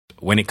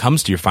when it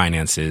comes to your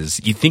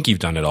finances, you think you've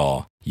done it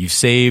all. You've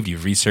saved,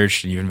 you've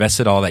researched, and you've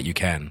invested all that you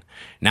can.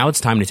 Now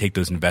it's time to take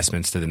those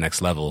investments to the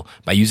next level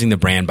by using the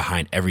brand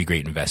behind every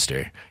great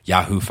investor,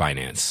 Yahoo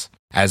Finance.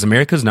 As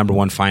America's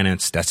 #1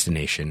 finance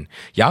destination,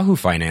 Yahoo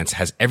Finance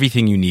has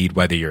everything you need,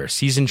 whether you're a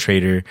seasoned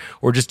trader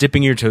or just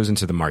dipping your toes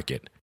into the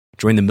market.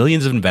 Join the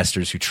millions of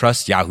investors who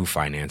trust Yahoo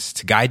Finance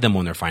to guide them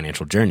on their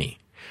financial journey.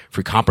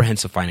 For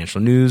comprehensive financial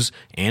news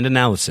and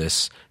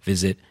analysis,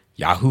 visit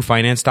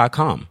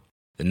yahoofinance.com,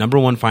 the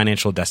 #1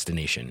 financial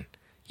destination,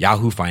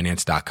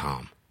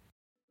 yahoofinance.com.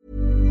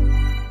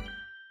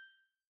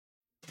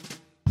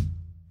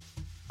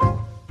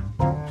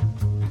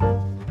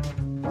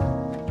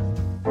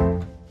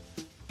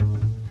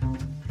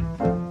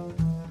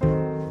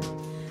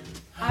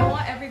 I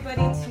want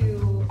everybody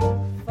to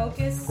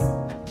focus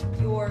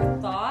your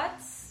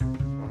thoughts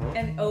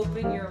and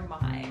open your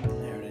mind.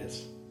 There it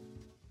is.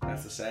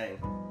 That's the saying.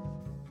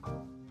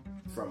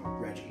 From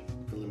Reggie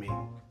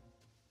Fils-Aimé.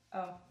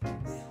 Oh,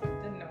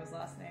 didn't know his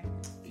last name.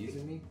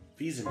 Fils-Aimé?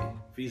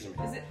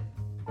 Fils-Aimé. Is it?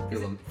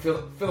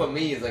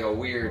 Fils-Aimé is like a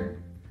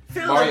weird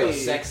Fils-Aimé. Mario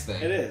sex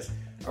thing. It is.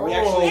 Are we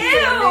Oh,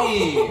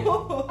 actually...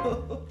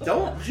 Ew!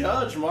 Don't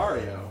judge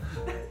Mario.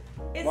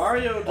 It's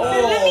Mario Oh.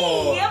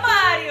 does...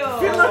 Mario!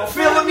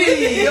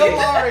 Fils-Aimé! Yo,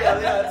 Mario.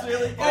 Yeah, it's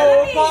really good.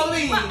 Oh,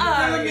 Pauline!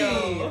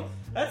 Mario.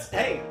 That's...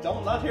 Hey,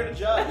 not here to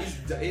judge.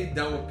 He's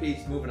done with Peach,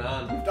 moving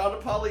on. Down to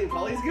Pauline.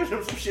 Pauline's giving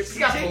him some shit. He's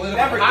got PJ political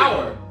never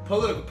power. did.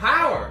 Political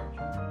power.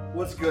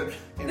 What's good,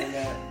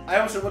 internet? I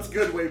almost said what's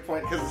good,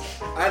 Waypoint, because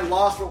I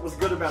lost what was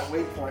good about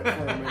Waypoint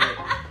for a minute.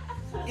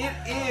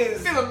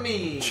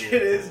 Fils-Aimé. It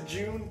is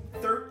June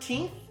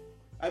 13th,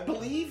 I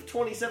believe,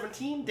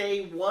 2017,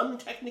 day 1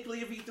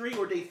 technically of E3,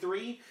 or day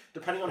 3,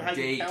 depending on how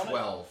Day you count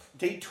 12 it.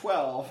 Day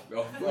 12.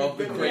 of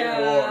the Great Yeah.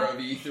 War of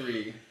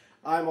E3.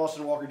 I'm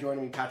Austin Walker,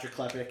 joining me Patrick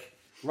Klepek,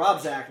 Rob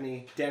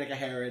Zachney, Danica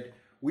Herod.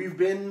 We've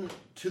been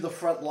to the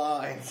front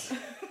lines.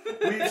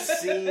 We've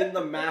seen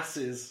the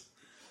masses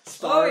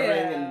starving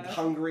and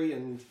hungry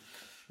and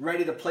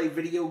ready to play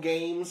video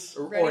games.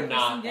 Ready Or for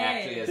not, some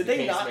actually, games. as Did the they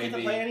case not may get to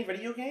be. play any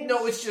video games?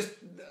 No, it's just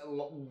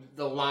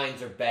the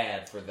lines are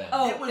bad for them.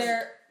 Oh, It was-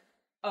 they're...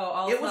 Oh,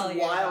 I'll It tell was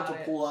you wild about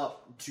to it. pull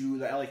up to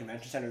the LA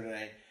Convention Center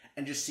today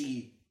and just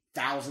see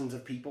thousands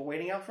of people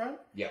waiting out front.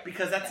 Yeah.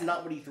 Because that's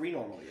not what E3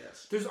 normally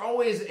is. There's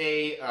always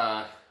a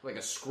like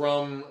a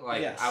scrum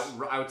Yes.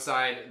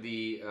 outside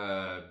the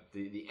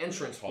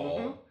entrance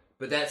hall,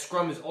 but that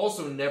scrum is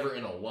also never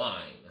in a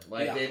line.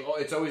 Like Yeah.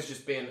 it's always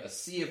just been a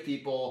sea of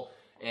people,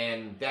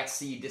 and that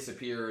sea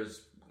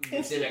disappears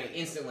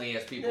instantly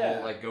as people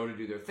like go to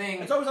do their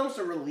thing. It's always almost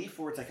a relief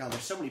where it's like, oh,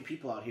 there's so many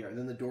people out here. And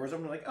then the doors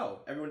open, like, oh,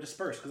 everyone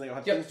dispersed because they all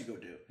have Yep. things to go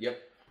do. Yep.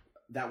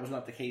 That was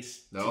not the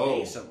case No.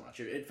 today so much.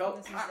 It felt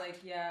This is packed. like,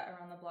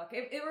 around the block.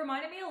 It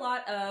reminded me a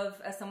lot of,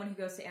 as someone who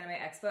goes to Anime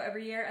Expo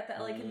every year at the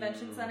LA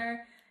Convention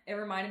Center, it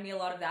reminded me a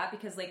lot of that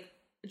because, like,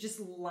 just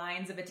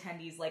lines of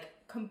attendees, like,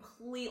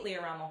 completely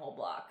around the whole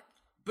block.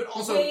 But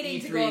also, Waiting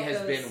to go E3 up has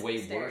those been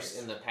way stairs. worse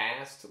in the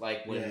past.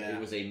 Like when Yeah. it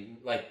was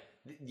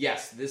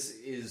yes, this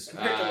is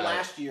Compared to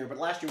last year, but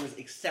last year was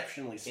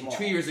exceptionally small. And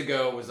 2 years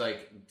ago it was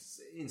like,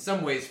 in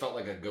some ways, felt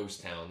like a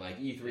ghost town. Like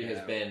E3 has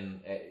Yeah.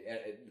 been.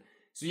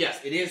 So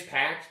yes, it is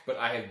packed, but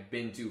I have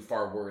been to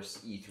far worse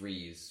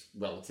E3s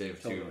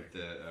relative Totally. to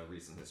the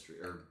recent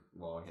history or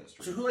long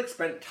history. So who, like,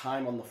 spent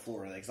time on the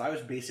floor today? Because I was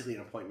basically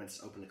in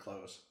appointments open to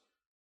close.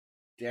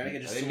 Danica I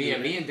just... think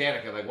me and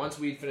Danica, like once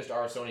we finished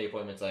our Sony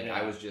appointments, like Yeah.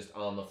 I was just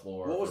on the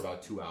floor What was- for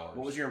about 2 hours.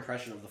 What was your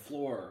impression of the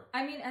floor?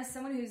 I mean, as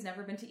someone who's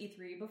never been to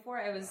E3 before,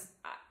 I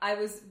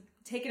was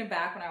taken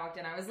aback when I walked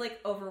in. I was, like,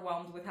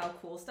 overwhelmed with how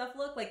cool stuff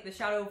looked. Like, the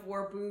Shadow of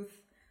War booth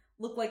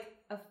looked like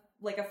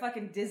a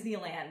fucking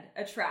Disneyland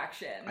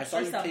attraction. I saw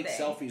or you something. take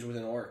selfies with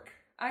an orc.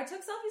 I took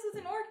selfies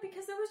with an orc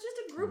because there was just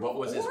a group What of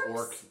was his orcs.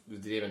 orc?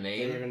 Did he have a Did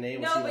name? he have a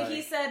name? No, Was but like...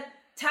 he said,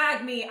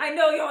 "Tag me. I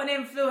know you're an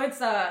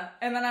influencer."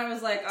 And then I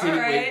was like, "All Did he,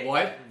 right." wait,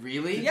 what?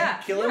 Really? Yeah.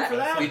 kill him for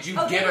that? Did you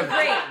Oh, get they a were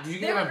great. Did you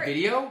They get were a great.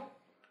 video?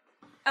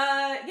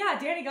 Yeah,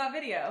 Danny got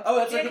video. Oh,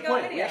 that's a Danny good got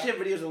point. We video. actually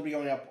have videos that will be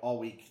going up all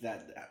week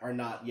that are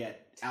not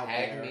yet out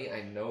Tag there. me,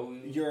 I know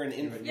You're an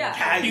influencer. Yeah.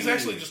 Tag He's me.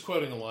 actually just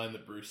quoting a line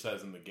that Bruce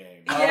says in the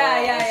game. Yeah, Oh,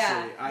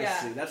 yeah. I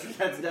see.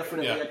 That's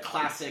definitely Yeah. a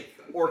classic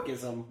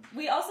orcism.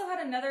 We also had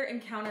another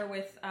encounter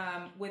with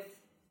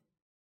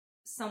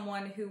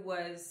someone who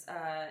was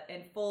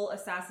in full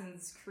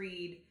Assassin's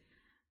Creed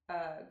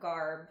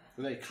garb.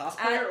 Were they a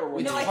cosplayer or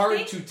were no, It's they... I hard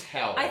think- to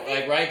tell, I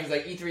think- right? Because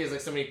like E3 has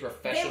like so many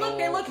professional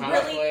they look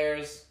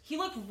cosplayers. He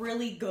looked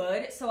really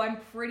good, so I'm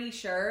pretty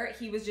sure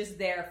he was just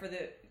there for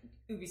the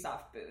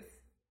Ubisoft booth.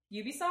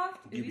 Ubisoft?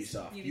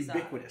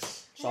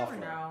 Ubiquitous I never software.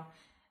 know.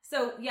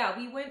 So yeah,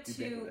 we went to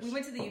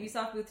Ubiquitous. the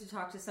Ubisoft booth to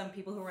talk to some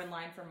people who were in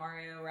line for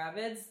Mario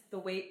Rabbids.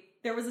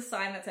 There was a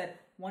sign that said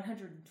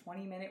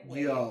 120-minute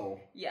wait. Yo.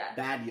 Yeah.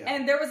 Bad yo.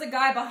 And there was a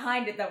guy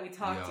behind it that we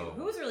talked Yo. to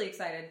who was really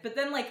excited. But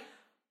then, like,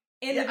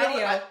 in Yeah, the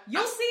video, I-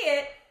 you'll see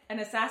it. An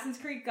Assassin's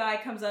Creed guy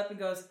comes up and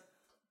goes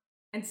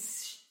and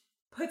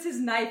puts his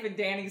knife in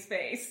Danny's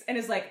face and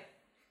is like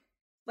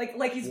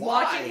he's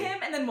Why? watching him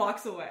and then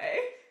walks away.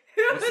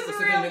 It What's was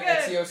the real thing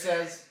that good. Ezio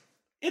says?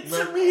 It's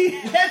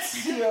me,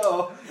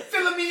 Ezio.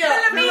 Fill me up.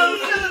 Fill me.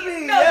 Fill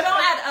me. No, don't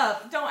add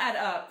up. Don't add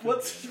up.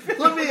 What's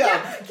fill me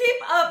up? Keep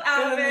up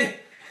out of it.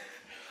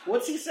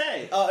 What's he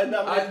say? And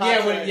I'm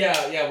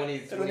gonna when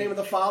he's in the name of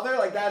the Father,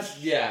 like that's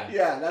yeah,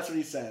 that's what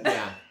he said.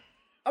 yeah.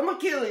 I'm gonna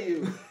kill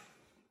you.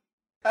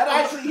 And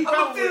actually, he I'm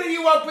probably filling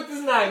you up with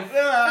this knife.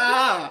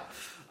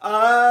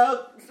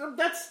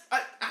 That's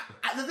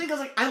the thing is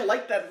like I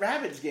like that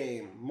Rabbids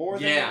game more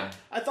than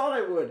I thought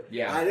I would.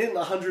 Yeah. I didn't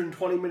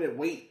 120-minute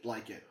wait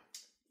like it.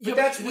 But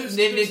that's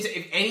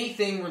if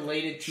anything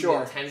related to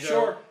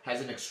Nintendo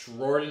has an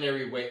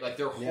extraordinary way, like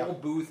their whole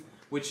booth,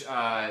 which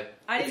I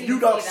didn't it's even New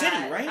Dog see City,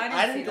 that. right?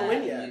 I didn't go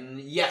in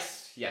yet.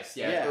 Yes.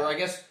 Or I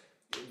guess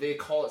they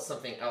call it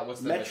something else.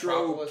 What's the Metro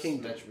Metropolis?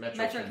 Kingdom.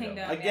 Metro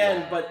Kingdom.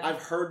 Again, Yeah. but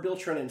I've heard Bill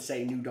Trennan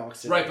say New Dog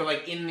City. Right, but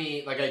like in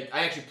the I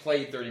actually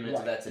played 30 minutes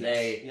of that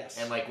today, Yes.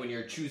 and like when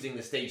you're choosing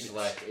the stage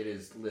select, it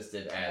is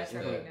listed as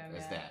Metro Kingdom,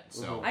 that.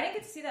 So I didn't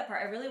get to see that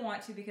part. I really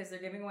want to because they're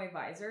giving away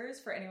visors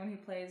for anyone who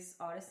plays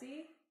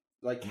Odyssey.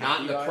 Like not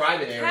in the Happy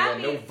private area,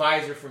 Happy. no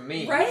visor from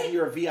me. Right?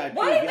 You're a VIP.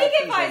 Why did they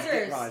get VIPs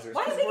visors? Why did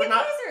Because they we're get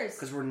not- visors?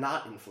 Because we're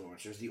not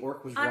influencers. The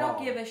orc was I wrong.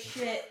 don't give a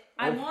shit.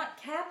 I want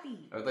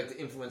Cappy. I would like to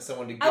influence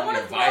someone to I give me wanna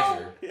a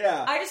visor.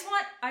 Yeah. I just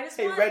want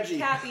Hey, Reggie.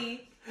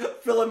 Cappy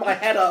Filling my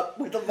head up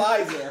with a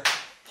visor,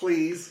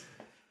 please.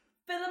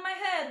 filling my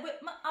head with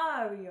my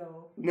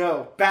Ario.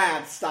 No,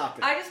 bad. Stop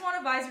it. I just want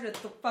a visor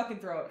to fucking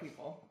throw at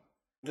people.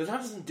 That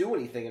doesn't do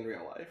anything in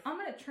real life. I'm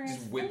gonna transform.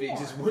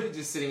 Just whipping,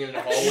 just sitting in a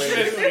It's hallway.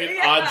 basically an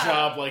Yeah. odd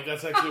job. Like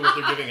that's actually what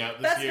they're giving out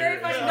this That's year. very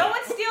funny. Yeah. No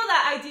one steal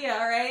that idea,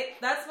 all right?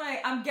 That's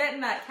I'm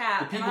getting that The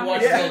cap. and people I'm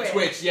watching gonna on do it.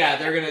 Twitch,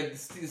 they're gonna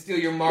steal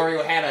your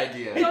Mario hat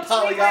idea. Hey, Don't tweet my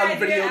Polygon idea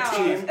video out.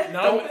 team,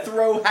 No, don't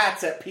throw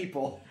hats at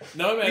people.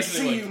 Now I'm We see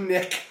imagining you,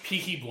 like Nick.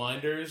 Peaky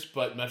Blinders,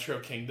 but Metro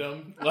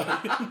Kingdom,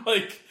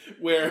 like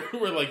where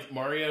like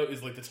Mario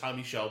is like the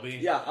Tommy Shelby.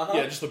 Yeah, uh-huh.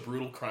 Yeah, just a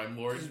brutal crime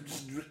lord.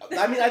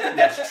 I mean, I think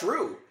that's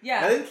true.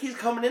 Yeah. I think he's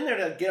coming in there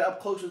to get up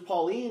close with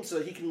Pauline so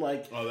that he can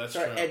like Oh, that's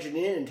start true. edging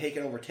in and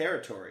taking over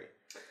territory,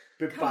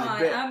 bit Come by on,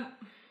 bit.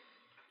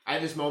 I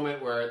had this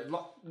moment where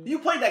You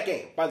played that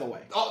game, by the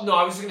way. oh no,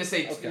 I was just gonna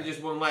say Okay.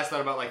 just one last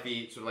thought about like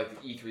the sort of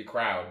like the E3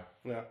 crowd.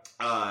 Yeah.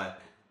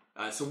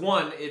 So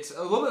one, it's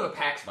a little bit of a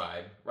PAX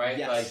vibe, right?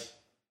 Yes.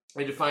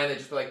 Like I define that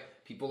just like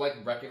people like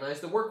recognize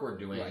the work we're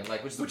doing, Right. and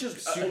like which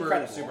is super super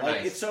incredible. super Like,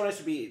 nice. It's so nice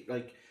to be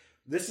like.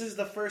 This is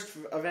the first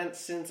event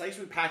since I used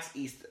to be PAX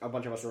East. A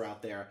bunch of us were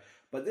out there,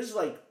 but this is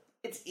like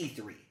it's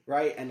E3,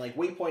 right? And like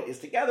Waypoint is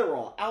together. We're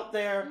all out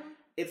there. Mm-hmm.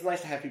 It's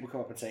nice to have people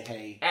come up and say,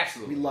 "Hey,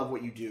 Absolutely. we love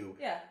what you do."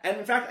 Yeah. And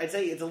in fact, I'd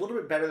say it's a little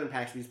bit better than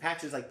PAX because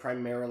PAX is like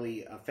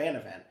primarily a fan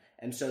event,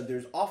 and so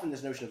there's often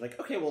this notion of like,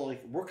 okay, well,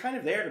 like we're kind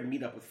of there to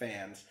meet up with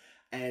fans.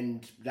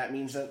 And that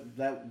means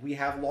that we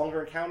have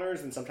longer encounters,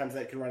 and sometimes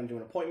that can run into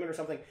an appointment or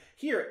something.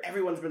 Here,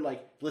 everyone's been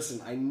like,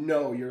 listen, I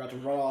know you're about to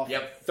run off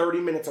 30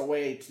 minutes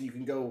away so you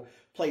can go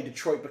play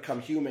Detroit Become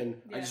Human.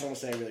 Yeah. I just want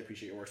to say I really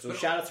appreciate your work. So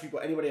shout out to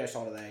people, anybody I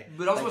saw today.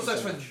 But also Thank what you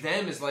sucks so for much.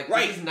 them is like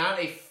Right. this is not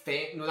a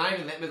fan, not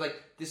even that, but like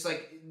this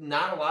like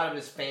not a lot of it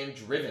is fan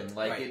driven.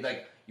 Like Right. it,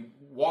 like you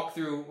walk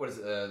through what is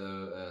it,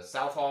 the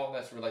South Hall?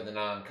 That's where like the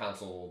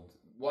non-console.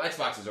 Well,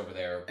 Xbox is over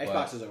there.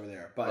 Xbox is over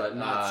there, but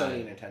not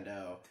Sony and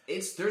Nintendo.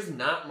 There's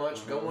not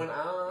much going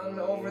on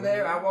over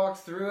there. I walked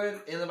through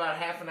it in about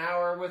half an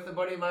hour with a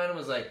buddy of mine and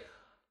was like,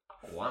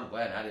 "Oh, I'm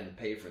glad I didn't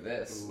pay for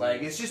this."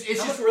 Like it's How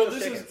just much were those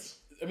this tickets?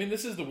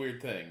 this is the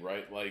weird thing,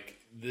 right? Like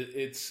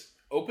it's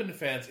open to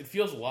fans. It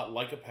feels a lot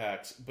like a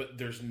PAX, but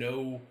there's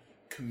no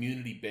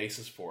community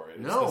basis for it.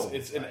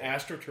 It's an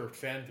AstroTurf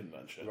fan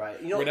convention,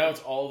 Right. Where now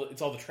it's all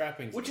the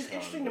trappings, Which of is the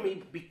interesting con, to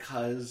me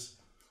because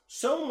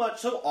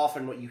so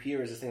often what you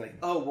hear is this thing like,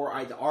 oh,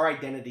 our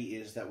identity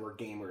is that we're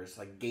gamers.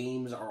 Like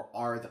games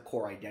are the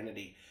core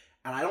identity.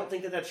 And I don't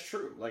think that that's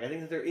true. Like I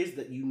think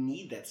that you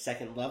need that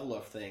second level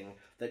of thing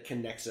that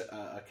connects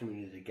a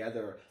community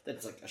together.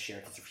 That's like a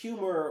shared sense of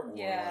humor, or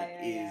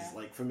is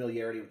like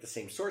familiarity with the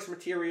same source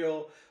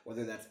material,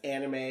 whether that's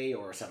anime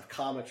or a set of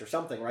comics or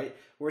something, right?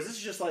 Whereas this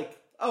is just like,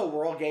 oh,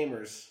 we're all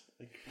gamers.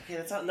 Like, okay,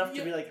 that's not enough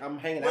to be like I'm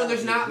hanging out. Well, there's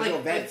with not you. like no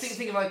events.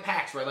 think of like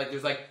PAX, right? Like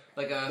there's like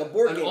The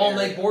board an game all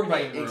night area. board game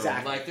Right, room.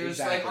 exactly, Like there's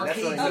exactly. like That's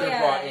arcades what that I'm are saying.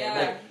 brought in. Yeah,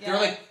 Like yeah. there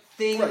are like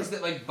things Right.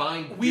 that like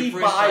bind We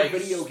different buy like,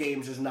 video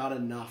games is not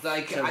enough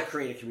Like, to I-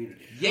 create a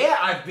community. Yeah,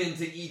 I've been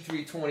to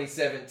E3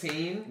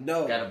 2017.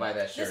 No. Gotta buy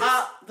that shirt.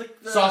 The-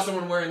 Saw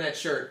someone wearing that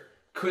shirt.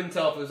 Couldn't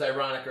tell if it was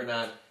ironic or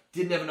not.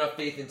 Didn't have enough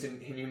faith in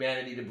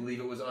humanity to believe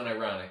it was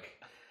unironic.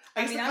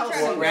 I guess mean, the I'm trying to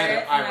California- wear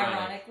it Rather ironic.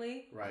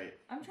 ironically. Right.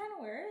 I'm trying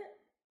to wear it.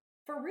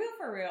 For real,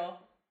 for real.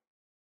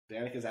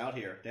 Danica's out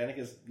here.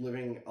 Danica's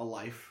living a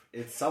life.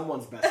 It's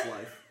someone's best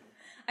life.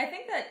 I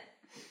think that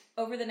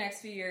over the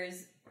next few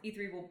years,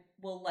 E3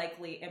 will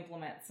likely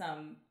implement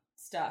some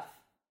stuff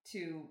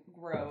to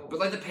grow. But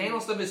like the panel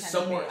stuff is Nintendo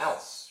somewhere base.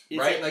 else, It's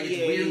right? at Like it's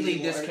EA weirdly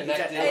or it's at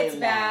disconnected. LA It's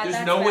bad. There's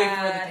That's no way for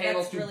bad. the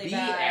panels That's to really be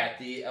bad. at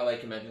the LA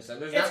Convention Center.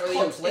 There's It's not really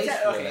close. a place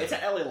for them. It's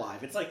at LA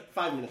Live. It's like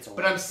 5 minutes away.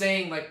 But I'm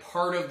saying, like,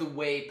 part of the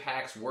way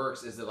PAX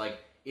works is that, like,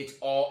 it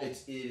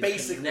is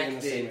basically connected in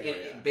the same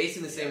area.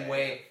 basically the same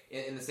way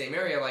in the same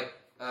area. Like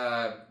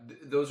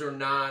those are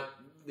not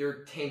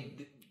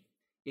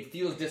it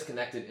feels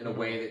disconnected in a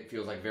way that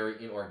feels like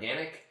very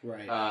inorganic.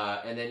 Right.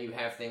 And then you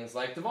have things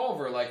like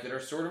Devolver, like that are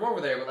sort of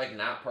over there, but like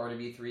not part of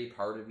E3,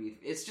 part of E3.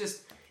 It's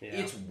just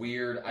it's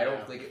weird. I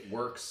don't think it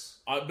works.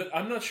 But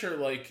I'm not sure.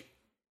 Like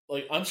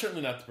I'm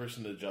certainly not the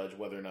person to judge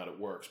whether or not it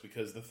works,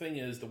 because the thing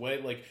is, the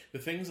way the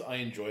things I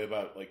enjoy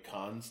about like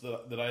cons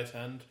that I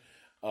attend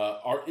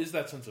is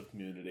that sense of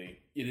community.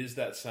 It is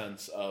that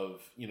sense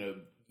of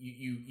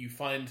you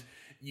find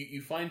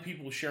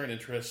people share an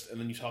interest, and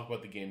then you talk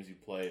about the games you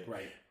played.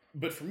 Right.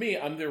 But for me,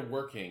 I'm there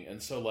working,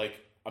 and so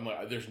I'm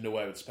like, there's no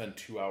way I would spend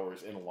 2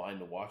 hours in a line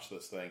to watch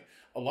this thing.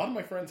 A lot of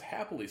my friends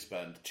happily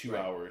spend 2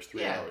 hours,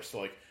 3 hours to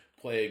like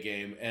play a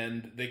game,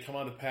 and they come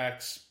out of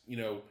PAX.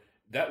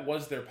 That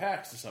was their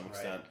PAX to some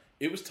extent.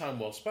 It was time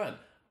well spent.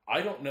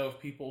 I don't know if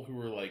people who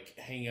are like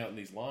hanging out in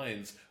these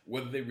lines,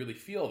 whether they really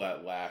feel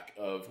that lack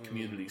of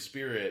community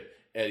spirit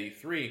at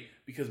E3,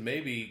 because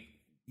maybe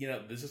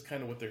this is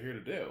kind of what they're here to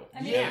do.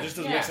 I mean, it just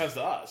doesn't make sense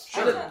to us.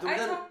 I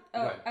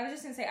was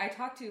just gonna say, I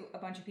talked to a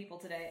bunch of people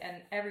today,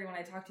 and everyone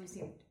I talked to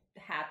seemed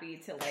happy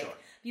to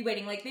be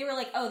waiting. Like they were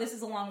like, "Oh, this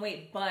is a long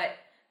wait, but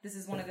this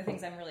is one of the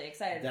things I'm really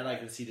excited." Then for. I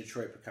can see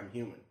Detroit become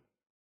human.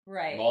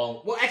 Right.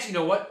 Well, actually, you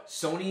know what?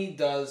 Sony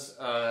does,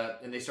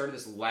 and they started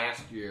this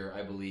last year,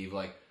 I believe.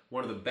 Like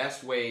one of the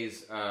best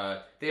ways,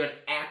 they have an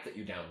app that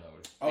you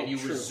download, and you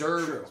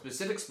reserve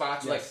specific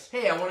spots. Yes.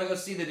 Like, hey, I want to go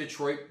see the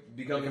Detroit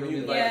become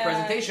human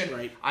presentation.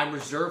 Right. I'm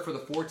reserved for the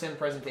 410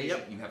 presentation.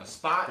 Yep. You have a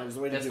spot.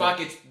 That spot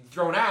gets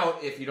thrown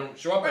out if you don't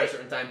show up at a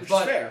certain time.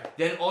 But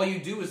then all you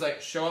do is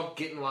like show up,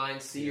 get in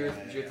line, see your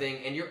thing,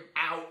 and you're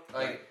out.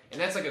 Like,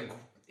 and that's like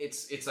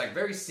it's like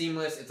very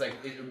seamless. It's like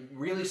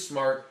really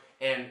smart.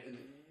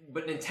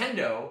 But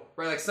Nintendo,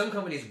 right? Like some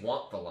companies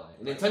want the line.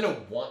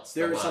 Nintendo wants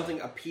the line. There is something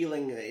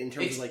appealing in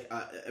terms of like,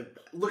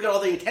 look at all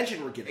the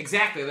attention we're getting.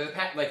 Exactly.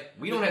 Like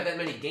we don't have that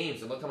many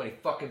games, and look how many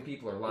fucking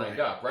people are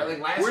lined up, right? Like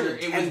last year,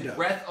 it was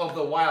Breath of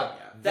the Wild.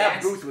 Yeah.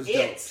 That booth was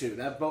dope too.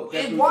 That booth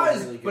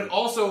was really good. But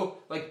also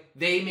like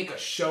they make a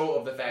show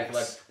of the fact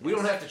like we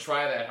don't have to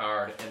try that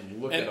hard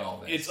and look at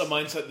all this. It's a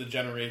mindset that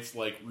generates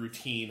like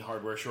routine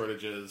hardware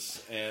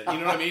shortages, and you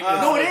know what I mean?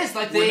 No, it is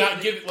like we're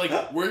not giving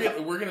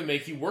we're gonna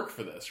make you work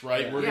for this,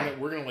 right? Yeah.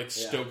 We're gonna like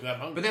stoke that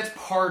hunger. But that's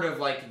part of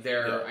like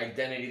their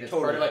identity. That's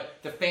part of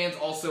like the fans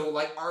also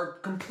like are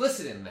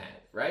complicit in that.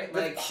 Right?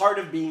 Like part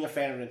of being a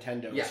fan of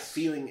Nintendo is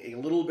feeling a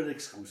little bit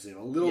exclusive,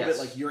 a little bit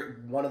like you're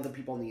one of the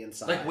people on the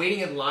inside. Like waiting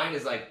in line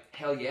is like,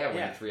 hell yeah,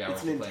 we're in 3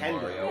 hours to play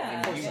Mario,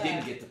 and you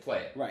didn't get to play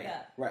it. Right,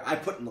 right. I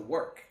put in the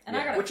work. And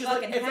I got which is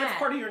like, if that's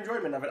part of your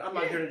enjoyment of it, I'm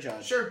not here to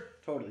judge. Sure.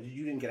 Totally.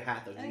 You didn't get a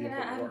hat though. I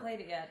haven't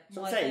played it yet.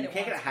 So I'm saying, you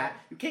can't get a hat,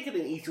 you can't get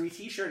an E3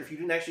 t-shirt if you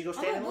didn't actually go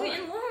stand in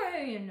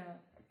line.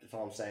 That's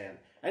all I'm saying.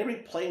 Anybody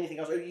play anything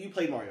else? You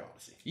played Mario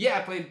Odyssey. Yeah,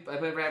 I played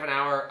for half an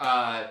hour.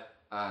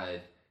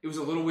 It was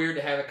a little weird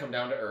to have it come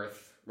down to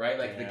earth. Right?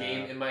 Like the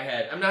game in my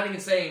head. I'm not even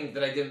saying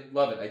that I didn't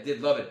love it. I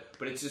did love it.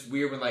 But it's just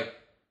weird when like,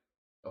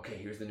 okay,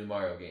 here's the new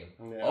Mario game.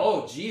 Yeah.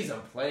 Oh, geez, I'm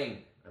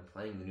playing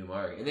the new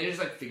Mario game. And then just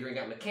like figuring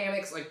out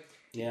mechanics. Like,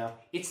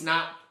 it's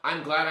not,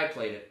 I'm glad I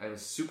played it. I'm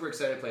super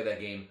excited to play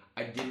that game.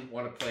 I didn't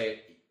want to play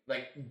it.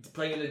 Like,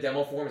 playing in the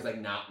demo form is like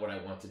not what I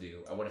want to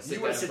do. I want to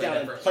sit down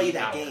and play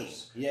that game.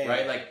 Yeah.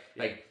 Right?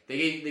 Like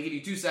they give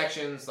you two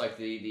sections, like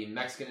the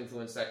Mexican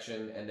influence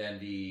section, and then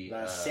the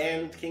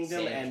Sand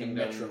Kingdom and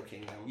Metro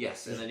Kingdom.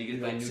 Yes, and then you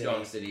get New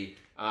Donk City.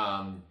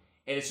 And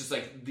it's just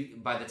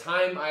like by the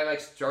time I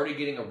like started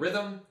getting a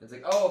rhythm, it's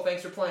like, oh,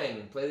 thanks for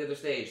playing. Play the other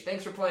stage.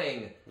 Thanks for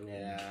playing.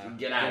 Yeah.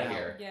 Get out of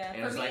here. Yeah.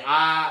 And it's like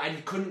I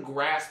couldn't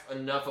grasp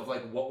enough of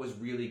like what was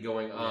really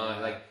going on.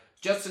 Yeah. Like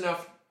just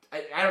enough.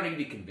 I don't need to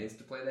be convinced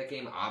to play that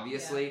game,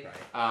 obviously.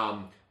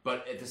 Yeah.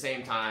 But at the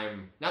same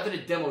time, not that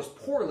it demos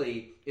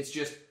poorly, it's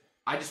just,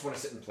 I just want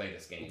to sit and play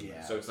this game.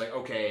 Yeah. So it's like,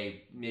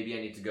 okay, maybe I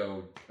need to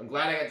go. I'm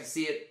glad I got to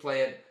see it,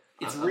 play it.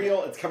 It's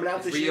real. It's coming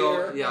out this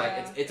year. Yeah,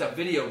 like it's a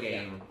video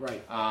game.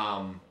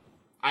 Yeah.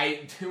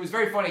 Right. It was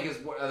very funny because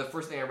the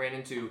first thing I ran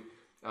into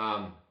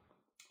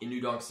in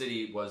New Donk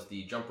City was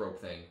the jump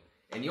rope thing.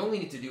 And you only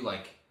need to do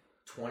like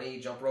 20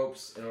 jump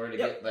ropes in order to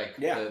get like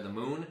the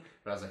moon.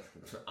 But I was like,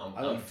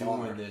 I'm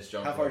doing this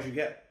jump rope. How far did you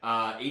get?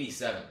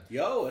 87.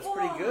 Yo, that's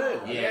pretty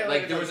good. Yeah,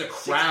 like there was a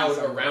crowd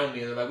around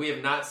me. They're like, we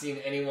have not seen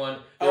anyone.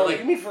 Oh, like,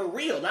 you mean for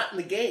real, not in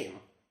the game?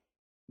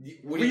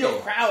 Real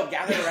crowd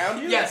gathered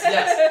around you?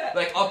 Yes.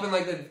 Like up in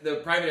like the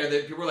private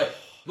area, people were like,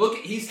 look,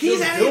 he's still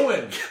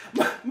doing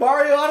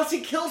Mario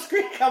Odyssey kill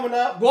screen coming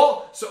up.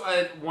 Well, so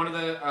one of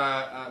the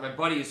my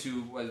buddies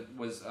who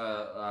was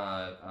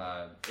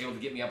able to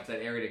get me up to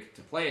that area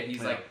to play it,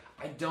 he's like,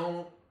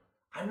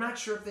 I'm not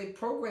sure if they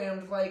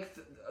programmed like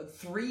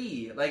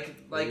 3, like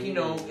you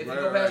know, if you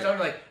go past down,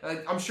 like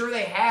I'm sure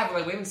they have.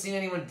 Like we haven't seen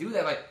anyone do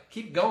that. Like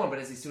keep going, but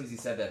as soon as he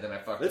said that, then I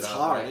fucked it up. It's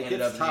hard. It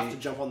gets tough to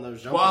jump on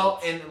those jump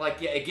ropes. And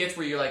like it gets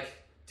where you're like,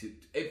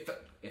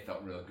 it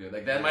felt real good.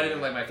 Like that might have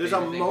been like my favorite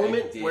thing. There's a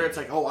moment where it's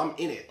like, oh, I'm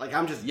in it. Like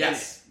I'm just in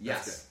it.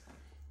 Yes.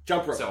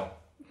 Jump rope. So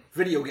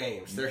Video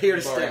games. They're here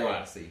to Mario stay.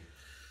 Odyssey.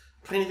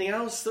 Anything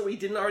else that we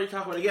didn't already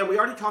talk about? Again, we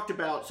already talked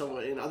about, so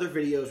in other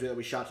videos that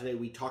we shot today,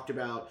 we talked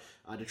about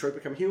Detroit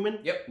Become Human.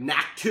 Yep.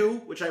 Knack 2,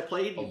 which I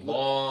played. We had a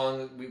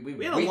long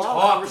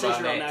talked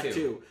conversation about about Knack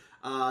 2.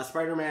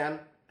 Spider-Man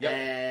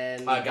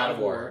and God of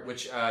War,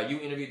 which you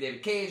interviewed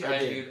David Cage, I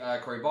interviewed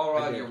Corey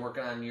Balrog. You're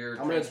working on your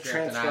I'm going to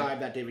transcript transcribe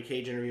that David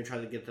Cage interview and try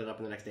to get that up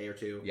in the next day or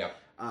two. Yep.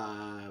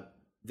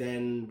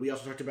 Then we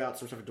also talked about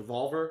some stuff at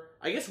Devolver.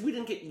 I guess we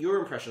didn't get your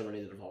impression of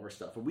any of the Devolver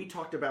stuff, but we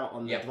talked about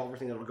on the Devolver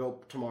thing that'll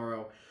go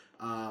tomorrow.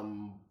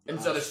 And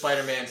so the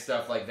Spider-Man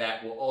stuff like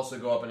that will also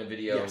go up in a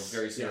video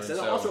very soon. Yes, and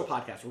also a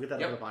podcast. We'll get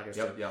that on the podcast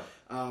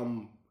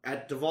too.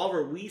 At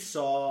Devolver, we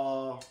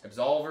saw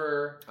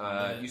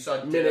Absolver. You saw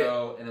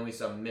Ditto, and then we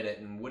saw Minute.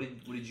 And what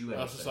did you?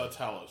 I also saw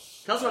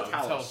Talos. Tell us about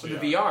Talos. The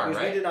VR, because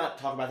right? we did not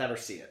talk about that or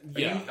see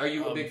it. Are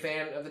you a big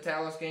fan of the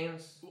Talos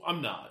games?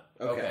 I'm not.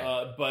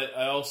 Okay. But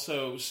I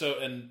also so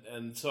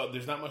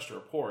there's not much to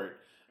report.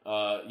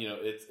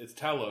 It's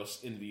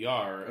Talos in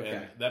VR,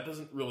 and that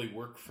doesn't really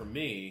work for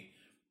me.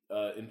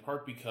 In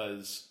part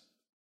because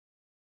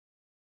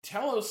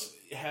Talos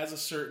has a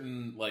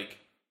certain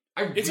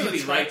I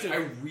really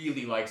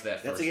liked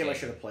that. That's a game I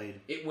should have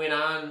played. It went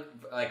on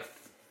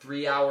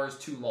 3 hours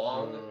too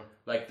long.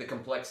 The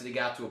complexity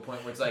got to a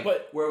point where it's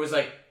where it was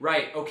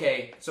right,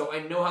 okay, so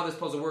I know how this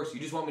puzzle works.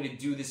 You just want me to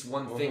do this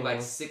one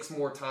thing 6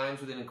 more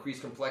times with an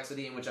increased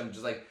complexity, in which I'm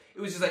just it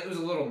was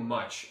a little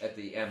much at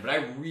the end. But I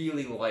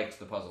really liked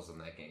the puzzles in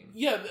that game.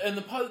 Yeah, and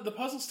the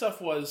puzzle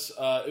stuff was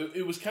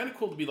it was kind of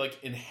cool to be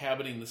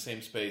inhabiting the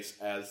same space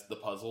as the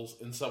puzzles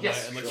in some way,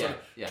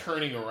 and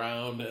turning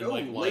around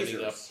and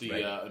lighting up the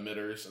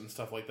emitters and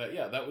stuff like that.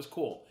 Yeah, that was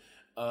cool.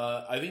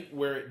 I think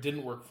where it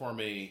didn't work for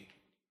me.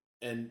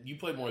 And you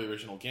played more of the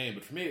original game,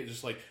 but for me,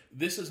 it's just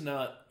this is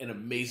not an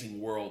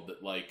amazing world that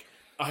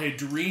I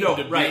dreamed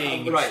of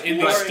being in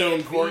the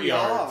stone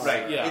courtyards.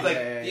 Right, yeah.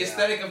 The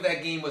aesthetic of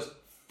that game was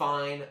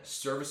fine,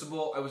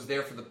 serviceable. I was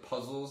there for the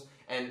puzzles,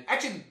 and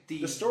actually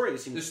the story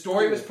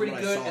was pretty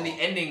good, and the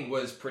ending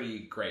was pretty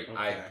great.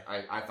 Okay.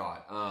 I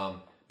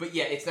thought, but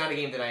yeah, it's not a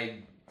game that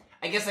I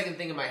guess I can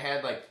think in my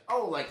head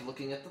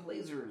looking at the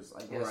lasers.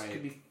 I guess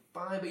could be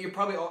fine, but you're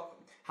probably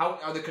how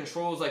are the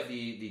controls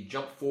the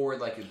jump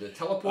forward, the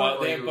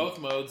teleport? They have both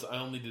modes. I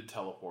only did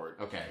teleport.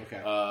 Okay.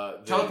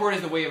 Teleport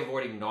is the way of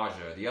avoiding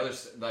nausea. The other,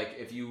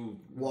 if you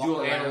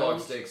dual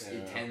analog sticks,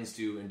 it tends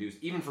to induce.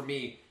 Even for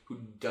me, who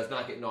does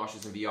not get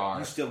nauseous in VR,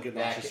 you still get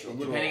nauseous.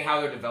 Depending how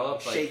they're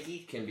developed, shaky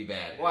can be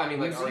bad. Well, I mean,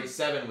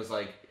 RE7 was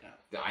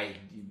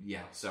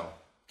so.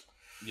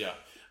 Yeah.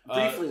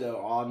 Briefly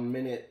though, on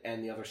Minute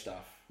and the other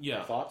stuff.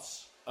 Yeah.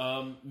 Thoughts?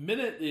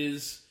 Minute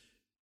is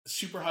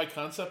super high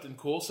concept and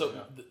cool. So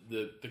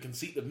the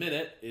conceit of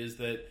Minute is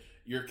that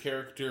your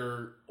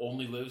character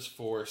only lives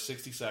for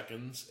 60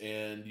 seconds,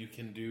 and you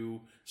can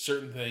do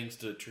certain things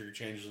to trigger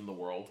changes in the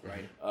world.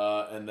 Right.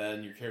 And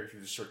then your character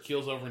just sort of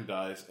keels over and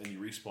dies, and you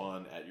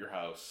respawn at your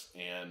house,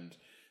 and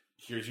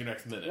here's your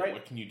next minute. Right.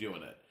 What can you do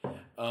in it?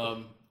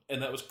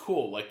 And that was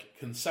cool.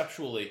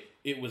 Conceptually,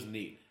 it was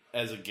neat.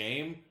 As a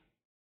game,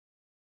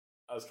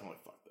 I was kind of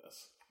fuck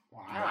this.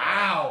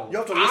 Wow. You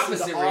have to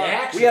listen to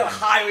reaction. We had a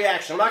high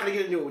reaction. I'm not going to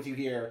get into it with you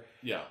here.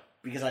 Yeah.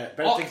 Because I...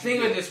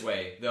 think of it this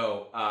way,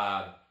 though.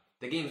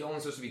 The game's only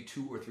supposed to be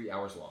 2 or 3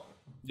 hours long.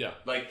 Yeah.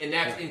 And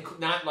that's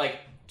not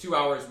 2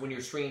 hours when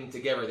you're stringing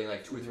together everything,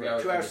 2 or 3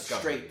 hours. 2 hours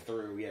straight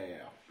through. Yeah.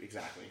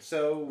 Exactly.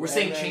 So we're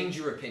saying change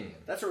your opinion.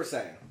 That's what we're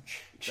saying.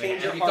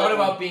 Change your heart. Have you thought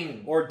about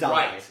being or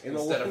die? Right in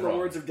the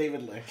words of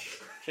David Lynch.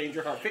 Change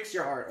your heart. Fix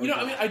your heart. I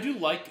mean, I do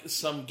like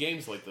some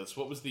games like this.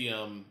 What was the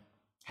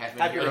Happy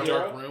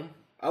Dark Room?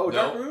 Oh,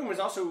 Dark Room was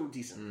also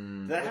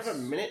decent. Did that have a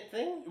minute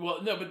thing?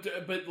 Well, no,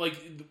 but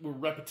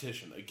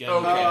repetition again.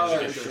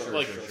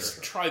 Sure.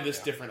 Try this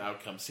different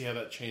outcome. See how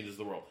that changes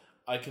the world.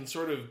 I can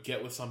sort of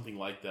get with something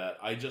like that.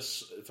 I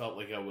just felt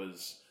like I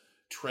was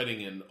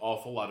treading an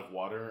awful lot of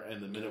water,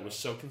 and the minute was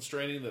so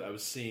constraining that I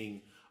was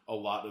seeing a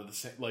lot of the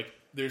same.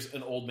 There's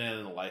an old man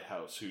in a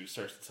lighthouse who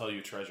starts to tell you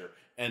a treasure,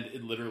 and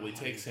it literally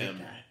takes him.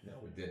 No,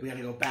 we did. We had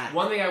to go back.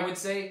 One thing I would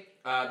say,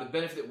 the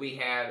benefit that we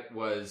had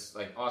was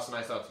Austin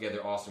and I saw it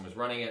together. Austin was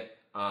running it,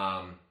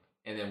 and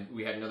then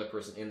we had another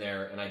person in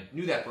there, and I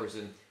knew that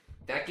person.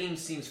 That game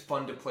seems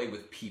fun to play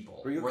with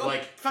people.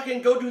 We're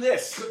fucking go do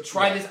this.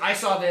 Try this. I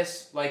saw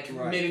this.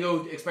 Maybe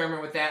go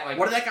experiment with that.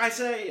 What did that guy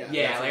say?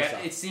 Yeah.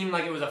 It seemed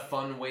like it was a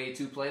fun way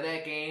to play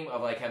that game.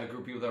 Of have a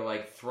group of people that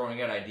are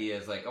throwing out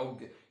ideas. Oh,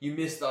 you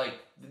missed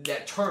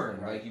that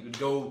turn. Right. You could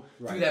go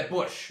through that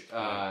bush.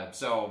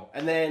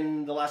 And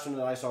then the last one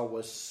that I saw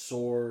was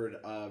Swords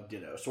of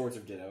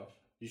Ditto.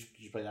 Did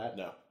you play that?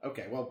 No.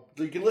 Okay. Well,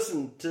 you can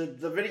listen to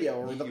the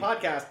video or the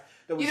podcast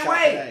that we shot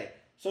today.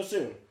 So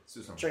soon.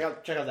 Check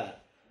out that.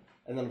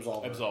 And then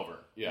Absolver.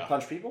 Yeah. You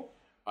punch people?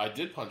 I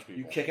did punch people.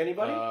 You kick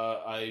anybody?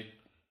 I'm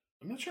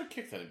not sure I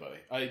kicked anybody.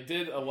 I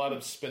did a lot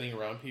of spinning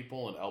around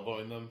people and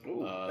elbowing them.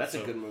 Ooh, that's a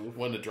good move.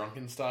 Went to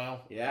drunken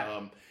style.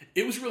 Yeah.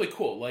 It was really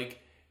cool.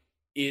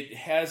 It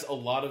has a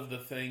lot of the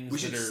things. We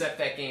should set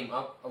that game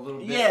up a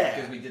little bit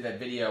because we did that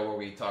video where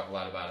we talk a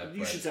lot about it.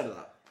 You should set it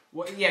up.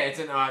 Well, yeah, it's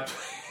an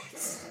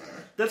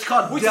That's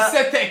called we just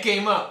set that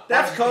game up.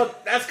 That's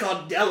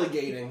called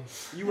delegating.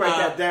 You write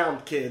that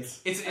down,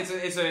 kids. It's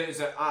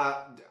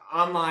a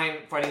online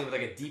fighting with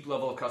like a deep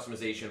level of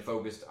customization,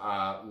 focused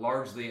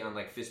largely on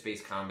like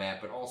fist-based combat,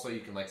 but also you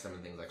can like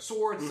summon things like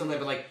swords and stuff like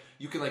that. But like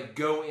you can like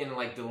go in and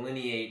like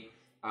delineate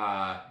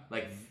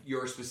like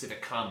your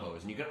specific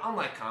combos, and you can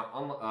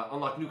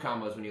unlock new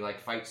combos when you like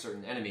fight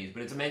certain enemies.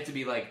 But it's meant to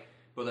be like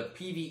both a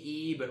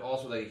PvE, but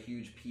also like a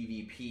huge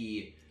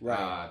PvP.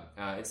 Right.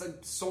 It's like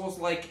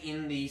Souls-like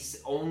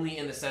only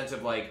in the sense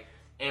of like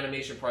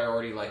animation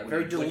priority, like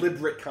very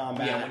deliberate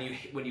combat.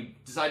 Yeah, when you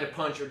decide to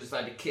punch or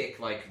decide to kick,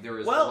 like there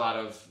is a lot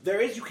of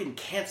you can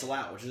cancel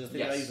out, which is the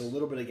thing I used a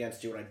little bit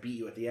against you when I beat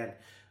you at the end.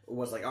 It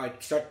was like, I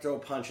start to throw a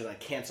punch and I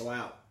cancel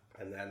out,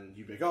 and then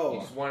you'd be like, oh,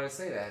 you just wanted to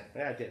say that.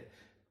 Yeah, I did.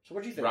 So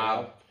what do you think,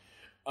 Rob?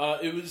 Rob?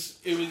 It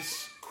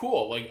was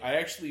cool. Like I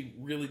actually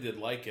really did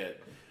like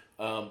it.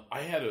 I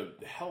had a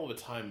hell of a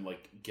time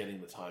like getting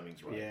the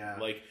timings right. Yeah.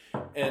 Like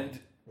and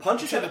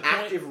punches have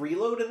active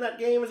reload in that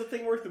game is a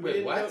thing worth the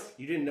Wait, what? Know?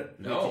 You didn't know?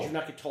 No. Did you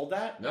not get told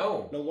that?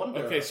 No. No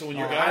wonder. Okay, so when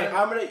your guy,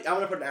 I'm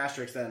gonna put an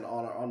asterisk then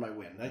on my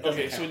win.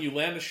 Okay, so when you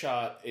land a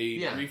shot,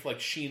 a brief like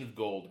sheen of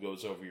gold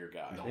goes over your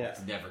guy. No,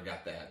 it's never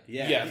got that.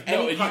 Yeah.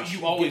 No,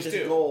 you always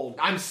do. Gold.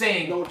 I'm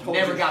saying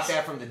never got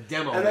that from the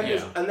demo.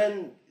 And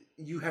then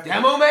you have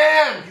demo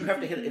man. You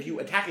have to hit it. If you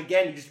attack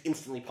again, you just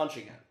instantly punch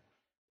again.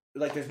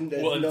 Like there's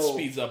well, it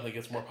speeds up and it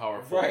gets more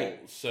powerful.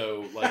 Right.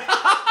 So like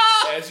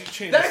as you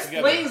change that this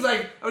together, explains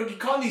like you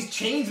calling these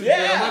chains.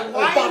 Yeah. I'm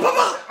like,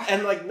 why?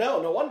 And like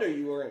no wonder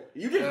you weren't.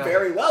 You did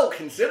very well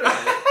considering.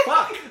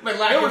 Fuck. My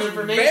lack of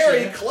information.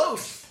 Very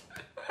close.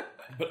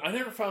 But I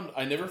never found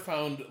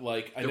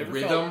like I never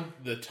rhythm, found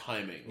the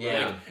timing.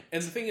 Yeah. Like,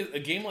 and the thing is, a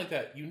game like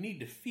that, you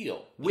need to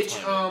feel which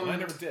timing, and I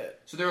never did.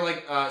 So there are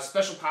like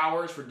special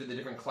powers for the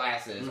different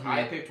classes. Mm-hmm.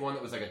 I picked one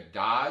that was like a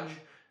dodge.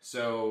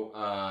 So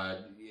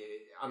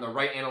on the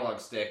right analog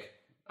stick,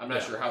 I'm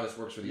not sure how this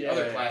works for the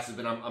other classes,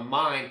 but on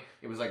mine,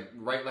 it was like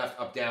right, left,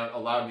 up, down,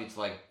 allowed me to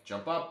like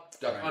jump up,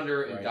 duck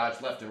under, and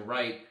dodge left and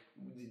right.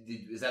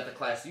 Is that the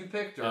class you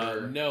picked?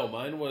 Or no,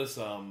 mine was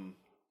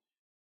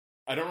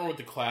I don't remember what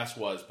the class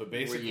was, but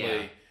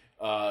basically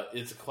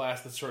it's a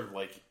class that sort of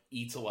like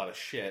eats a lot of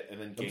shit and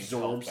then gains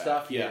absorb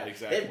stuff. Yeah,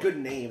 exactly. They have good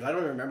names. I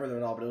don't remember them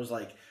at all, but it was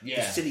like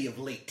the City of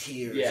Late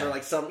Tears or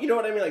like some, you know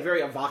what I mean, like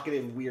very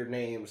evocative, weird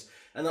names.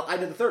 And then I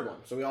did the third one,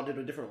 so we all did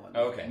a different one.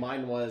 Okay.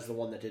 Mine was the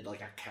one that did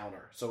like a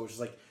counter, so it was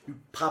just like you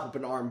pop up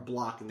an arm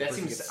block and that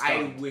seems.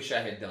 I wish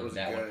I had done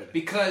that one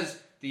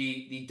because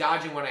the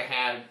dodging one I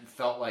had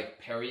felt like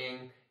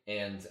parrying.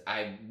 And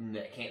I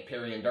can't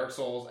parry in Dark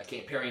Souls. I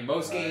can't parry in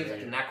most games. I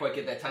cannot quite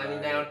get that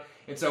timing down.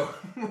 And so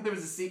when there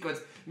was a sequence,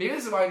 maybe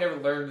this is why I never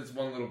learned this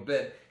one little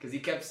bit, because he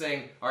kept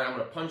saying, all right, I'm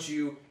going to punch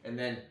you, and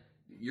then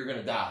you're going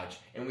to dodge.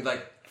 And we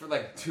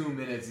for 2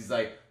 minutes, he's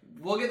like,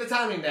 we'll get the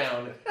timing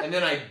down. And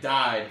then I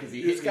died because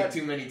he hit me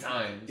too many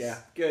times. Yeah,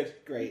 good,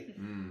 great.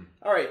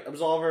 All right,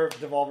 Absolver,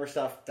 Devolver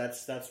stuff.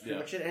 That's pretty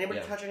much it.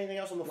 Anybody touch anything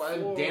else on the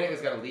floor? Danica's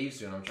got to leave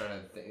soon. I'm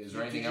trying to think. Is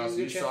there anything else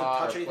you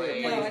saw? No,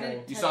 I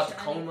didn't. You saw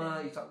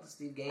Tacoma. You talked to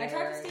Steve Gaynor. I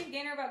talked to Steve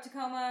Gaynor about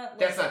Tacoma.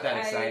 That's not that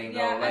exciting,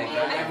 though.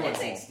 Everyone's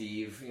seen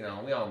Steve. You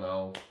know, we all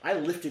know. I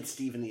lifted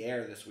Steve in the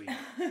air this week.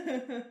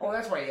 Oh,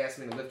 that's why he asked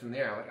me to lift him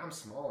there. I'm like, I'm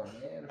smaller,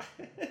 man.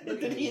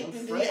 Did he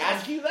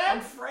ask you that?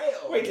 I'm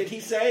frail. Wait, did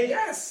he say?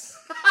 Yes.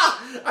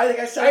 I think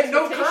I said. I had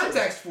no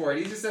context for it.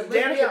 He just said,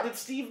 lift me up. Did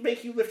Steve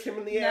make you lift him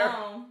in the air?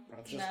 No.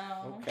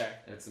 No. Okay.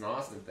 It's an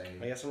Austin thing.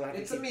 I guess I'm not.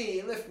 It's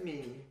me. Lift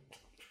me.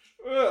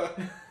 Ugh.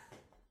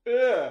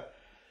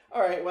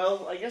 All right.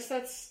 Well, I guess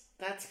that's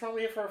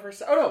probably it for our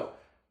first. Oh no,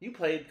 you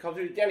played Call of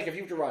Duty. Danica, if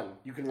you have to run,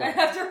 you can run. I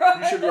have to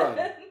run. You should run.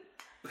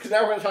 Because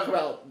now we're going to talk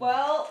about.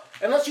 Well,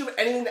 unless you have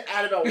anything to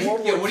add about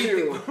World War II. What do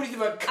you think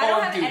about Call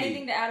of Duty? I don't have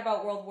anything to add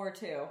about World War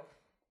II.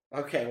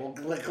 Okay, well,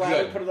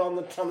 glad we put it on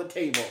the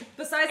table.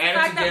 Besides the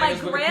fact that my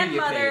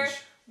grandmother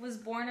was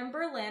born in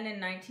Berlin in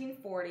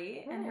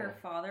 1940, and her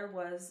father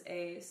was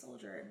a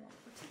soldier in World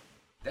War II.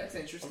 That's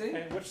interesting.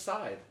 Okay, which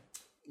side?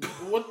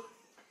 What?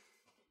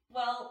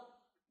 Well,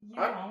 you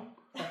know.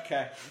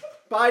 Okay.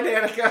 Bye,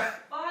 Danica.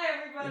 Bye,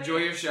 everybody. Enjoy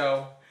your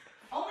show.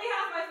 Only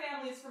half my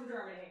family is from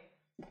Germany.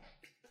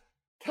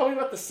 Tell me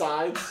about the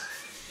sides.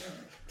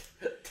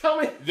 Tell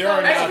me. There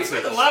are Nazis. Nazis. We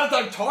spent a lot of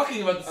time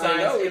talking about the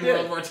sides in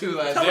World War II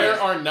last night.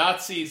 There are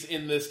Nazis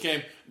in this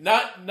game.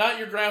 Not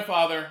your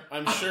grandfather.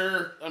 I'm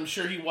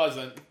sure he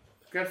wasn't.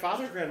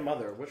 Grandfather or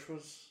grandmother? Which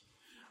was?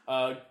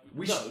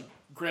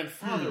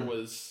 Grandfather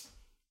was.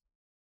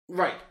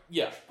 Right.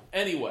 Yeah.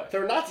 Anyway.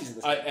 There are Nazis in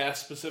this game. I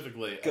asked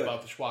specifically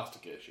about the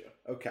swastika issue.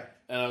 Okay.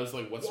 And I was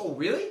like, what's... Oh,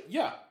 really?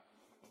 Yeah.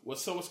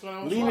 What's going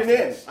on with Leaning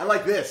swastikas? in. I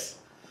like this.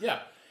 Yeah.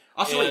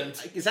 Also,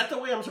 wait, is that the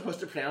way I'm supposed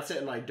to pronounce it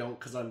and I don't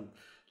because I'm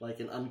like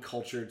an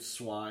uncultured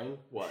swine?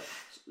 What?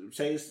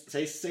 Say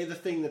the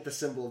thing that the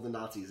symbol of the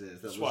Nazis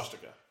is. That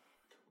swastika.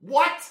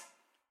 What?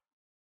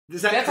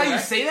 Is That's how you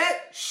say that?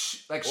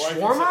 Like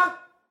shawarma?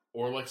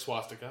 Or like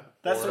swastika.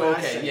 That's what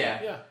I say.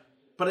 Yeah.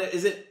 But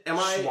is it... Am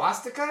I...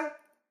 Swastika?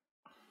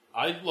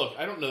 I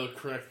don't know the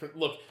correct...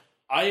 Look,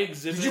 I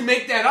exhibit. Did you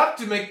make that up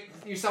to make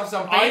yourself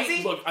sound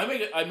fancy? I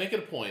make it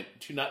a point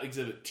to not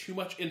exhibit too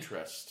much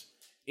interest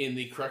in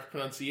the correct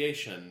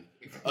pronunciation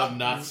of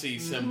Nazi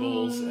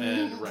symbols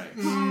and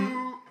ranks.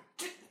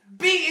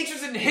 Being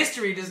interested in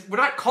history we're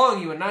not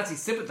calling you a Nazi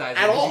sympathizer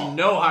at all. You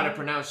know how to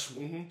pronounce. It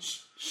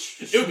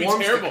would be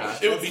terrible.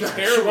 It would be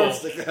terrible.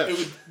 It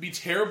would be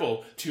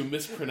terrible to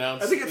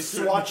mispronounce. I think it's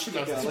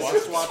swastika.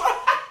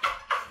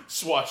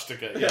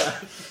 Swastika. Yeah.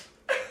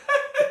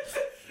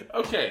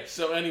 Okay,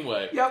 so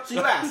anyway. Yep. So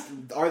you asked,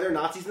 are there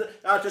Nazis?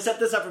 To set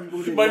this up for people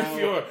who didn't By know.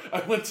 Fior,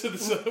 I went to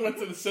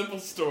the symbol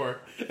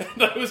store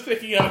and I was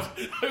picking out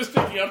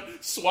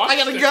swastika. I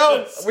gotta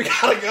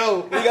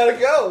go. We gotta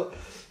go.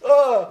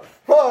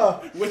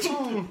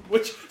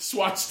 Which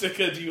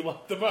swastika do you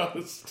like the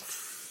most?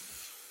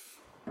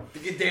 To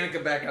get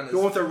Danica back on this.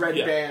 Go with the red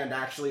band.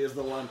 Actually, is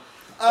the one.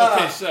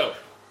 Okay, so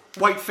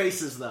white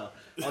faces though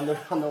on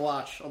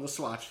the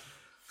swatch.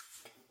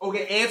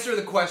 Okay, answer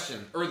the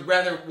question, or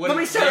rather, what? Let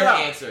me set it up.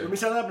 Answer. Let me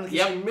set it up. And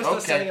you missed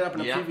us setting it up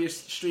in a previous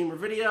stream or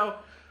video.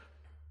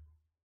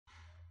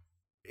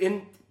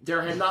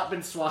 There had not been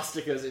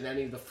swastikas in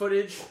any of the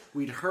footage.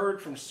 We'd heard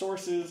from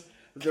sources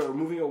that they were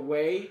moving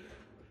away.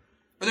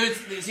 But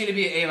there seemed to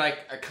be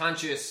a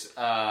conscious.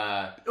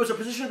 It was a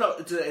position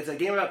about. It's a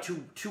game about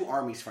two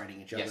armies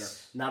fighting each other,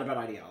 not about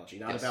ideology,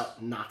 not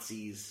about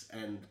Nazis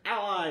and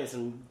allies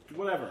and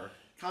whatever,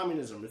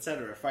 communism,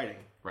 etc. Fighting.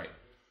 Right.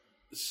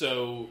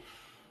 So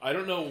I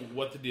don't know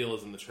what the deal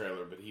is in the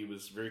trailer, but he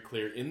was very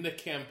clear in the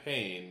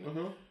campaign.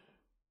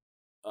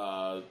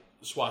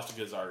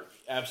 Swastikas are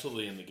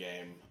absolutely in the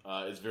game.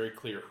 It's very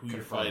clear who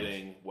you're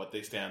fighting, what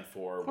they stand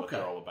for, what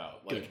they're all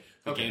about. Like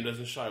the game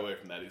doesn't shy away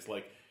from that. He's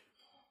like,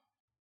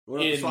 what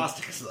are the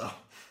swastikas though?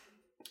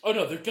 Oh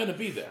no, they're gonna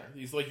be there.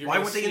 He's like, why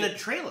weren't they in the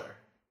trailer?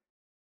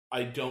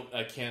 I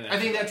can't. I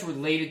think that's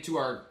related to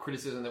our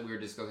criticism that we were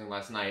discussing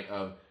last night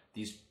of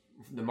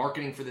the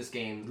marketing for this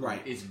game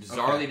is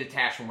bizarrely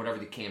detached from whatever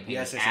the campaign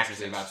is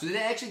actually about. So did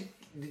they actually,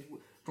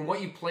 from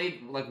what you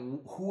played, like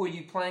who are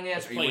you playing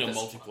as? I was playing a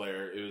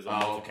multiplayer. It was a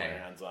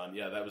multiplayer hands-on.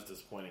 Yeah, that was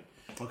disappointing.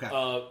 Okay.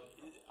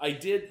 I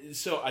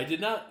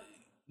did not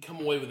come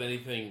away with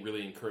anything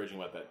really encouraging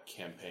about that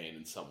campaign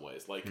in some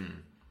ways. Like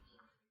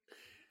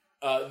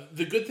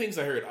the good things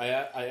I heard,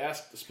 I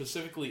asked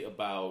specifically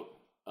about.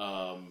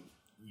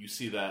 You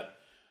see that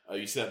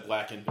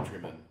black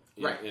infantryman.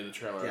 In the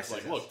trailer, it's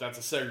like, look, that's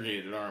a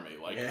segregated army.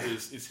 Like,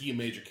 is he a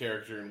major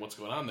character and what's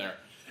going on there?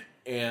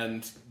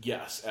 And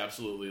yes,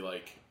 absolutely.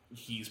 Like,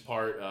 he's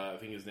part. I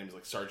think his name is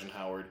like Sergeant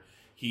Howard.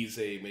 He's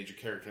a major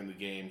character in the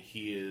game.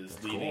 He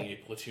is leading a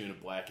platoon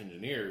of black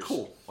engineers.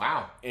 Cool.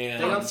 Wow.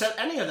 And they don't set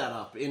any of that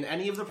up in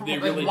any of the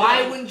promotions. Really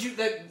why wouldn't you?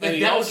 That would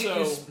get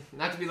you.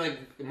 Not to be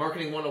like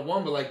marketing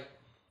 101, but like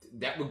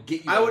that would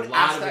get you. I would a lot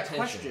ask of that attention.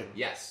 question.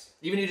 Yes.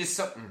 Even if you just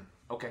something.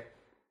 Okay.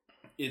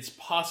 It's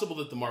possible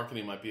that the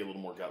marketing might be a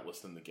little more gutless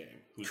than the game.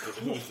 Who's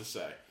to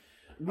say?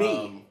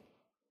 Me.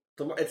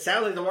 It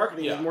sounds like the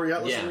marketing is more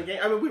gutless than the game.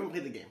 I mean, we haven't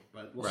played the game,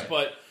 but we'll see.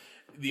 But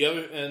the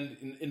other,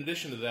 and in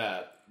addition to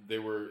that,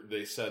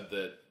 they said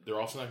that they're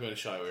also not going to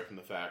shy away from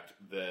the fact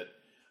that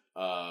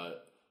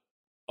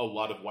a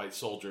lot of white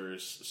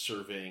soldiers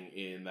serving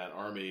in that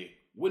army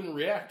wouldn't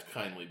react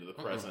kindly to the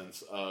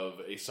presence of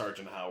a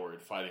Sergeant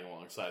Howard fighting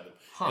alongside them.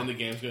 And the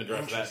game's going to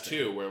address that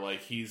too, where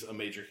like he's a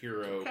major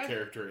hero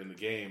character in the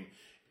game,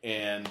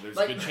 and there's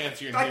a good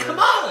chance you're like, come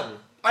on!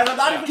 I'm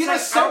not even give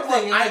us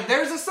something.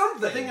 There's a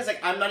something. The thing is,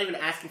 like, I'm not even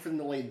asking for them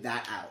to lay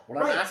that out.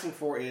 What I'm asking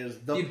for is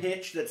the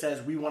pitch that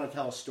says we want to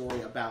tell a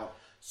story about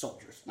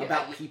soldiers,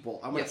 about people.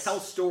 I'm going to tell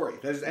a story.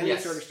 There's any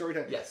sort of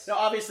storytelling. Yes. Now,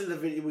 obviously, the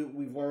video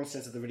we've learned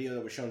since the video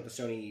that was shown at the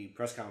Sony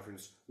press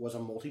conference was a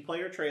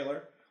multiplayer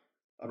trailer.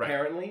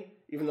 Apparently,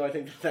 even though I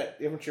think that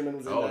infantryman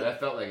was in that. That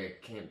felt like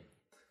a camp.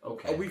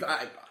 Okay.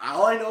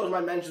 All I know is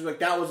my mentions like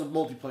that was a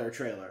multiplayer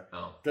trailer.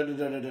 Oh.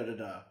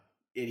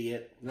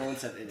 Idiot. No one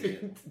said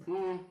idiot.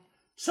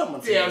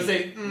 Someone said idiot. I was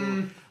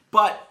saying,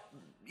 But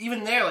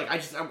even there, like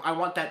I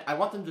want that. I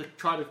want them to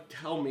try to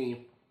tell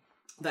me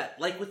that,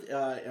 like with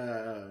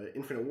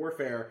Infinite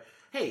Warfare.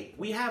 Hey,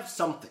 we have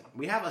something.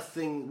 We have a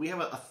thing. We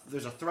have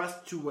there's a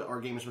thrust to what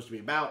our game is supposed to be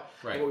about.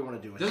 Right. What we want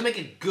to do with doesn't make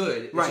it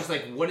good. It's just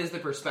like, what is the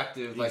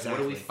perspective? Like, what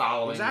are we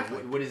following?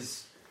 Exactly. What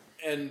is...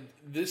 And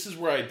this is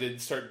where I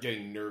did start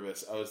getting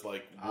nervous. I was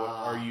like, what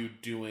are you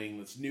doing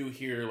that's new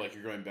here? Like,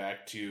 you're going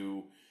back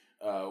to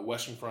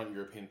Western Front,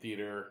 European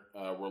theater,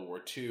 World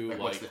War II. Like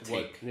what's the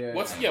take?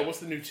 What's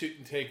the new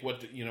take? What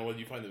did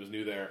you find that was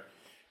new there?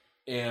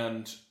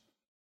 And...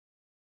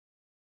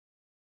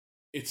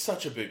 it's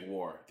such a big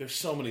war. There's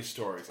so many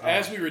stories.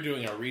 As we were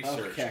doing our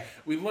research,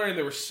 we learned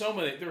there were so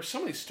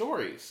many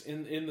stories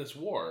in this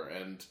war,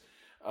 and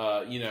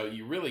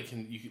you really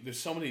can.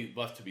 There's so many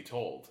left to be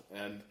told,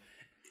 and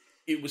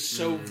it was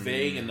so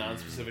vague and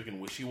non-specific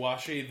and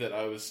wishy-washy that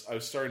I was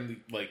starting to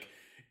like.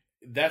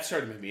 That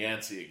started to make me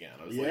antsy again.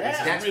 I was like,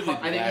 I think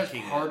that's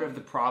part of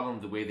the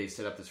problem. The way they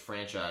set up this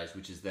franchise,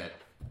 which is that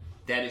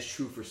is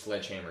true for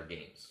Sledgehammer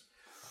games.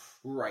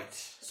 Right.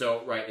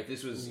 So, if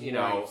this was,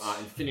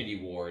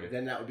 Infinity Ward,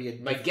 then that would be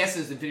my guess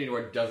is Infinity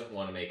Ward doesn't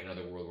want to make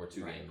another World War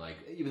II game. Like,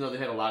 even though they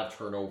had a lot of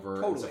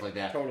turnover and stuff like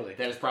that,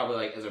 that is probably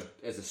like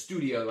as a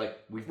studio, like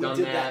we've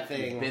done that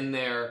thing. We've been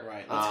there.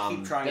 Right. Let's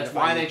keep trying. That's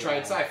why they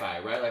tried sci-fi,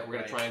 right? Like we're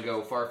gonna try and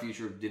go far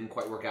future. Didn't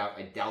quite work out.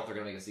 I doubt they're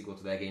gonna make a sequel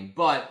to that game,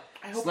 but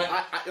I hope.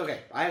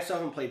 I still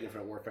haven't played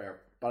Infinite Warfare,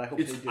 but I hope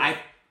they do. I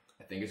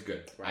think it's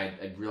good. Right.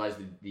 I realized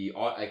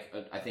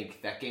I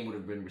think that game would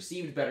have been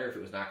received better if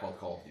it was not called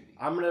Call of Duty.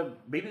 I'm gonna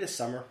maybe this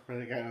summer.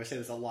 I say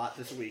this a lot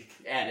this week.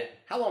 Add it.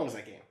 How long is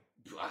that game?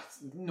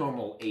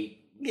 Normal 8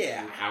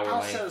 hour.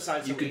 I'll set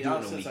aside. You could do it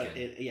in a weekend.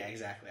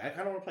 Exactly. I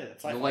kind of want to play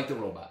that. You'll like the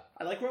robot.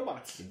 I like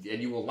robots, and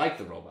you will like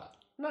the robot.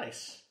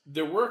 Nice.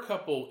 There were a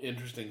couple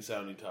interesting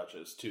sounding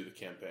touches to the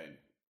campaign.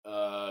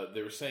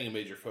 They were saying a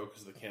major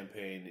focus of the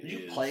campaign is...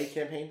 Did you play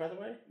campaign, by the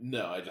way?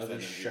 No, I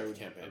just showed the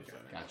campaign. Okay.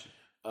 Gotcha.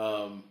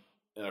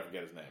 And I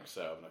forget his name,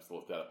 so I'm going to have to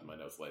look that up in my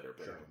notes later,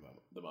 but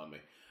them on me.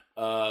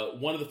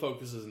 One of the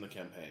focuses in the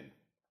campaign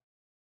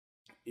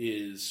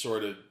is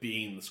sort of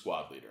being the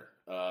squad leader.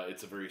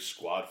 It's a very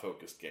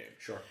squad-focused game.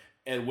 Sure.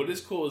 And what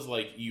is cool is,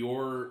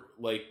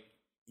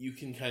 you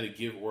can kind of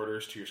give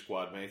orders to your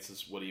squad mates,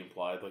 is what he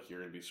implied. Like, you're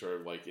going to be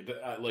sort of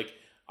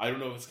I don't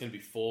know if it's going to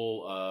be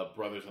full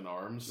Brothers in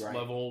Arms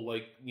level,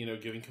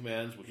 giving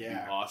commands, which would be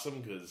awesome,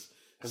 because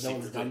no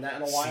one's done that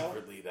in a while.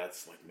 Secretly,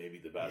 that's maybe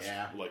the best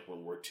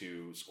World War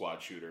II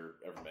squad shooter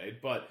ever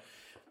made. But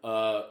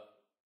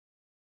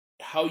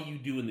how you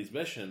do in these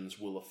missions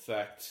will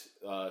affect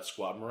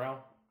squad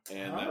morale,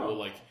 and that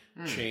will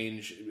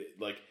change.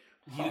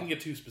 He didn't get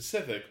too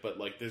specific, but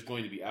there's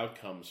going to be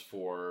outcomes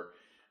for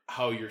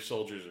how your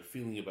soldiers are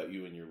feeling about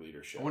you and your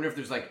leadership. I wonder if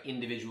there's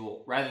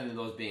individual, rather than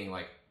those being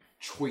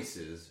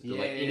choices,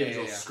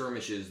 individual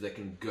skirmishes that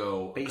can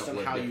go based on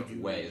how you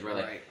do ways,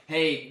 right?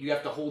 Hey, you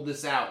have to hold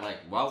this out.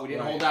 We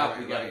didn't hold out.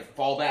 We got to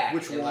fall back.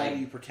 Which wall do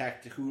you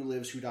protect? Who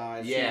lives? Who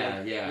dies?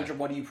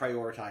 What do you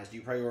prioritize? Do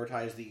you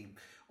prioritize the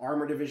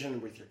armor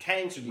division with your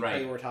tanks, or do you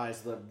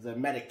prioritize the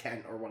medic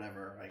tent or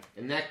whatever?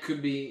 And that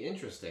could be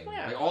interesting.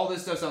 All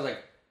this stuff sounds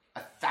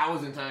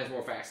 1,000 times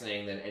more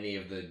fascinating than any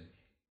of the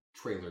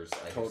trailers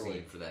I've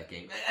seen for that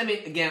game. I mean,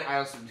 again, I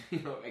also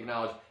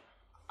acknowledge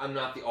I'm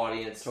not the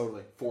audience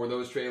for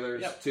those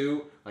trailers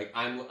too.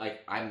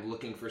 I'm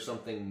looking for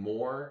something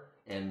more,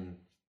 and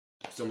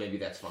so maybe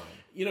that's fine.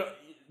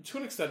 To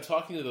an extent,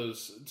 talking to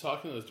those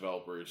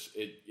developers,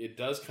 it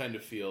does kind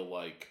of feel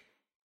like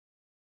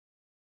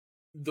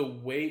the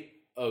weight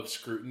of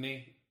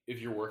scrutiny,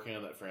 if you're working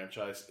on that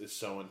franchise, is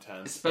so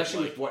intense.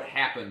 Especially with what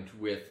happened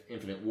with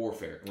Infinite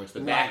Warfare, in which the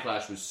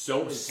backlash was so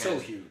intense, so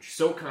huge,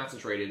 so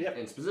concentrated,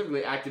 and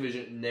specifically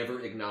Activision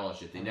never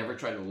acknowledged it. They never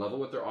tried to level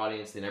with their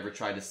audience. They never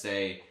tried to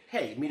say,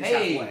 "Hey, meet us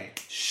halfway.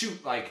 Shoot,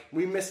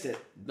 we missed it.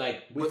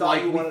 We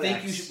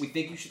think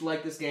you should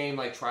like this game.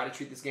 Try to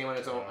treat this game on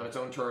its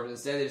own terms."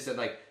 Instead, they just said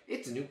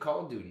it's a new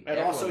Call of Duty. And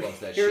everyone also, loves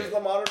that here's shit. the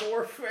Modern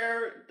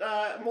Warfare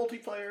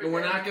multiplayer. And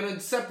we're not going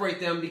to separate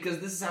them because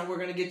this is how we're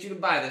going to get you to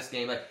buy this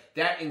game.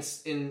 That in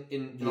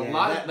a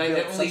lot of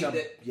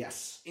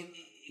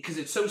because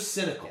it's so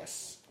cynical.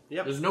 Yes.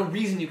 Yep. There's no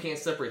reason you can't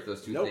separate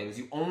those two things.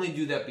 You only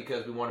do that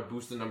because we want to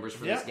boost the numbers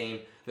for this game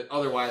that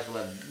otherwise will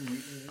have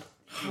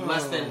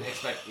less than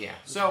expect. Yeah.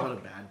 So what a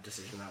bad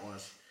decision that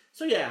was.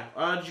 So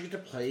did you get to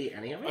play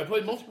any of it? I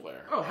played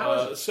multiplayer. Oh, how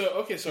was it?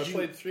 So I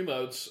played 3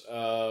 modes.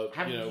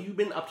 Have you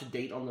been up to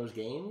date on those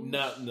games?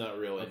 Not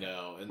really,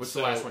 no. And what's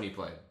the last one you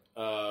played?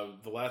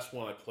 The last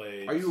one I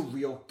played... Are you a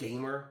real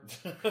gamer?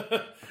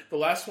 The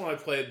last one I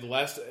played,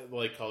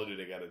 Call of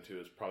Duty I got into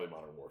is probably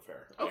Modern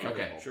Warfare.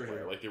 Okay. Sure.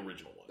 The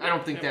original one. I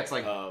don't think that's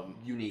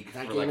unique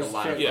that for game a is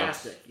live.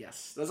 Fantastic.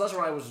 Yes. That's also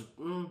where I was...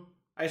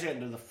 I just got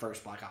into the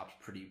first Black Ops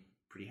pretty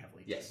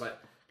heavily. Yes.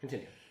 But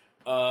continue.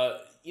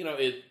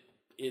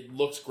 It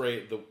looks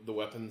great. The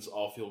weapons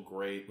all feel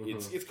great.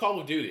 Mm-hmm. It's Call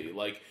of Duty.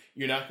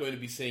 You're not going to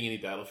be seeing any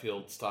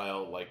Battlefield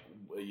style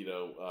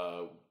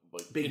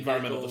big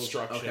environmental vehicles,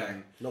 destruction. Okay.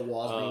 No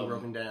walls being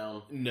broken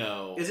down.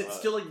 No. Is it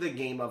still the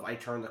game of I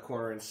turn the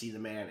corner and see the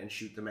man and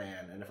shoot the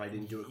man, and if I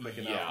didn't do it quick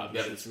enough,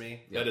 he shoots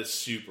me? That is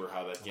super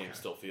how that game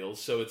still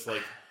feels. So it's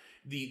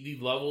the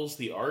levels,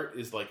 the art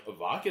is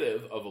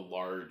evocative of a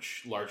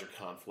larger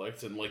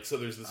conflict, and so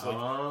there's this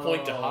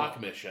point to Hawk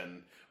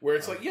mission where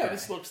it's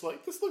this looks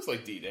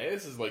like D-Day.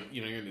 This is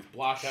you're in these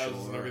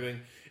blockhouses and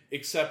everything,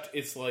 except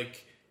it's a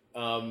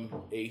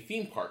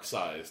theme park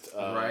sized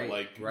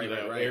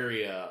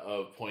area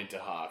of Point to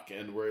Hawk,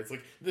 and where it's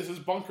this is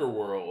Bunker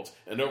World,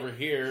 and over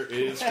here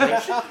is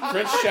French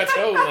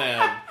Chateau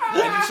Land,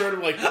 and you sort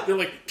of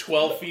they're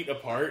 12 feet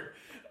apart,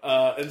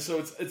 and so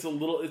it's a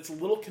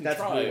little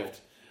contrived.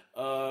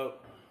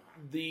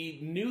 The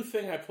new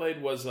thing I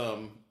played was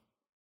it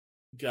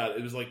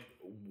was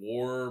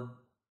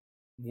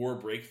war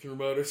breakthrough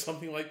mode or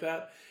something like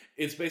that.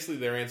 It's basically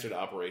their answer to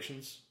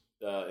Operations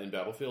in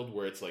Battlefield,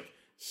 where it's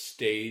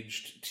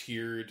staged,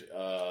 tiered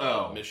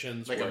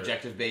missions,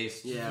 objective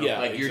based. Yeah,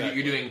 exactly.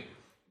 You're doing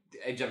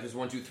Edge up is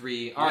 1, 2,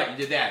 3. All right, you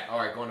did that. All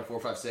right, going to 4,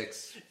 5,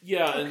 6.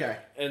 Yeah, okay.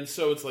 And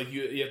so it's like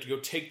you have to go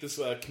take this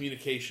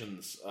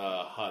communications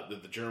hut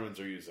that the Germans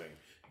are using.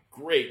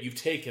 Great, you've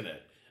taken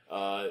it.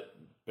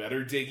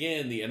 Better dig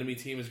in. The enemy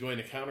team is going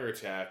to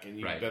counterattack, and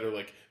you better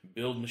like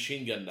build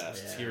machine gun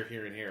nests here,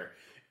 and here.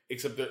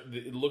 Except that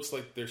it looks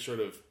like they're sort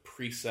of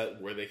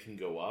preset where they can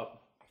go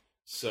up.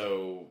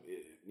 So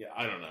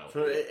I don't know.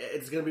 So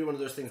it's going to be one of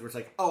those things where it's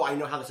like, oh, I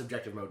know how this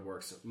objective mode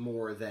works,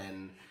 more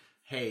than,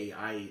 hey,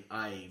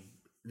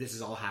 this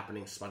is all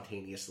happening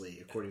spontaneously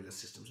according to the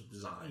systems of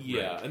design.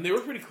 Yeah, and they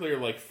were pretty clear,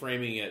 like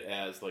framing it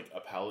as like a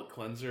palate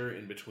cleanser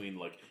in between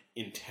like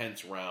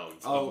intense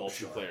rounds of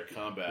multiplayer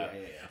combat.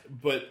 Yeah.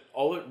 But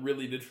all it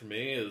really did for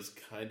me is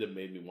kind of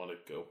made me want to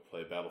go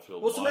play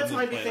Battlefield 1. Well, so that's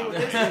my thing with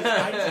this is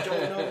I just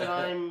don't know that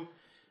I'm...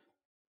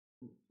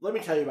 Let me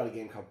tell you about a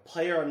game called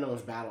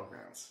PlayerUnknown's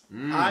Battlegrounds.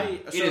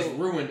 It has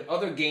ruined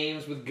other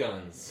games with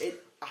guns.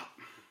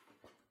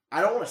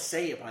 I don't want to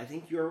say it, but I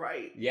think you're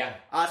right. Yeah.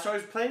 So I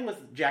was playing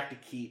with Jack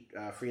DeKeat,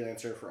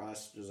 freelancer for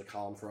us, does a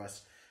column for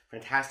us,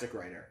 fantastic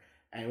writer.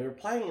 And we were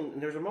playing,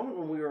 and there was a moment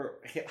when we were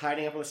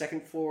hiding up on the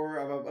second floor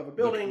of a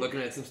building.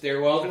 Looking at some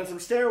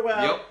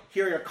stairwell.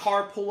 Hearing a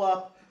car pull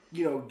up,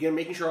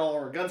 making sure all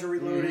our guns are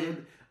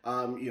reloaded,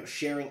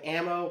 sharing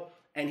ammo.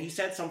 And he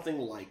said something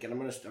like, and I'm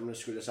gonna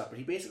screw this up, but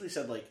he basically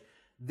said, like,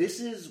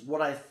 this is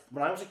what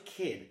when I was a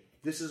kid,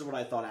 this is what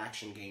I thought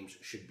action games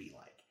should be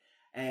like.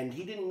 And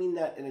he didn't mean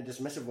that in a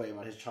dismissive way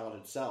about his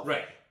childhood self.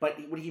 Right.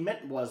 But what he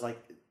meant was,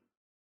 like,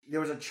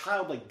 there was a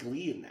childlike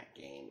glee in that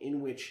game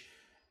in which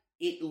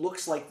it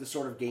looks like the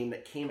sort of game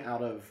that came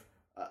out of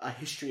a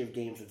history of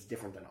games that's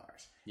different than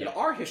ours. Yeah. In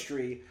our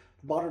history,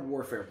 Modern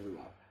Warfare blew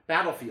up.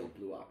 Battlefield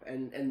blew up.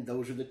 And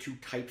those are the two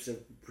types of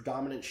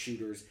predominant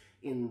shooters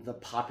in the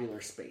popular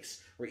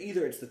space. Where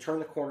either it's the turn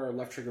the corner,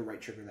 left trigger,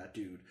 right trigger that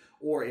dude,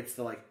 or it's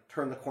the, like,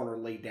 turn the corner,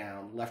 lay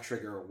down, left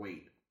trigger,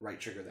 wait, right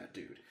trigger that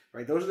dude.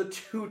 Right, those are the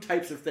two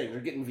types of things.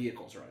 They're getting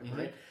vehicles,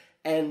 right?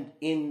 And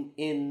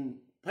in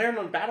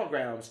PlayerUnknown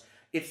Battlegrounds,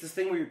 it's this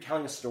thing where you're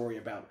telling a story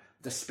about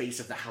the space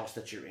of the house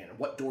that you're in, and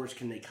what doors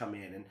can they come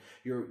in, and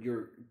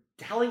you're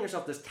telling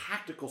yourself this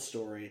tactical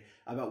story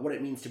about what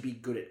it means to be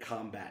good at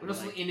combat. But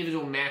also,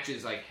 individual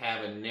matches like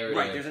have a narrative.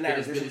 Right, there's a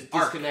narrative. That is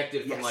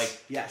disconnected from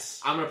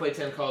I'm going to play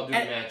 10 Call of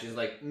Duty matches.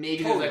 Like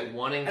maybe there's like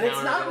one encounter, and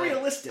it's not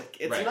realistic.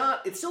 It's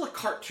not. It's still a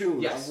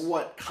cartoon of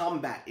what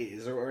combat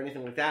is or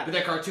anything like that. But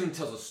that cartoon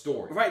tells a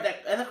story, right?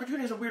 And that cartoon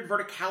has a weird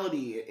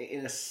verticality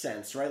in a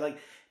sense, right? Like,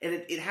 and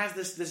it has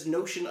this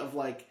notion of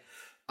like,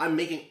 I'm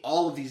making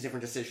all of these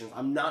different decisions.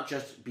 I'm not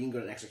just being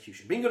good at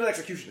execution. Being good at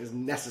execution is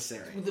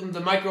necessary. The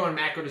micro and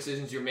macro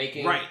decisions you're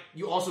making, right?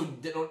 You also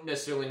don't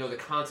necessarily know the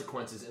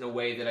consequences in a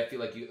way that I feel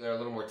like they're a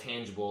little more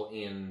tangible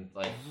in,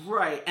 like...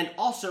 Right, and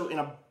also in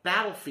a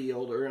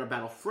Battlefield or in a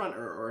Battlefront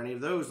or any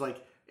of those,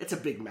 like, it's a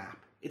big map.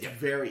 It's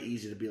very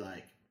easy to be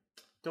like,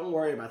 don't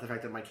worry about the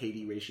fact that my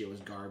KD ratio is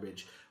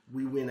garbage.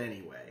 We win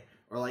anyway.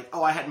 Or like,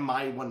 oh, I had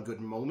my one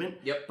good moment,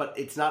 but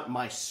it's not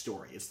my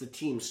story. It's the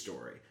team's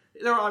story.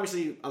 There are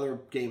obviously other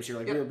games here,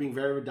 like we were being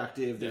very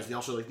reductive. There's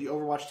also like the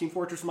Overwatch Team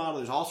Fortress model.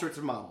 There's all sorts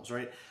of models,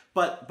 right?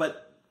 But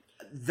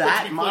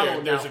that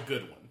model, there's a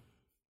good one.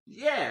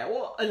 Yeah,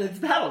 well, and it's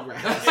Battlegrounds.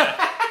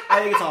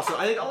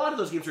 I think a lot of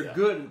those games are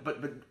good,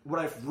 but what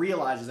I've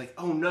realized is like,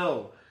 oh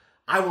no,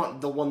 I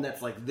want the one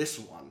that's like this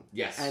one.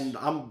 Yes. And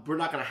we're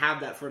not going to have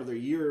that for another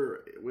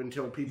year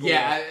until people...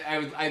 Yeah,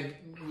 I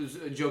was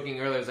joking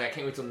earlier. I was like, I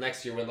can't wait till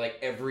next year when like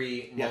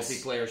every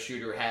multiplayer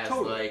shooter has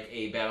like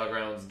a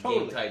Battlegrounds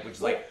game type, which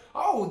is like,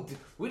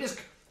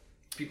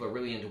 people are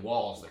really into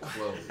walls that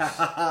close.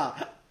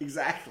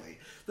 Exactly.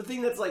 The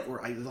thing that's like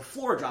where the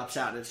floor drops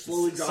out and it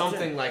slowly drops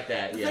Something in. like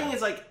that, The thing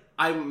is like,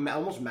 I'm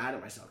almost mad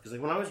at myself because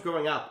like when I was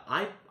growing up,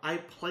 I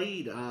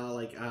played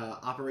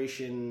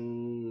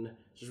Operation...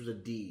 This was a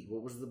D.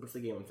 What's the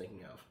game I'm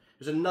thinking of?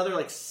 There's another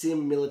like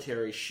sim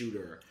military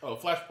shooter. Oh,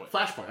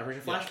 Flashpoint.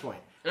 Operation Flashpoint.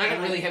 And I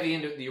got really heavy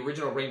into the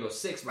original Rainbow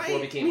Six before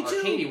it became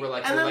arcadey, where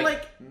like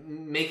we're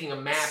making a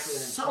map and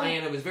a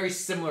plan. It was very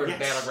similar to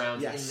Battlegrounds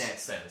in that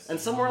sense. And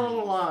somewhere along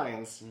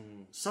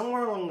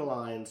the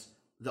lines,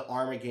 the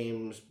Arma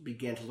games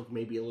began to look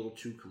maybe a little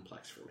too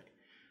complex for me.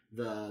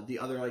 The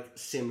other like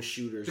sim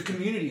shooters, the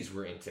communities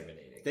were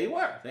intimidating. They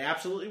were. They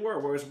absolutely were.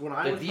 Whereas when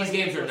I was these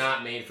games are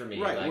not made for me.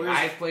 Right. Like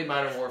I've played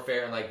Modern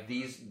Warfare, and like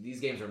these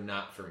games are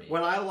not for me.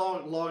 When I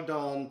logged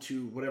on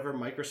to whatever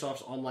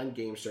Microsoft's online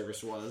game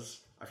service was,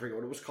 I forget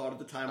what it was called at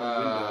the time on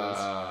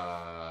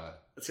Windows.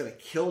 It's gonna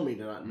kill me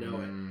to not know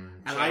it. And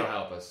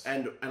help us.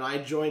 And I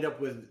joined up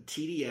with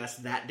TDS,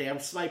 that damn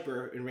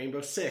sniper in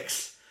Rainbow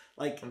Six.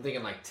 Like I'm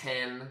thinking like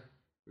 10.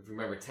 If you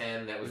remember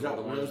 10, that was one of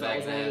the ones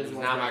back then. It was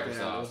not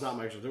Microsoft. It was not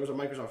Microsoft. There was a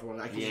Microsoft one.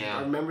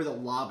 I remember the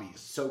lobbies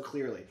so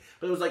clearly.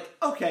 But it was like,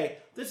 okay,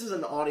 this is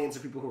an audience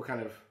of people who are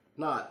kind of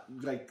not,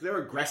 like, they're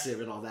aggressive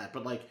and all that,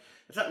 but, like,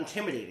 it's not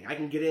intimidating. I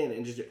can get in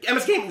and just do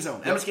MS Gaming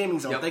Zone. MS Gaming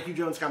Zone. Thank you,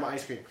 Jones. Got my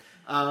ice cream.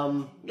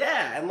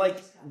 And,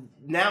 like,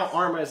 now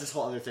Arma is this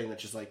whole other thing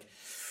that's just like,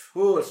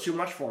 ooh, it's too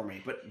much for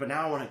me. But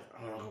now I want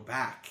to go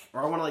back,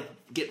 or I want to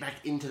like get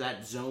back into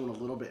that zone a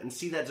little bit and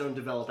see that zone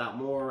develop out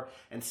more,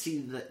 and see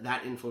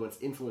that influence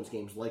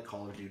games like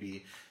Call of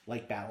Duty,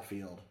 like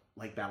Battlefield,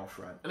 like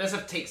Battlefront. And that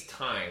stuff takes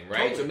time, right?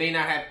 Totally. So it may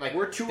not have like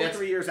we're 2 or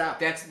 3 years out.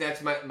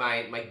 That's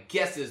my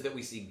guess is that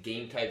we see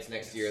game types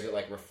next year that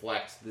like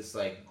reflect this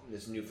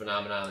new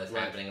phenomenon that's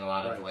happening in a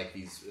lot of like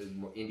these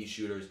more indie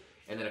shooters.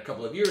 And then a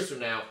couple of years from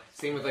now,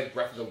 same with like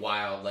Breath of the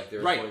Wild, like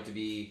there's going to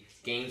be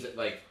games that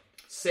like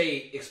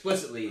say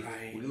explicitly,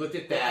 we looked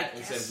at that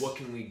and said, what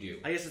can we do?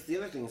 I guess it's the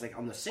other thing is like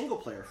on the single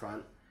player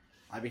front,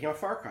 I became a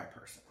Far Cry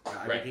person.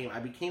 I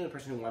became the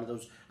person who wanted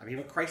those. I became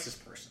a Crisis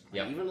person.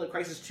 Like, even the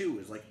Crisis 2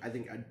 is like I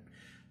think a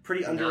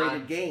pretty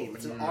underrated game.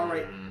 It's an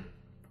alright.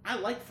 I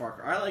like Far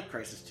Cry. I like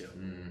Crisis 2.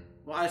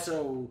 Well, I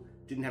also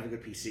didn't have a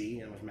good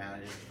PC and was mad I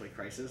didn't play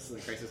Crisis. So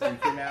the Crisis 2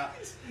 came out,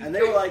 and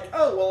they were like,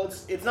 "Oh, well,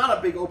 it's not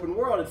a big open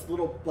world. It's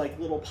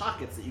little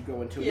pockets that you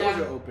go into. And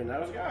those are open." And I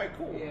was like, "All right,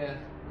 cool. Yeah,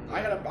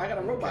 I got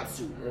a robot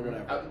suit or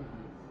whatever."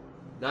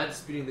 Not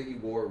disputing that you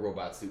wore a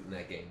robot suit in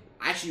that game.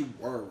 I actually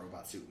wore a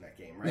robot suit in that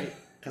game, right?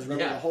 Because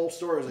remember the whole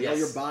story was like, "Oh,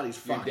 your body's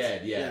fucked. You're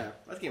dead." Yeah,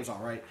 that game's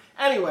all right.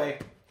 Anyway,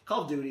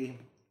 Call of Duty.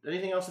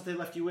 Anything else that they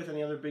left you with?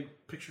 Any other big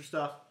picture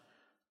stuff?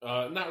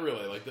 Not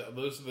really. Like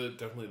those are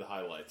definitely the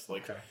highlights.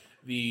 Like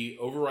the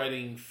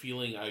overriding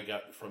feeling I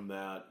got from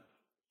that.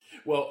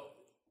 Well,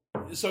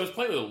 so I was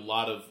playing with a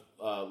lot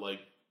of like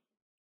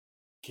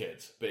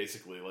kids,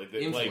 basically, like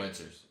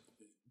influencers,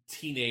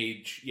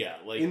 teenage,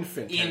 like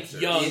infant,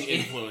 young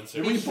influencers.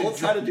 Did we both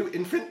try to do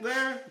infant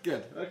there?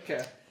 Good,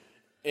 okay.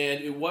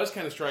 And it was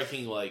kind of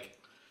striking, like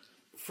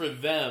for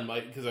them,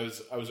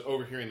 because I was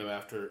overhearing them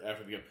after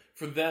the game.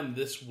 For them,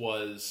 this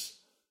was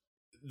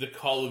the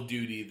Call of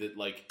Duty that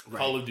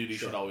Call of Duty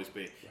should always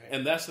be,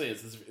 and that's the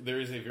thing. There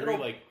is a very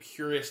like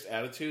purist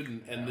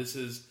attitude, and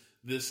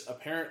this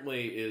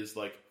apparently is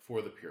like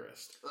for the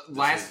purist.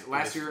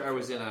 Last year, I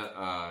was in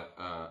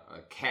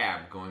a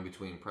cab going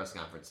between press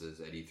conferences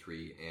at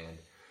E3, and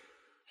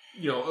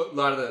a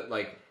lot of the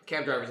like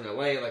cab drivers in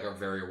LA are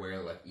very aware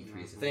that like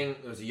E3 is a thing.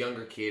 There was a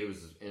younger kid who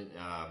was in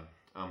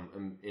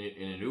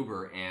an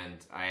Uber, and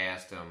I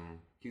asked him.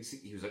 He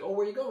was like, "Oh,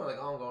 where are you going?" I'm like,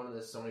 "Oh, I'm going to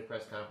this Sony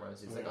press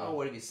conference." He's like, "Oh,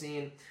 what have you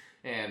seen?"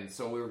 And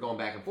so we were going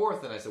back and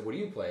forth, and I said, "What do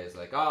you play?" He's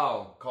like,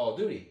 "Oh, Call of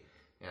Duty."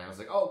 And I was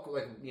like, "Oh,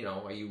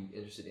 are you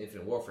interested in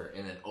Infinite Warfare?"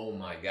 And then, oh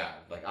my god,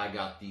 I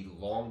got the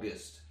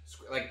longest.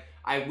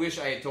 I wish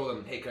I had told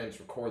him, "Hey, can I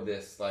just record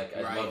this?" I'd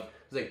love,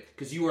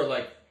 because you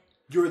were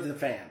you're the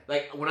fan.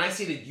 When I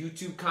see the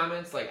YouTube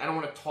comments, I don't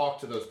want to talk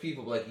to those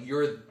people, but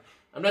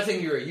I'm not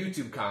saying you're a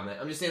YouTube comment.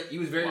 I'm just saying he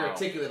was very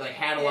articulate,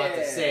 had a lot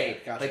to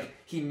say. Gotcha.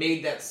 He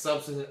made that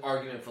substantive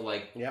argument for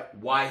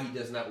why he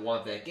does not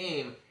want that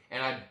game.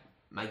 And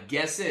my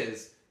guess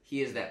is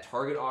he is that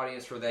target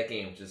audience for that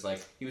game. Just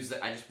he was.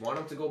 I just want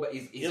him to go back.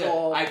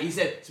 He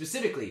said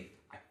specifically,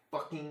 I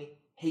fucking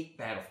hate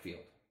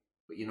Battlefield,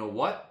 but you know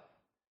what?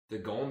 They're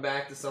going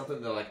back to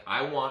something that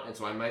I want, and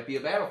so I might be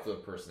a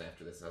Battlefield person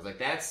after this. And I was like,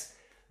 that's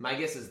my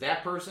guess is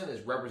that person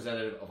is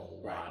representative of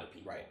a lot of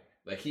people. Right.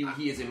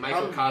 He is a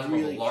microcosm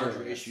of a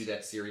larger issue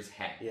that series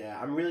had. Yeah,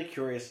 I'm really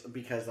curious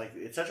because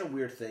it's such a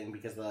weird thing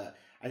because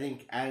I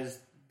think as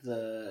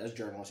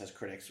journalists, as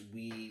critics,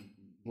 we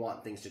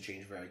want things to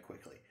change very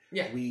quickly.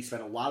 Yeah. We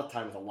spend a lot of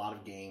time with a lot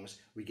of games.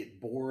 We get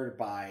bored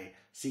by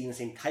seeing the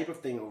same type of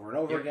thing over and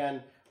over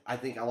again. I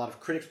think a lot of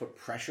critics put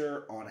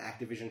pressure on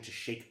Activision to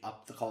shake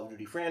up the Call of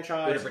Duty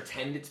franchise. Or to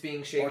pretend it's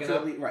being shaken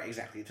up. Right,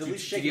 exactly. To at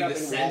least shake it up in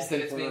sense that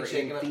it's being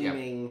shaken up.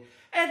 Theming,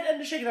 and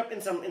to shake it up in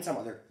some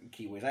other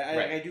key ways.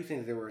 I do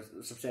think that there was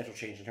a substantial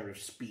change in terms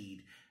of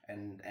speed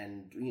and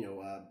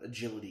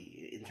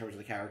agility in terms of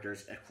the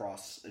characters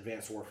across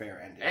Advanced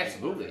Warfare and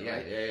absolutely, Warfare,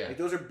 right? Yeah.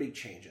 Those are big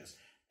changes,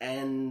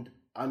 and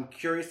I'm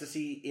curious to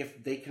see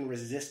if they can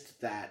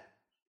resist that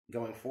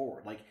going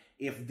forward.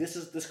 If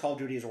this Call of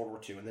Duty is World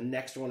War II, and the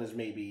next one is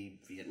maybe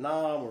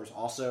Vietnam, or is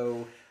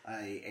also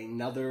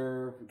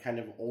another kind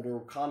of older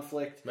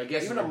conflict, my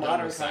guess even a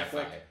modern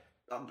conflict.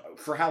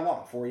 For how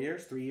long? 4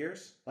 years? 3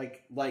 years? I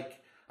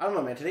don't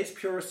know, man. Today's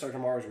purists are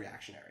tomorrow's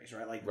reactionaries,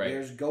 right?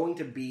 There's going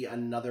to be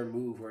another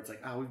move where it's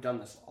we've done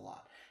this a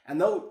lot. And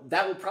though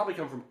that will probably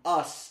come from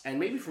us, and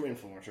maybe from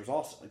influencers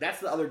also. That's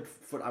the other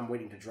foot I'm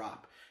waiting to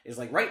drop. Is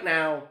right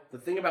now, the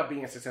thing about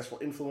being a successful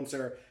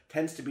influencer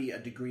tends to be a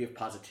degree of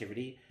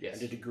positivity. Yes.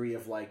 And a degree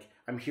of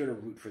I'm here to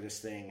root for this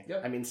thing.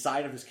 Yep. I'm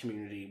inside of this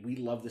community. We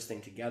love this thing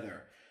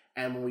together.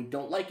 And when we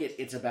don't like it,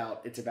 it's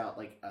about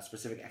a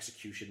specific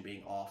execution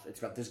being off. It's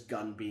about this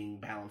gun being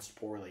balanced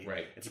poorly.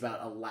 Right. It's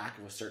about a lack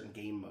of a certain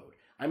game mode.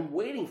 I'm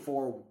waiting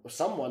for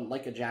someone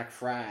like a Jack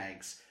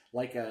Frags,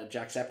 like a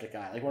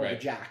Jacksepticeye, one of the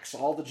Jacks,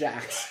 all the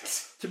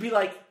Jacks, to be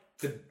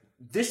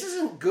this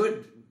isn't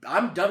good.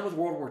 I'm done with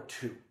World War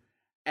II.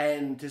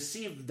 And to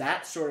see if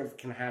that sort of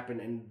can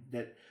happen, and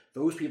that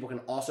those people can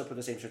also put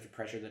the same sort of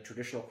pressure that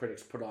traditional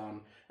critics put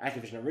on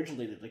Activision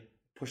originally, that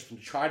pushed them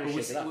to try to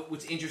shake it up.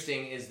 What's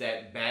interesting is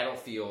that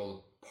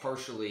Battlefield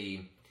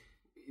partially,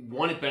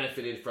 it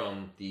benefited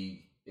from the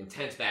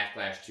intense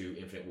backlash to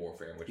Infinite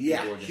Warfare, in which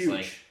people were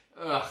just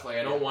like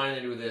I don't want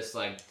to do this.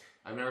 Like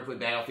I've never played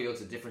Battlefield.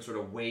 It's a different sort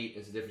of weight.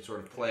 It's a different sort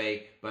of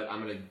play. But I'm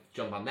gonna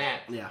jump on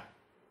that. Yeah.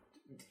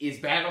 Is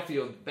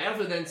Battlefield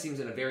then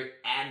seems in a very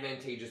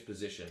advantageous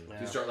position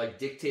to start like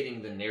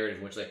dictating the narrative,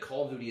 in which like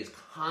Call of Duty is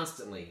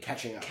constantly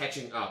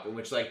catching up, in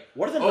which like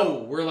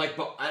we're like,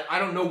 but I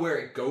don't know where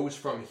it goes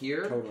from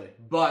here. Totally.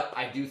 But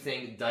I do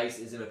think DICE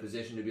is in a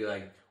position to be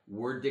like,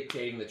 we're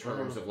dictating the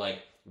terms of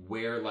like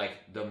where like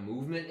the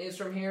movement is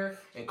from here,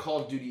 and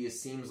Call of Duty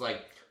seems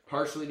like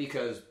partially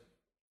because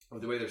of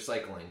the way they're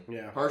cycling,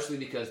 partially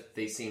because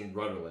they seem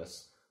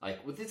rudderless.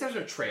 Like, with the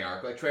exception of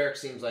Treyarch, like, Treyarch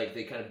seems like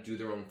they kind of do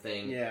their own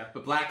thing. Yeah.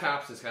 But Black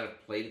Ops has kind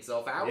of played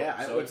itself out.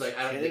 Yeah. So it's like,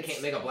 they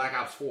can't make a Black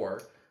Ops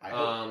 4.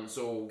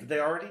 So... Did they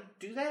already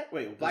do that?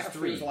 Wait, Black Ops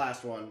 3 was the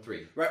last one.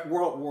 3. Right,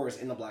 World Wars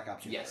in the Black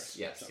Ops universe.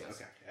 Yes.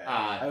 Okay.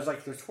 I was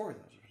like, there's 4 of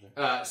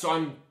those.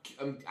 So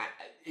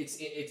it's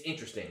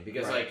interesting,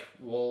 because,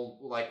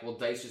 will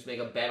DICE just make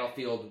a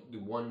Battlefield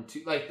 1,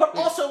 2... Like, but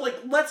also, like,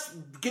 let's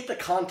get the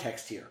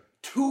context here.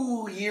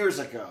 2 years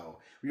ago...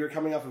 We were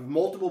coming off of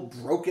multiple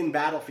broken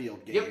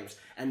Battlefield games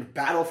and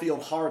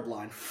Battlefield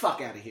Hardline.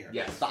 Fuck out of here.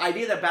 Yes. The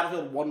idea that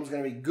Battlefield 1 was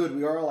going to be good,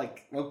 we were all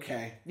like,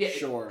 okay,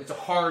 sure. It's a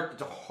hard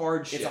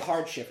shift. It's a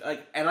hard shift.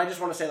 Like, and I just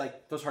want to say,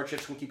 like, those hard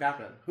shifts can keep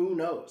happening. Who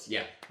knows?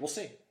 Yeah. We'll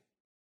see.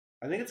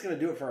 I think it's going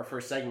to do it for our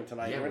first segment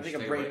tonight. We're going to take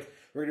a break.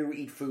 We're going to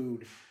eat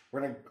food.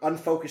 We're going to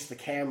unfocus the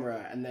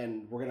camera, and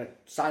then we're going to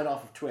sign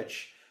off of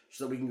Twitch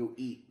so that we can go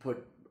eat. We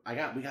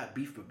got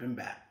beef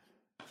bibimbap.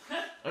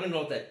 I don't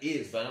know what that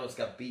is, but I know it's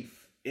got beef.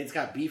 It's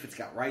got beef, it's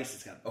got rice,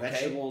 it's got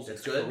vegetables,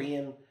 it's good.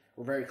 Korean.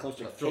 We're very close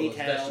to K-Town. Throw those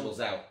vegetables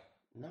out.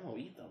 No,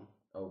 eat them.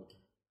 Oh.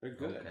 They're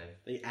good. Okay.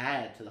 They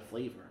add to the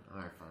flavor.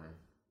 Alright, fine.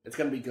 It's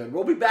going to be good.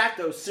 We'll be back,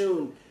 though,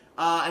 soon.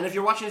 And if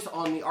you're watching this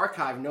on the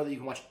archive, know that you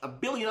can watch a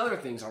billion other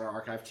things on our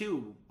archive,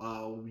 too.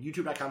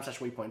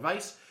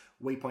 YouTube.com/WaypointVice,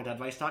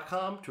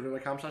 waypoint.vice.com,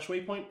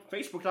 Twitter.com/Waypoint,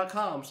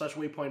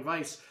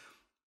 Facebook.com/WaypointVice.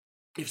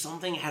 If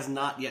something has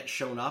not yet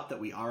shown up that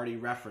we already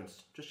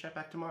referenced, just chat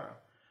back tomorrow.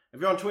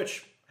 If you're on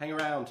Twitch... Hang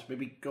around.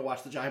 Maybe go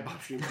watch the Giant Bomb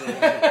stream.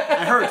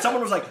 I heard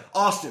someone was like,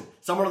 Austin,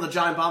 someone on the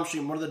Giant Bomb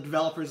stream, one of the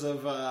developers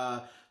of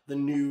the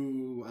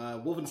new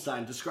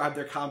Wolfenstein, described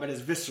their combat as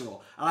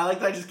visceral. And I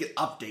like that I just get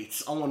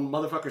updates on when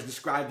motherfuckers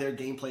describe their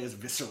gameplay as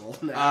visceral.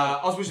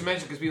 Also, we should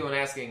mention, because people are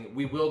asking,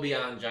 we will be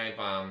on Giant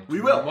Bomb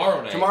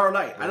tomorrow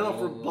night. I don't know if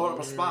we're blowing up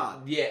a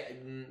spot. Yeah,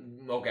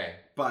 okay.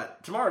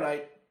 But tomorrow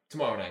night.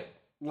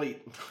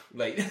 Late.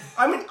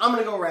 I mean, I'm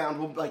going to go around.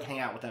 We'll like hang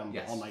out with them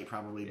all night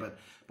probably. Yeah.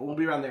 But we'll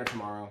be around there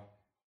tomorrow.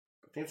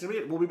 I think it's going to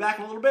be it. We'll be back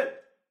in a little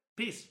bit.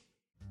 Peace.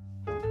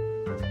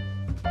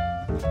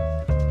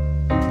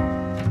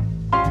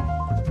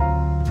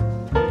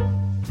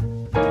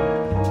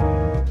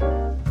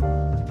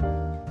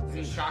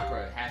 The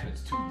chakra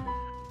happens too.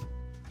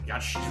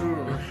 That's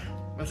true.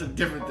 That's a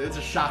different... It's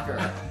a shocker.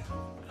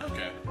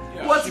 Okay.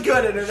 Yeah. What's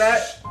good,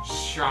 Internet?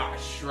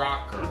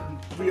 Shocker.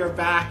 We are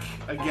back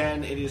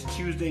again. It is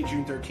Tuesday,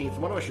 June 13th.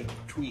 One of us should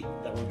tweet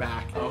that we're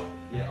back. Oh,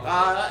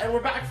 yeah. And we're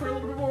back for a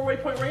little bit more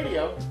Waypoint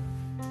Radio.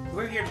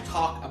 We're here to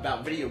talk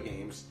about video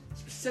games,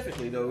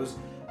 specifically those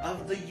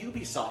of the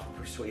Ubisoft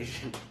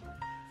persuasion.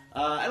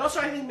 And also,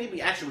 I think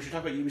maybe we should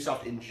talk about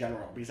Ubisoft in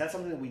general, because that's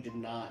something that we did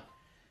not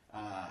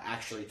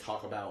actually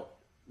talk about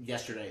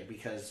yesterday.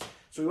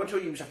 So we went to a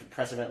Ubisoft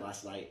press event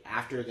last night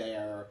after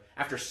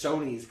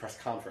Sony's press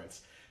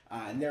conference,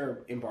 and their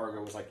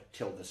embargo was like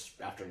till this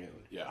afternoon,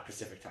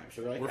 Pacific time.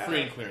 So we're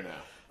free and clear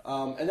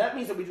now. And that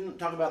means that we didn't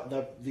talk about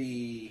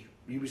the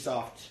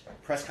Ubisoft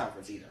press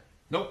conference either.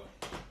 Nope.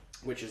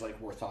 Which is like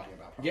worth talking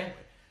about, probably. Yeah.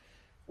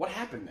 What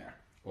happened there?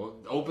 Well,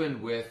 it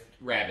opened with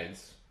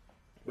Rabbids.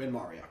 In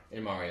Mario.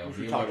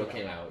 Miyamoto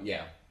came out,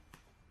 yeah.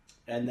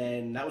 And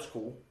then that was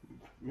cool.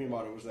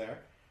 Miyamoto was there.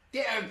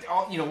 Yeah,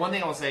 one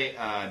thing I'll say,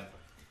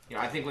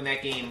 I think when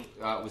that game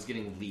was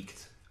getting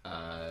leaked,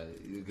 that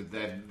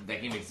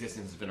game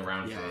existence has been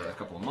around for a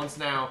couple of months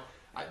now.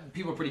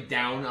 People are pretty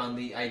down on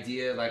the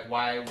idea, like,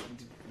 why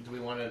do we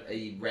want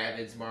a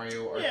Rabbids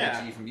Mario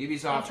RPG from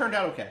Ubisoft? It turned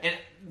out okay. And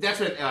that's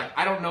what,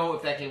 I don't know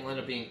if that game will end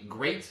up being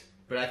great,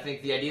 but I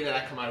think the idea that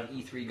I come out of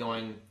E3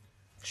 going,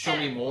 show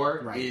me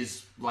more,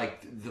 is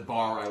like the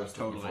bar I was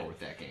looking for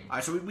with that game. All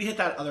right, so we hit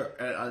that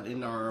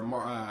in our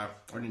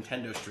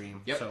Nintendo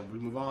stream. Yep. So we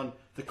move on.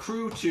 The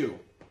Crew 2.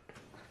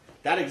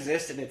 That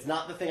exists, and it's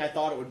not the thing I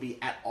thought it would be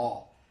at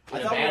all. In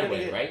a bad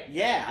way, right?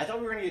 Yeah, I thought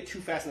we were going to get 2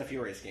 Fast and the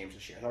Furious games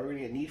this year. I thought we were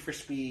going to get Need for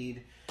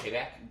Speed,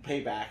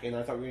 Payback, and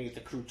I thought we were going to get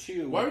The Crew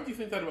 2. Why would you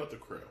think that about The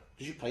Crew?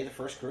 Did you play the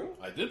first Crew?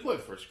 I did play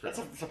the first Crew.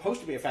 That's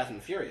supposed to be a Fast and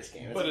the Furious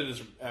game. But it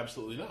is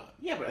absolutely not.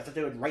 Yeah, but I thought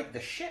they would right the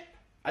ship.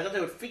 I thought they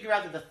would figure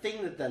out that the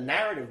thing that the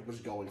narrative was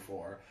going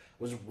for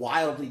was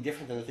wildly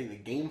different than the thing the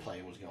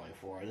gameplay was going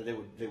for, and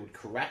that they would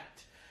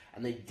correct.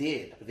 And they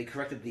did, but they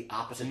corrected the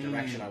opposite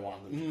direction I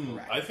wanted them to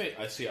correct. I think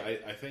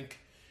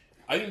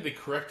they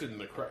corrected in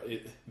the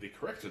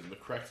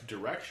correct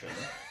direction.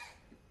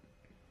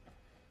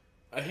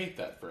 I hate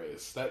that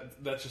phrase.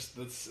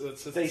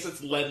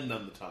 That's leaden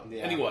on the tongue.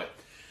 Yeah. Anyway,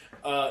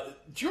 do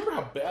you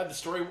remember how bad the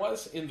story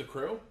was in The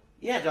Crew?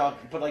 Yeah, dog.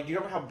 But like, do you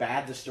remember how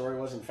bad the story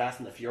was in Fast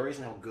and the Furious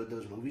and how good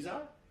those movies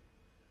are?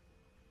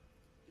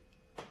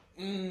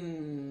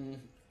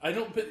 I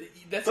don't. But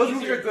that's those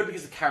movies are good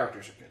because the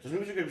characters are good. Those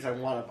movies are good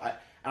because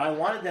I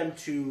wanted them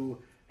to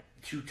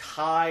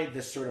tie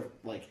this sort of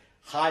like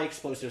high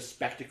explosive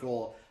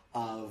spectacle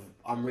of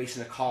I'm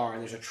racing a car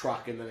and there's a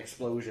truck and then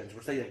explosions,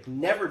 which they like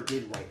never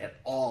did right at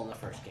all in the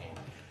first game.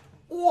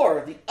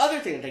 Or the other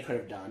thing that they could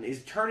have done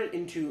is turn it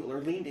into or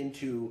leaned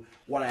into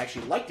what I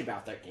actually liked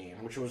about that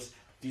game, which was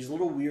these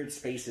little weird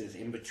spaces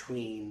in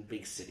between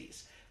big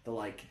cities.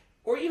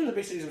 Or even the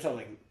big cities themselves,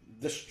 like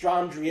the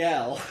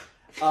Strandriel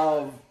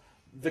of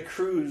the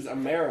Cruise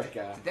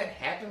America. Did that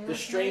happen? The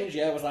Strange,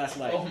 it was last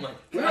night. Oh my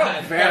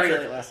god! Very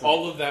late last night.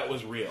 All of that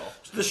was real.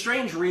 The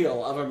Strange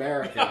Reel of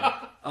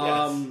America,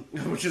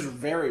 which is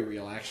very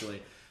real,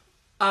 actually.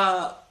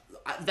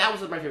 That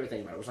was my favorite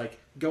thing about it. It was like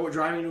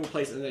driving to a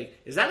place and like,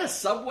 is that a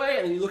Subway?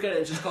 And then you look at it,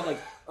 and it's just called like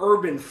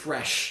Urban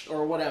Fresh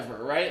or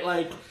whatever, right?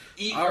 Like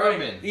eat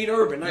urban,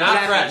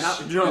 not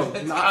exactly.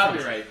 fresh. Not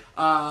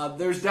copyright.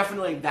 There's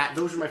definitely that.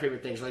 Those are my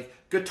favorite things, like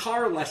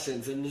guitar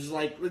lessons, and just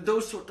like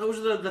those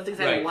are the things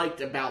I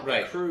liked about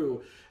the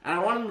Crew. And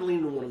I wanted to lean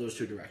in one of those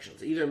two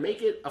directions. Either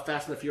make it a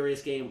Fast and the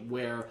Furious game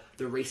where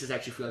the races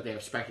actually feel like they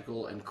have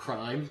spectacle and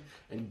crime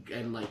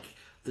and like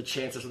the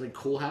chance of something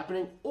cool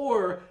happening,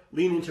 or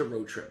lean into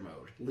road trip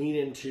mode. Lean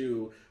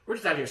into we're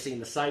just out here seeing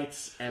the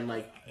sights and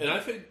like. And I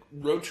think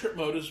road trip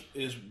mode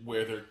is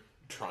where they're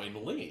trying to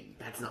lean.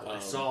 That's not what I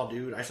saw,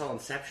 dude. I saw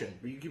Inception.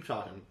 But you keep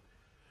talking.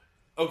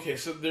 Okay,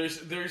 so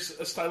there's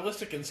a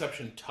stylistic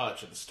Inception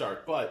touch at the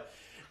start, but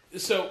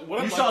so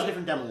what you saw a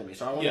different demo than me,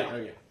 so I want to know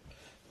you.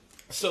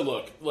 So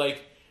look,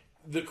 like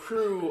the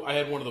Crew, I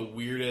had one of the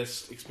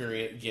weirdest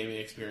gaming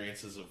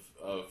experiences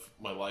of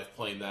my life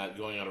playing that,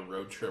 going on a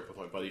road trip with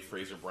my buddy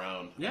Fraser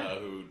Brown,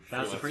 who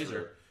that's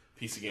Fraser.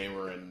 PC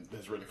Gamer and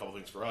has written a couple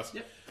things for us.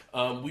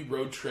 Yep. We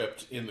road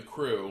tripped in the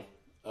Crew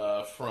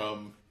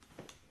from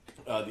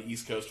the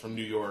East Coast, from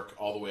New York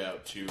all the way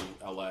out to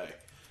LA.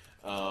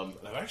 And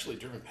I've actually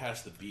driven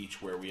past the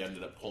beach where we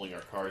ended up pulling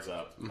our cars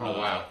up. Oh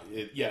wow!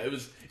 It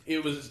was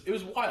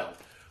wild.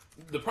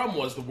 The problem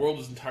was the world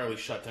was entirely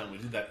shut down. We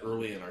did that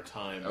early in our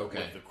time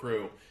with the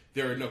Crew.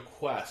 There are no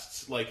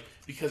quests,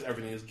 because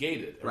everything is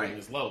gated, everything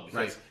is leveled.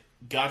 Because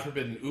God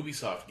forbid an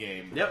Ubisoft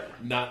game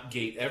not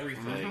gate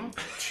everything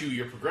to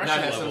your progression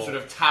level. Not have some sort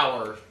of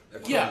tower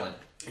equivalent.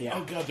 Yeah.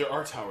 Oh god, there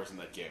are towers in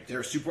that game.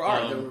 They're super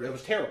hard. It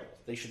was terrible.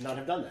 They should not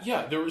have done that.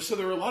 Yeah, there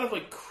were a lot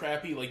of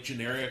crappy,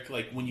 generic,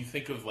 when you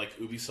think of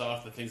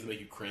Ubisoft, the things that make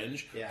you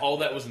cringe. Yeah. All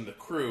that was in the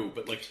Crew,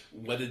 but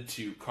wedded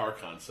to car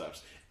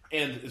concepts,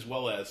 and as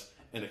well as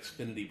an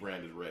Xfinity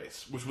branded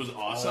race, which was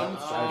awesome.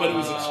 But it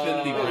was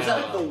Xfinity branded. Was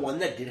that the one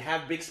that did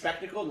have big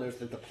spectacle and there's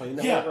the plane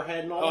that went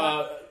overhead and all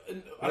that?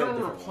 I don't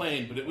remember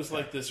plane, but it was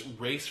this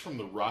race from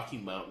the Rocky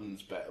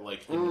Mountains,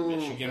 in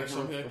Michigan or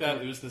something like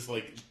that. It was this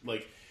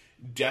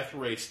death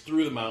race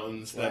through the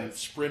mountains, then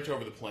sprint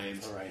over the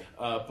plains. Right.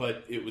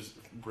 But it was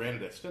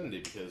branded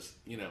Xfinity because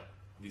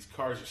these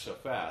cars are so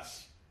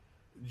fast,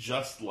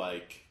 just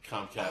like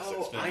Comcast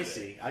Xfinity. I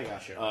see. I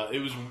got you.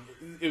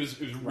 It was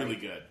really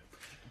good.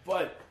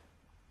 But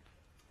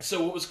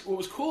so what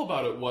was cool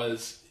about it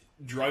was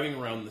driving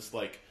around this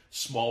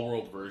small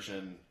world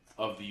version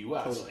of the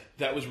U.S. Totally.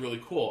 That was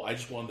really cool. I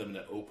just wanted them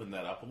to open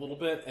that up a little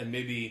bit and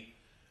maybe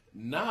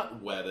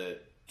not wed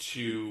it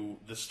to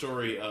the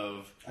story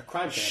of a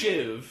crime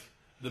Shiv,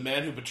 the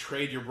man who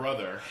betrayed your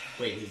brother.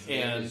 Wait, his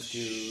name is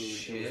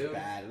Shiv. It was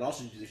bad. And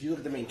also, if you look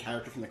at the main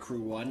character from the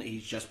Crew 1,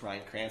 he's just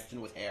Bryan Cranston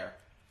with hair.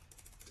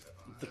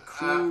 The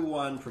Crew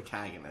 1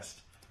 protagonist.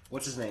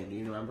 What's his name? Do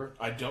you remember?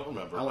 I don't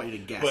remember. I want you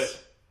to guess. But,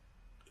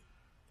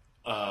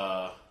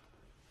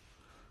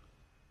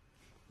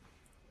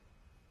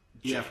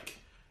 Jack.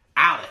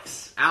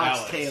 Alex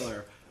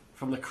Taylor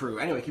from the Crew.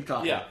 Anyway, keep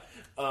talking.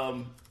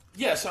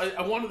 Yeah. So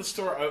I wanted the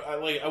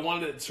story. I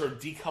wanted it sort of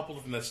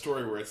decoupled from that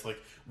story where it's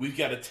we've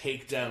got to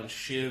take down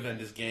Shiv and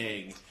his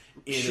gang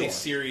in a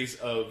series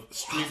of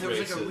street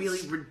races. There was a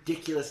really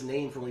ridiculous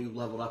name for when you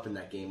leveled up in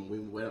that game.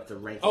 When we went up the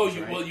rankings. Oh,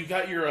 you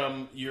got your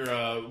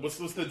what's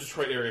the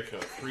Detroit area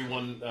code?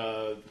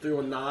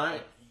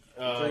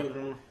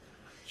 319.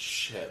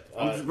 Shit.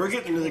 We're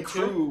getting into the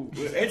Crew.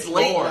 It's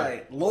late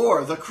night.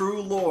 Lore. The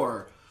Crew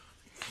lore.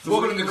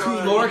 Welcome to the Crew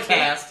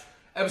Lorecast,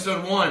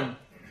 episode 1.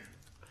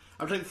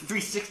 I'm talking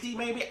 360,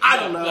 maybe. I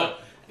don't know.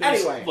 No.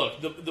 Anyway,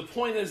 look. The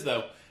point is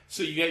though.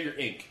 So you got your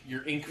ink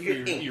for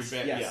your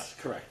band. Yes,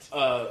 correct.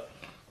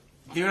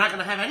 You're not going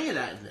to have any of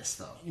that in this,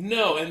 though.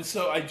 No, and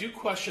so I do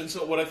question.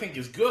 So what I think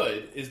is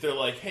good is they're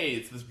hey,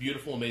 it's this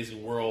beautiful,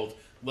 amazing world.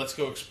 Let's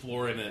go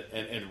explore in it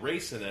and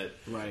race in it.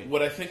 Right.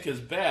 What I think is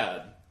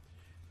bad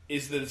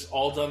is that it's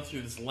all done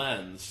through this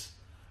lens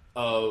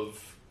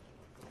of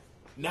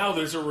now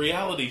there's a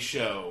reality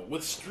show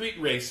with street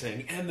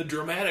racing, and the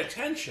dramatic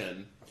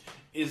tension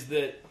is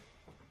that,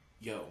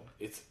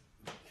 it's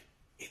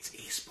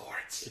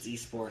esports. It's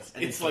esports,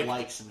 and it's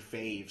likes and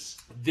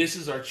faves. This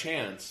is our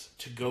chance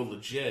to go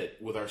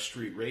legit with our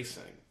street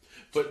racing.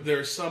 But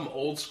there's some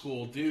old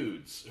school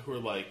dudes who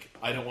are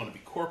I don't want to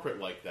be corporate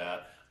like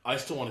that. I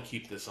still want to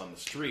keep this on the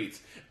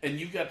streets. And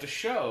you got to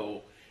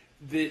show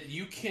that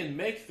you can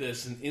make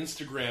this an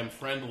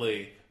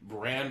Instagram-friendly,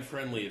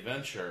 brand-friendly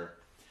adventure,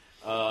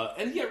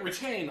 and yet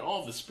retain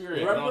all the spirit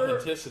and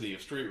authenticity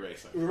of street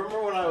racing.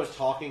 Remember when I was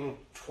talking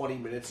 20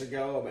 minutes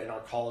ago in our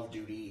Call of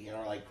Duty, in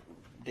our like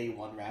Day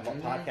One wrap-up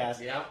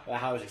podcast, about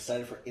how I was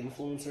excited for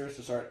influencers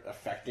to start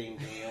affecting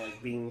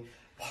being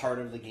part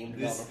of the game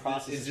development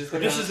process.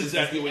 This is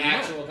exactly what you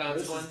meant.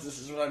 This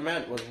is what I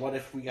meant. Was what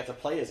if we got to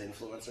play as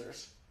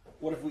influencers?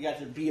 What if we got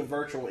to be a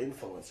virtual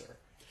influencer?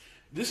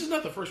 This is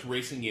not the first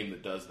racing game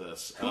that does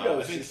this.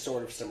 Kudos is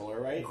sort of similar,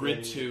 right?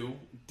 Grid 2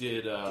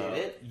 did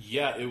it?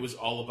 Yeah, it was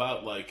all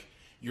about like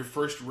your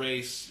first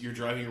race, you're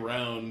driving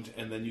around,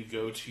 and then you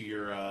go to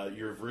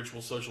your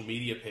virtual social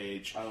media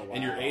page,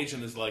 and your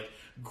agent is like,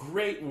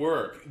 "Great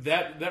work!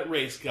 That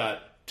race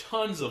got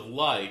tons of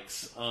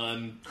likes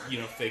on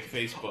fake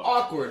Facebook."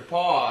 Awkward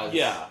pause.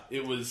 Yeah,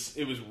 it was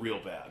real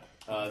bad.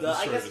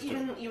 I guess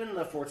even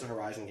the Forza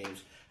Horizon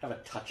games have a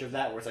touch of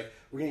that, where it's like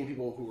we're getting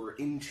people who are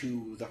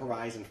into the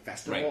Horizon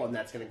Festival, and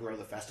that's going to grow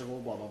the festival,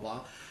 blah blah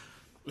blah.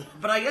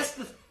 But I guess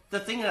the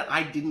thing that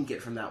I didn't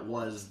get from that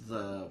was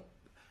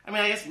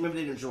I guess maybe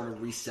they didn't sort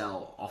of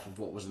resell off of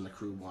what was in the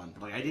Crew 1,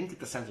 but I didn't get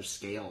the sense of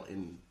scale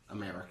in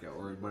America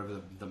or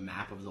whatever the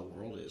map of the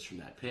world is from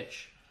that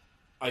pitch.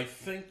 I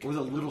think or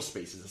the little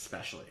spaces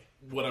especially.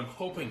 What I'm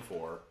hoping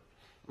for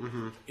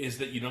is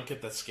that you don't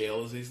get that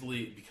scale as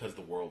easily because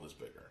the world is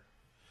bigger.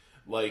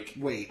 Like,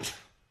 wait.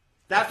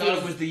 I thought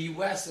it was the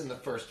U.S. in the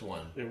first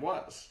one. It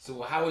was.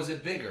 So how is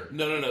it bigger?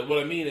 No. What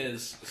I mean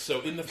is,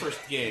 so in the first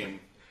game...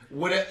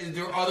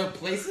 there are other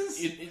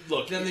places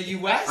look, than the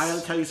U.S.? I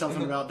will tell you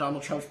something about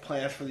Donald Trump's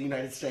plans for the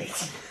United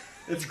States.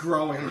 It's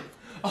growing.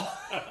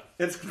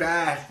 It's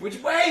bad.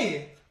 Which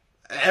way?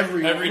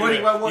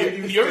 Everywhere. What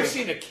do you ever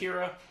seen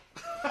Akira?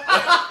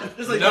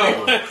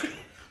 No.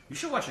 You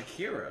should watch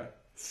Akira.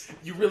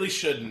 You really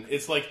shouldn't.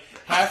 It's like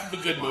half of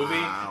a good movie,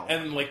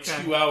 and like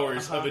 2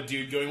 hours of a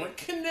dude going like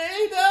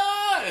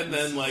Canada, and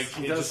then like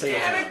he does say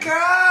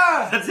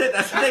Danica. That's it.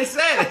 That's what they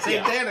say. They say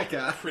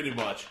Danica. Pretty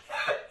much.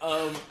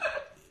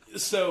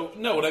 So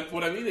no,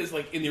 what I mean is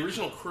like in the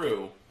original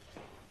Crew,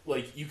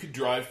 like you could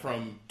drive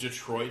from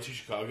Detroit to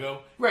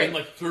Chicago in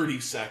like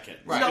 30 seconds.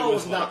 Right. No, it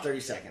was not 30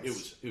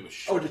 seconds. It was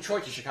short.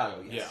 Detroit to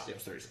Chicago. Yes, yeah. It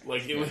was 30 seconds.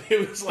 Like it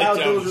was like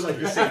those were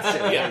like the same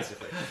city,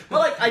 basically. But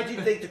like I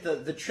did think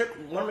that the trip.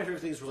 One of my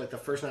favorite things was like the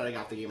first night I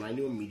got the game, and I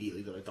knew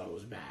immediately that I thought it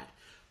was bad.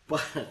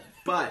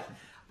 But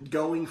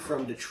going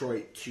from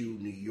Detroit to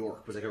New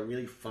York was like a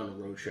really fun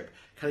road trip.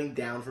 Cutting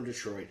down from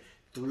Detroit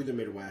through the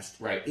Midwest,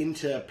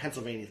 into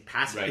Pennsylvania,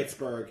 past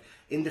Pittsburgh,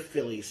 into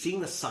Philly,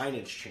 seeing the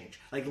signage change.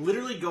 Like,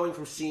 literally going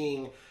from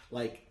seeing,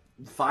 like,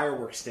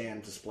 fireworks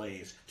stand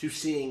displays to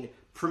seeing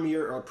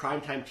premiere or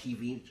primetime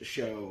TV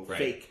show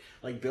fake,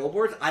 like,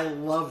 billboards. I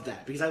love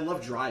that because I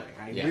love driving.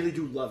 I really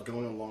do love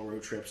going on long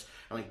road trips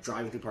and, like,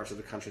 driving through parts of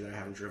the country that I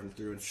haven't driven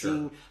through and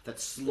seeing that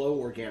slow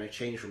organic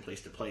change from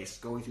place to place,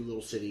 going through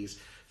little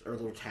cities or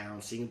little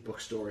towns, seeing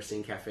bookstores,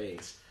 seeing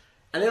cafes.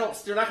 And they're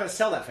not going to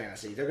sell that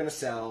fantasy. They're going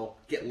to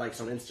get likes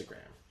on Instagram.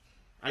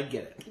 I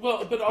get it.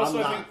 Well, but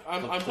also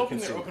I'm hoping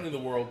they're opening the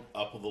world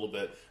up a little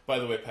bit. By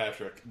the way,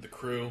 Patrick, the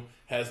Crew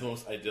has the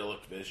most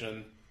idyllic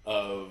vision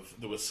of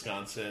the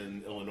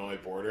Wisconsin-Illinois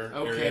border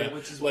area. Okay,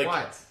 which is like,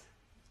 what?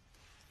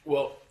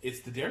 Well,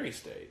 it's the Dairy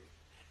State.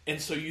 And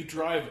so you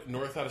drive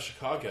north out of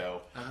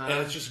Chicago, and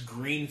it's just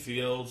green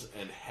fields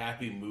and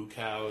happy moo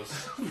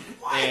cows.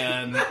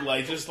 And,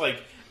 like, just,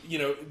 like...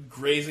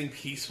 grazing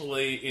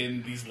peacefully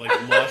in these like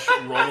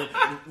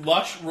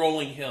lush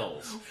rolling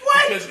hills.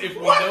 What? Because if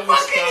we what know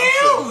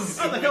fucking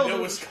Wisconsin, the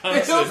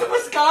hills of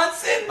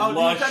Wisconsin,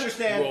 lush you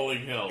understand, rolling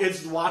hills.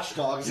 It's Watch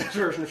Dogs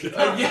version of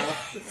Chicago.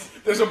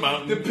 There's a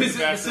mountain. The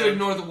Pacific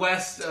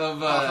Northwest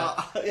of.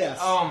 Yes.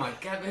 Oh my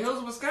God, the hills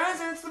of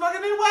Wisconsin. It's the fucking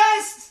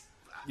Midwest.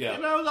 Yeah,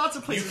 lots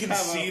of places. You can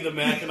see the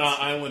Mackinac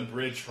Island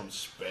Bridge from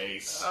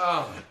space.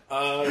 Oh.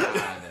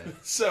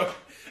 So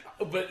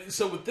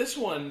with this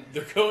one,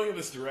 they're going in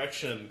this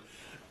direction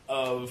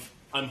of,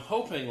 I'm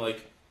hoping,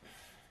 like,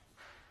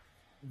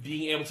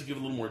 being able to give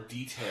a little more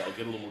detail,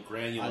 get a little more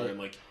granular, and,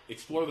 like,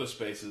 explore those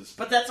spaces.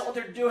 But that's what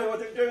they're doing. What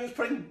they're doing is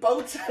putting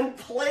boats and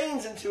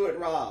planes into it,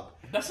 Rob.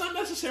 That's not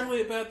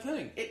necessarily a bad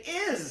thing. It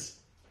is.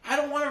 I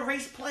don't want to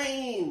race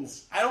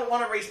planes. I kind of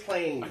want to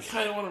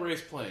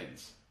race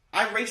planes.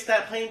 I raced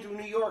that plane through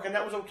New York, and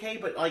that was okay,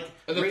 but, like...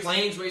 Are the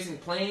planes racing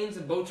planes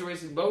and boats are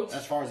racing boats?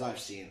 As far as I've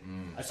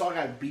seen. I saw a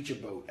guy beach a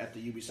boat at the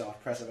Ubisoft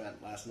press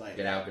event last night.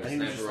 Get out, get a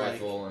sniper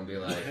rifle, and be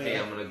like, hey,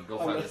 I'm going to go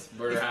find this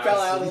murder house. He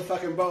fell out of the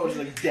fucking boat and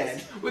was, like, dead.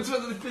 What's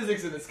with the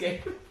physics in this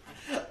game?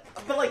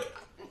 But, like,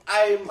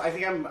 I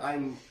think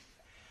I'm...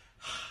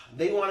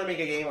 They want to make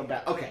a game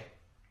about... Okay.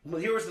 Well,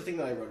 here was the thing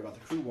that I wrote about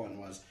the Crew one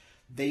was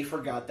they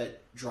forgot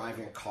that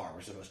driving a car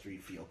was supposed to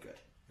feel good.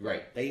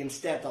 Right. They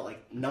instead thought,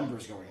 like,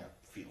 numbers going up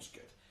feels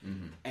good.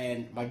 Mm-hmm.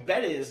 And my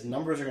bet is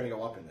numbers are going to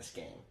go up in this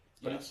game.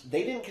 But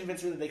they didn't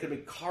convince me that they could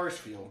make cars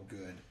feel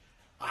good.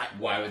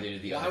 Why would they do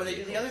the other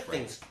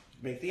things?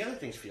 Make the other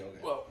things feel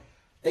good. Well,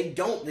 They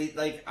don't.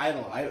 I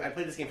don't know. I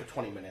played this game for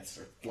 20 minutes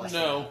or less.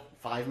 No. Than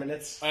 5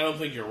 minutes. I don't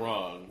think you're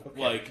wrong.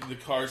 Okay. Like, the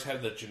cars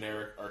have the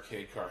generic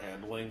arcade car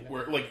handling,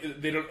 where,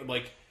 like, they don't,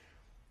 like,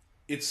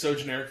 it's so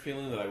generic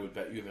feeling that I would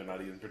bet you they're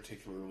not even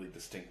particularly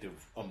distinctive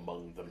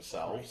among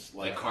themselves.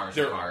 Right. Like cars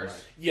are cars.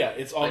 Yeah,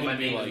 it's all going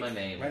to be like... My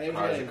name My name is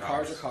cars my name.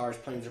 Cars are cars.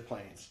 Planes are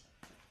planes.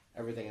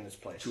 Everything in this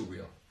place. Too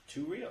real.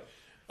 Too real.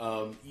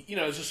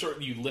 It's just sort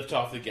of, you lift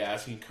off the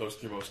gas and you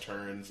coast through most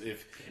turns.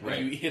 If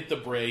you hit the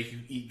brake,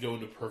 you go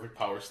into perfect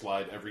power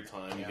slide every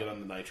time. You get on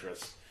the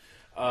nitrous.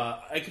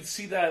 I could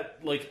see that.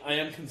 Like, I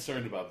am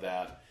concerned about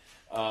that,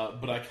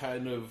 but I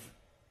kind of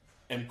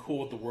am cool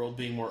with the world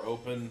being more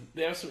open.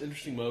 They have some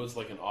interesting modes,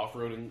 like an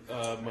off-roading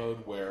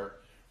mode where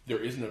there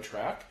is no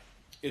track.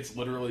 It's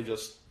literally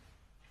just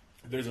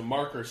there's a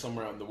marker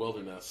somewhere out in the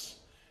wilderness.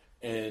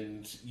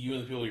 And you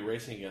and the people you're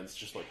racing against,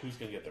 just like who's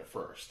going to get there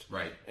first,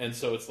 right? And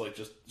so it's like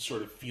just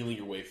sort of feeling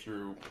your way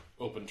through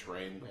open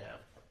terrain. Yeah.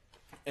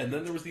 And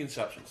then there was the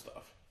Inception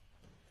stuff,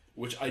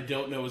 which I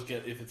don't know if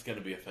it's going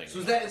to be a thing. So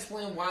does that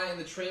explain why in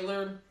the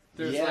trailer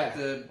there's like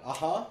the?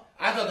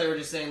 I thought they were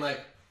just saying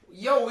like,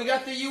 "Yo, we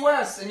got the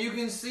U.S. and you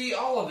can see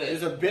all of it."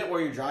 There's a bit where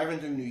you're driving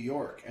through New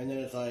York, and then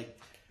it's like,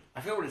 I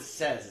forget what it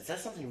says. It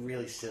says something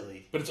really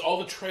silly. But it's all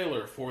the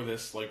trailer for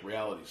this like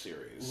reality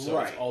series, so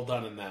it's all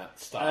done in that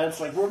style. And it's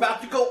like, we're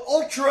about to go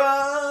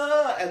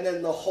ultra, and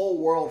then the whole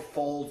world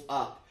folds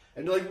up,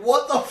 and you're like,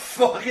 what the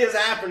fuck is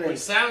happening? It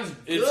sounds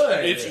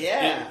good.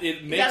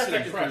 It makes an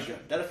impression.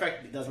 That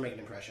effect does make an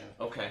impression.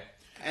 Okay.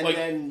 And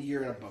then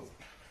you're in a boat,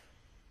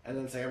 and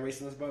then say, I'm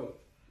racing this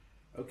boat.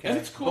 Okay. And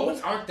it's cool.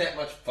 Boats aren't that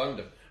much fun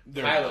to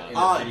pilot in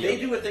the video They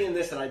game. do a thing in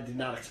this that I did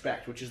not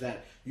expect, which is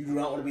that you do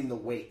not want to be in the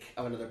wake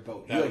of another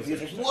boat. That You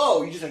just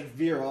whoa! You just like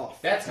veer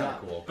off. That's kind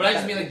of cool. But I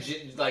just mean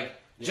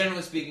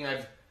generally speaking,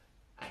 I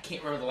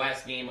can't remember the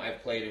last game I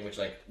played in which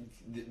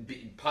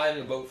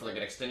piloting a boat for like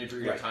an extended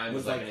period of time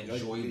was like an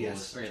enjoyable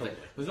experience. Totally. Like,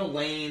 there's no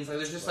lanes. Like,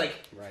 there's just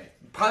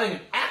piloting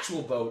an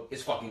actual boat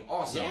is fucking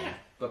awesome. Yeah.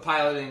 But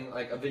piloting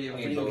like a video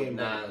game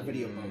boat,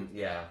 video boat.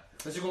 Yeah.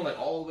 Unless you're going like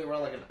all the way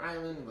around like an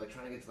island and like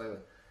trying to get to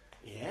like.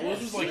 Yeah. Well,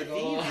 this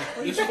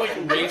is like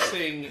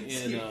racing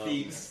in.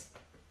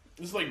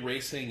 This is like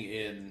racing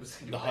in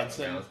the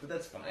Hudson. But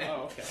that's fine.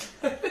 Oh,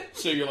 okay.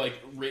 So you're like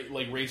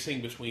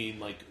racing between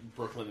like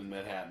Brooklyn and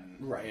Manhattan,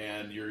 right?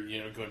 And you're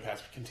going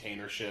past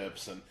container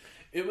ships, and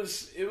it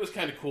was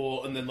kind of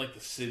cool. And then like the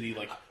city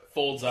like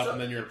folds up, and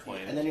then you're in a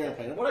plane. And then you're in a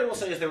plane. What I will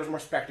say is there was more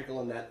spectacle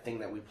in that thing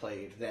that we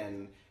played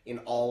than in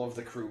all of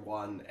the Crew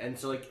 1. And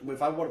so like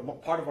if I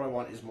want, part of what I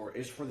want is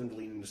for them to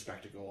lean into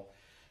spectacle.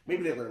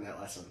 Maybe they learned that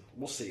lesson.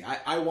 We'll see.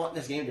 I want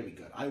this game to be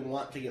good. I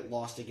want to get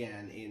lost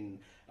again in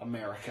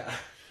America.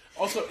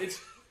 Also, it's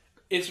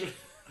the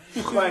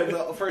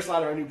first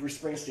line of our new Bruce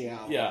Springsteen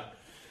album. Yeah.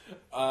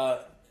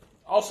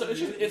 Also,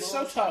 it's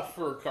so tough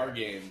for a car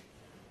game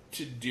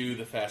to do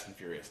the Fast and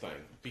Furious thing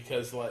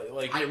because well,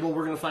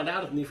 we're gonna find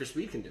out if Need for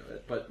Speed can do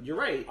it. But you're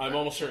right. I'm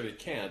almost certain it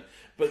can.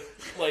 But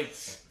I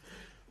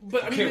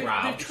mean,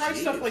 they've tried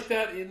stuff like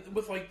that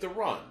with like The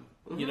Run.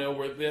 Mm-hmm. You know,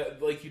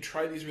 where you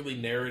try these really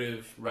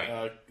narrative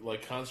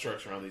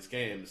constructs around these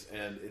games,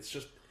 and it's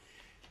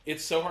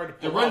so hard to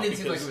pull off. The Run didn't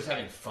because... seem like it was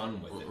having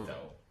fun with it,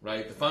 though.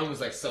 Right? The fun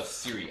was like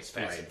self-serious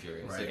Fast and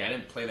Furious. Right. Like I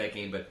didn't play that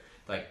game, but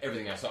like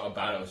everything I saw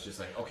about it was just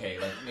like, okay,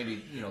 like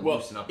maybe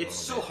loosen up. It's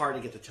so hard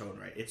to get the tone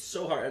right. It's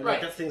so hard. And right.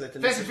 That's things that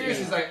Fast and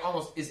Furious is like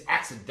almost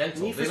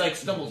accidental. They like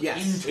stumbled into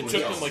it. It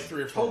took them like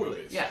 3 or 4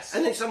 movies. Yes.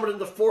 And they stumbled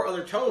into 4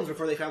 other tones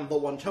before they found the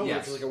one tone,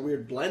 which is like a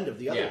weird blend of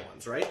the other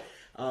ones, right?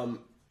 And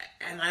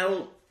I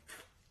don't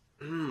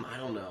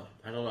know.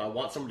 I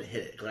want someone to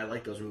hit it because I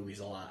like those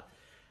movies a lot.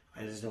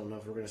 I just don't know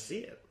if we're going to see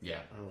it. Yeah.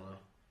 I don't know.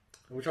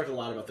 We talked a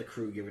lot about the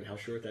Crew, given how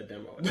short that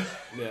demo is.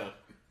 Yeah.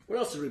 What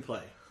else did we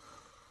play?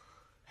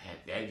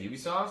 At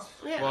Ubisoft?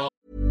 Yeah. Well,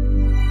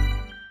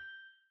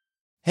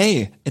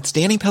 hey, it's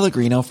Danny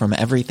Pellegrino from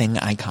Everything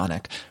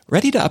Iconic.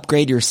 Ready to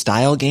upgrade your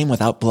style game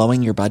without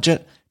blowing your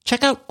budget?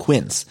 Check out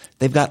Quince.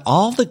 They've got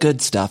all the good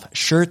stuff,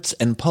 shirts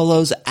and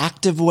polos,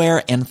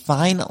 activewear, and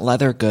fine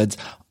leather goods,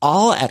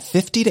 all at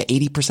 50 to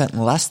 80%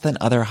 less than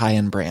other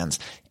high-end brands.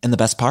 And the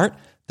best part?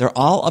 They're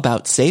all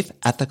about safe,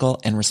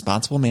 ethical, and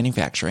responsible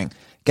manufacturing.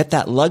 Get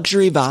that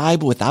luxury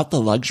vibe without the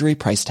luxury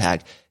price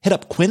tag. Hit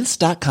up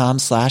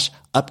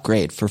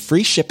quince.com/upgrade for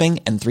free shipping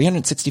and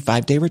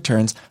 365-day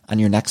returns on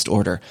your next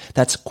order.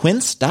 That's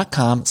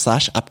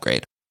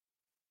quince.com/upgrade.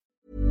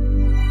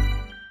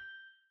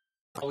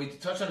 we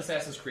touched on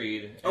Assassin's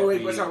Creed. Oh,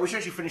 wait, sorry. We should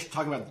actually finish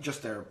talking about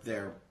just their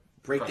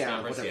breakdown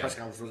of what their press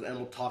conference was, and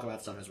we'll talk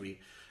about stuff as we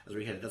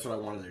hit it. That's what I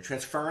wanted to do.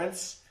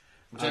 Transference.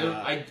 Which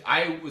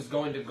I was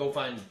going to go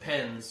find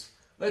pens.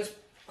 Can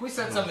we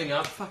set something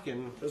up?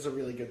 That was a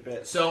really good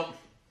bit. So,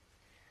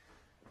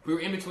 we were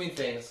in between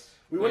things.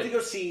 We went to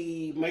go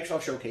see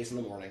Microsoft Showcase in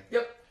the morning.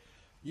 Yep.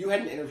 You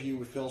had an interview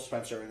with Phil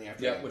Spencer in the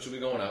afternoon. Yep, which will be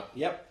going up.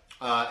 Yep.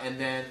 And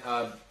then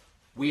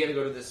we had to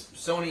go to this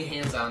Sony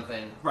hands-on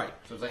thing. Right.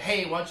 So it was like,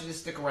 hey, why don't you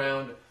just stick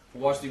around?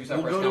 We'll watch the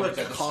Ubisoft press go to conference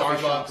a at the coffee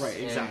Starbucks. shop. Right,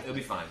 and exactly. it'll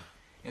be fine.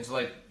 And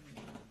so,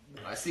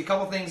 I see a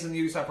couple things in the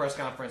Ubisoft press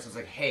conference. It's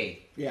like,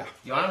 hey, Yeah.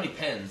 you don't have any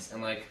pens,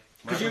 and like.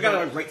 Because you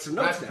gotta write some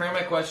When I notes prepare down.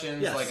 my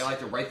questions, Yes. like I like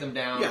to write them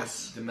down,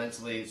 Yes. to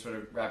mentally sort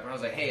of wrap. And I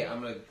was like, hey,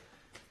 I'm gonna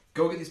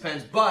go get these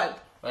pens, but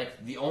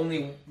like the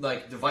only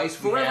like device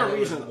For we had whatever that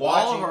was reason,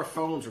 watching, all of our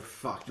phones are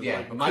fucked. yeah,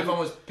 Like, but my phone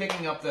was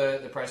picking up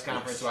the press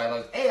conference, so I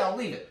was like, hey, I'll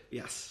leave it.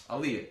 Yes. I'll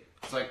leave it.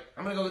 It's like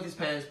I'm gonna go get these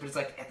pens, but it's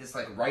like at this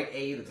like Rite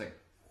Aid, it's like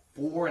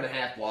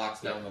 4.5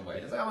 blocks down the way.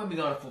 It's like I'm gonna be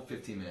gone a full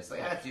 15 minutes.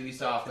 Like that's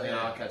Ubisoft, you know,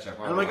 I'll catch up.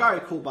 And I'm like, all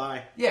right, cool,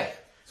 bye. Yeah.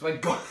 So I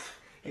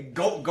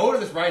go to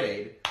this Rite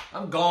Aid.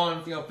 I'm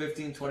gone,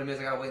 15, 20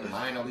 minutes. I gotta wait in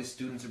line. All these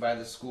students are by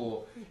the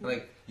school.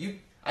 Like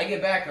I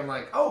get back. I'm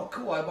like, oh,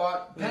 cool. I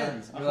bought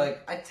pens. You're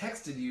like, I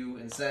texted you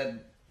and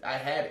said I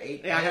had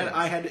 8 Yeah, pens.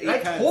 I had 8 I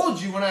pens.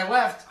 told you when I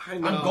left. I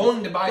know. I'm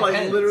going to buy pens.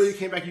 Like, literally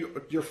came back,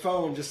 your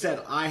phone just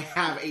said, I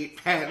have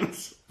 8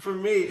 pens. For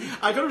me,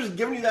 I could have just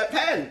given you that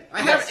pen.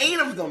 I have 8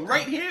 of them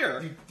right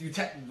here.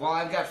 Well,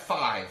 I've got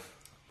 5.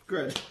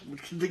 Good.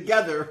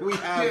 Together we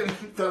have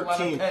A lot of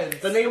 13. pens.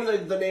 The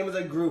name of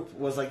the group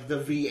was like the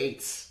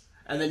V8s,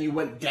 and then you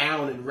went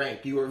down in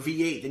rank. You were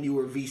V8, then you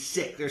were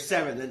V6 or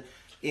 7, then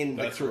in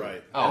That's the crew. right.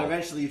 And Oh.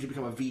 eventually you could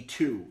become a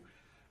V2,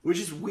 which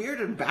is weird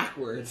and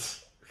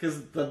backwards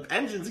because the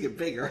engines get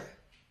bigger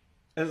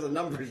as the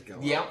numbers go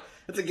up. Yep.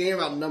 It's a game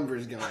about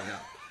numbers going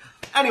up.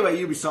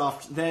 Anyway,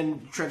 Ubisoft,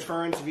 then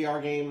Transference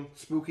VR game,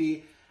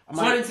 spooky.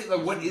 So I didn't see,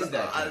 like, what is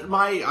that game?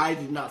 I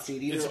did not see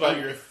it either. It's about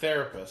your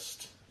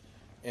therapist.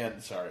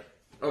 And sorry.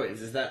 Oh, wait,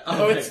 is that?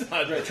 Oh, okay. it's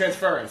not. Right,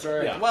 Transference,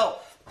 right? Yeah.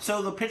 Well,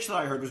 so the pitch that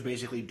I heard was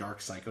basically Dark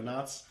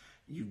Psychonauts.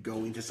 You go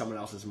into someone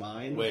else's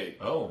mind. Wait.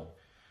 Oh.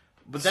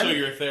 but then So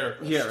you're a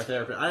therapist. yeah, a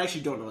therapist. I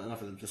actually don't know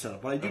enough of the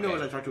setup. What I do know Okay.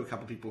 is I talked to a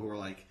couple people who are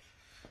like,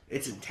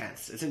 it's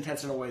intense. It's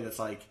intense in a way that's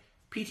like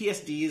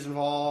PTSD is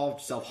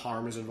involved,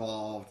 self-harm is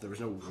involved. There was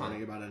no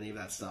warning about any of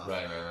that stuff.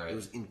 Right. It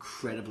was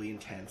incredibly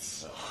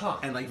intense. Huh.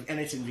 And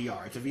it's in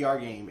VR. It's a VR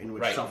game in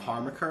which Right.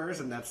 self-harm occurs,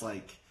 and that's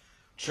like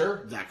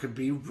Sure. that could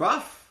be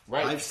rough.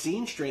 Right. I've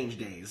seen Strange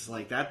Days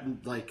like that.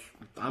 Like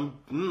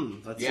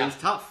that Yeah.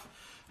 seems tough.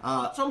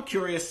 So I'm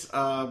curious,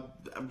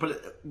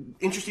 but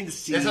interesting to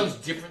see. That sounds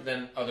different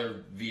than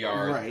other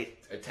VR Right.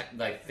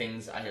 like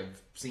things I have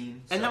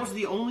seen. And so. that was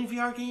the only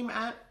VR game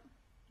at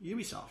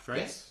Ubisoft, right?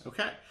 Yes.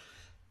 Okay.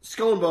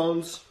 Skull and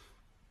Bones.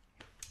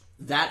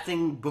 That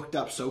thing booked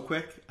up so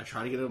quick. I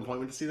tried to get an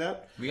appointment to see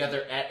that. We got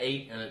there at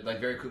 8, and it, like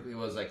very quickly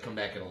was like, come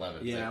back at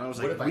 11. Yeah, It's and I was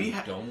what like, if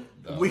I don't?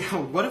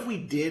 Though? what if we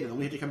did and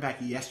we had to come back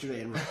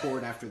yesterday and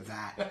record after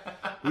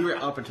that? We were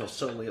up until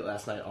so late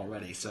last night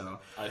already, so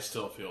I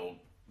still feel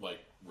like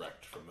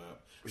wrecked from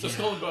that. So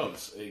Skull and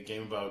Bones, a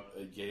game about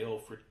a Yale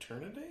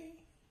fraternity?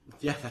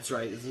 yeah, that's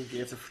right.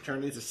 It's a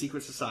fraternity. It's a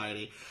secret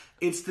society.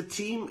 It's the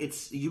team.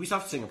 It's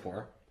Ubisoft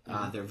Singapore.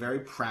 They're very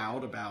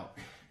proud about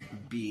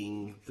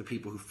being the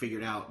people who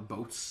figured out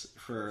boats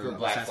for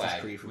Black Assassin's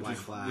Flag, Creed for which Black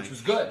was- Flag, which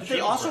was good. Did Should they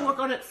be also proud. work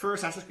on it for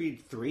Assassin's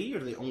Creed 3, or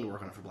did they only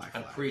work on it for Black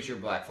Flag? I'm pretty sure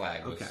Black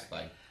Flag was Okay.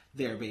 like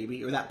Their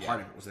baby, or that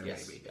part of it was their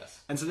Yes, baby. yes.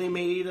 And so they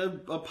made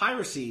a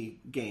piracy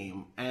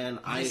game, and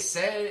I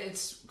said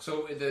it's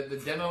so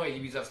the demo at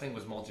Ubisoft thing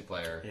was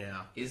multiplayer.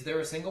 Yeah. Is there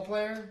a single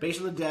player? based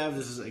on the dev,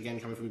 this is again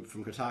coming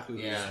from Kotaku,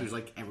 Yeah. who's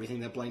like everything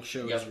that Blank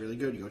shows Yep. is really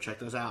good. You go check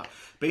those out.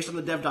 Based on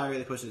the dev diary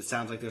they posted, it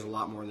sounds like there's a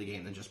lot more in the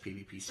game than just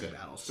PvPC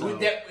battles. So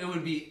It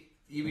would be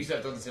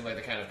Ubisoft doesn't seem like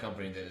the kind of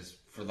company that is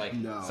for like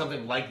No.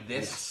 something like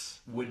this Yes.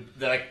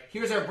 would like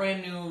here's our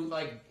brand new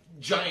like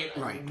giant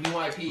Right. new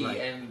IP Right.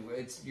 and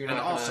you're and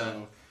not also.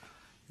 gonna,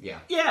 yeah.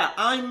 Yeah,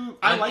 I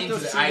like into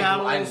those the- sea I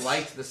battles.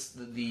 liked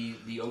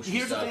the ocean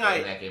Here's the stuff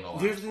thing in that game a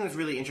lot. Here's the thing that's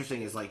really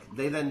interesting is like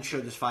they then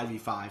showed this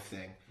 5v5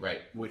 thing,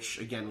 Right. Which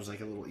again was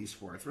like a little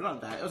esports, but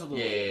not that. It was a little,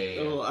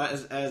 Yeah. a little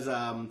as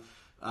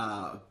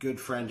good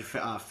friend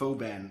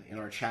Foben in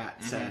our chat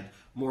Mm-hmm. said,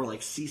 more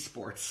like sea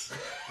sports,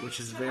 which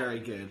is very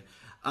good.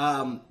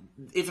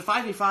 It's a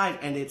 5v5,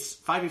 and it's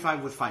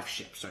 5v5 with 5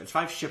 ships. So it's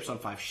 5 ships on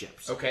 5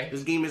 ships. Okay.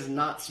 This game is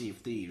not Sea of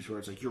Thieves, where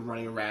it's like you're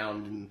running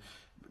around and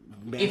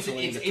It's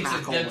mantling the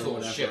tackle or incidental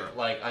whatever. ship,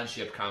 like on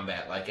ship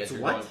combat, like as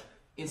you're what? going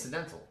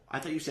incidental. I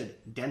thought you said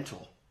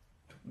dental.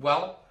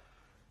 Well,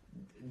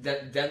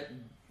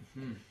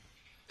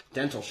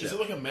 Dental ship. Is it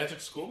like a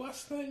Magic School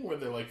Bus thing where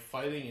they're like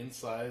fighting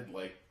inside?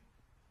 Like,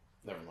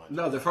 never mind.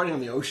 No, they're fighting on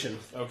the ocean.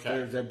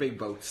 Okay. They're big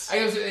boats. I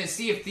guess in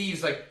Sea of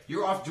Thieves, like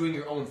you're off doing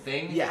your own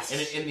thing. Yes.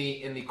 And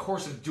in the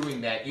course of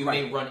doing that, you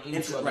may run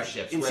into other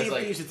ships. In Whereas, Sea of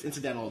like, Thieves, it's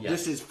incidental. Yes.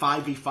 This is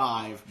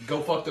 5v5.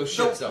 go fuck those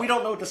So ships up. we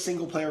don't know what the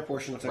single player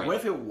portion looks like. Right. What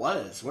if it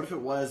was? What if it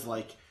was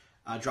like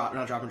not drop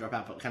and drop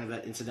out, but kind of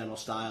that incidental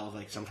style of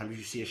like sometimes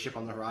you see a ship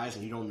on the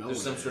horizon, you don't know. There's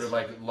what some it sort is. of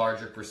like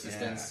larger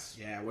persistence.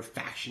 Yeah, what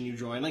faction you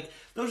join. Like,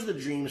 those are the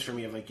dreams for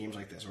me of like games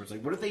like this, where it's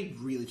like, what if they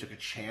really took a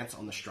chance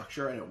on the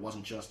structure and it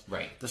wasn't just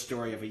Right. the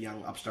story of a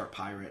young upstart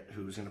pirate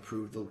who's going to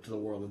prove to the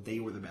world that they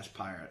were the best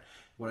pirate.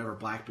 Whatever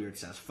Blackbeard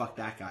says, fuck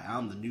that guy.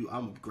 I'm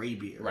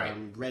Greybeard. Right.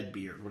 I'm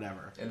Redbeard,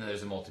 whatever. And then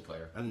there's a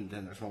multiplayer. And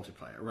then there's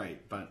multiplayer,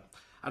 right? But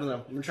I don't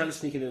know. I'm trying to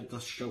sneak into the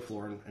show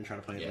floor and try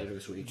to play it later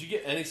this week. Did you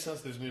get any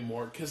sense there's gonna be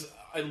more? Because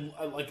I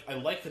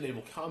like the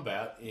naval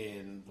combat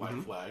in Black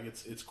Flag.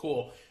 It's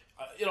cool,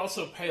 it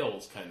also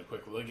pales kind of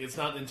quickly. Like it's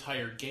not an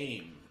entire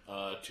game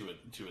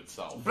to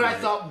itself. But I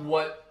thought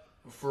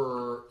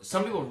for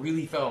some people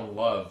really fell in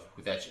love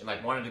with that shit,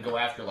 like wanted to go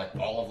after like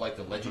all of like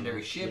the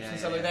legendary ships and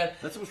stuff like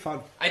that. That was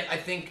fun. I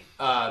think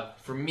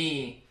for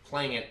me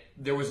playing it,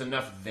 there was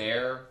enough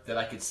there that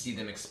I could see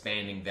them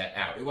expanding that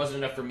out. It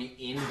wasn't enough for me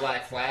in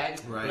Black Flag,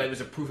 but it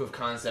was a proof of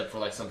concept for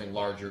like something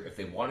larger if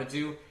they wanted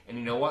to. And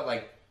you know what?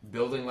 Like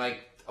building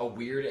like a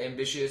weird,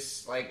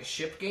 ambitious like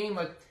ship game,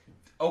 like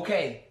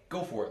okay,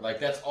 go for it. Like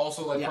that's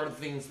also like part of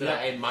the things that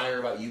I admire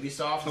about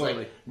Ubisoft. Totally.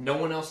 Like no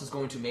one else is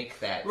going to make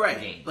that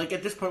game. Like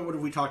at this point, what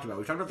have we talked about?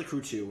 We've talked about The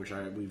Crew 2, which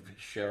we've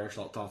shared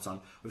our thoughts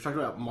on. We've talked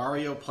about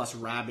Mario plus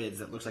Rabbids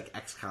that looks like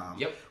XCOM.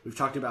 Yep. We've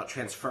talked about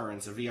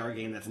Transference, a VR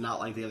game that's not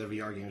like the other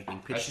VR games being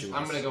pitched to us.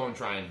 I'm going to go and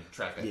try and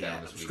track that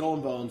down this week. Skull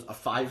and Bones, a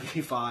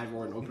 5v5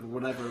 or an open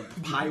whatever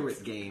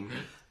pirate game.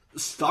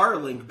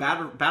 Starlink,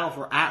 Battle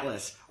for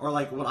Atlas, or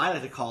like what I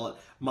like to call it,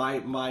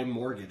 my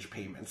mortgage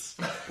payments.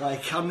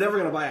 Like, I'm never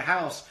going to buy a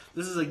house.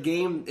 This is a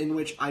game in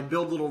which I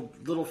build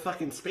little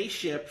fucking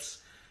spaceships,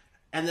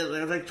 and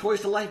they're like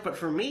toys to life, but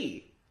for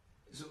me.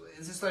 So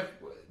is this like...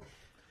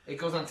 It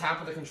goes on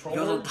top of the controller? It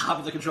goes on top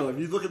of the controller. If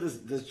you look at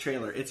this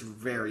trailer, it's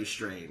very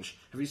strange.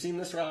 Have you seen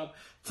this, Rob?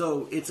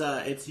 So it's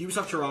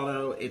Ubisoft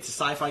Toronto. It's a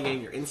sci-fi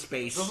game. You're in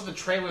space. This was the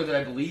trailer that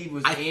I believe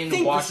was in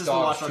think Watch this is the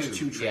Watch Dogs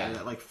 2 trailer yeah.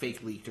 that like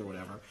fake leaked or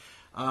whatever.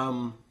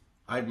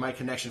 My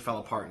connection fell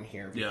apart in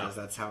here because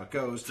that's how it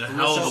goes. It's a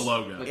hell of a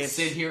logo. Let's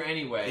sit here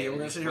anyway. Yeah, we're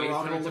gonna sit here. We're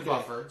all gonna look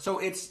buffer. at it. So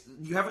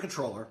you have a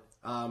controller,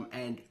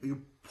 and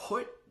you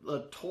put a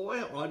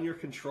toy on your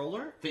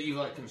controller that you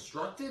like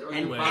constructed, or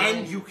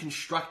and you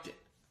construct it.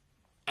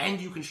 And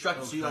you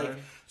construct it. Okay.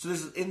 So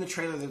this is in the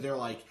trailer that they're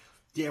like,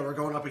 yeah, we're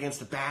going up against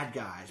the bad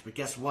guys, but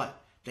guess what?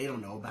 They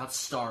don't know about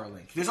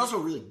Starlink. There's also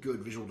really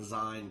good visual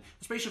design.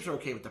 The spaceships are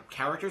okay, but the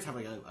characters have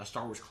like a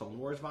Star Wars Clone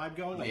Wars vibe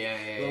going. Like, yeah.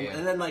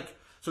 And then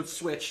so it's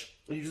Switch,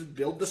 and you just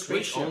build the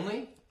Switch spaceship.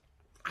 only?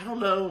 I don't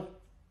know.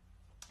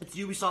 It's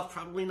Ubisoft,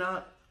 probably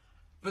not.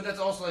 But that's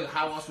also like,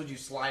 how else would you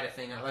slide a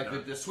thing out?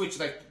 Like the Switch,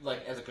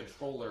 like as a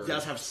controller, It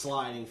does have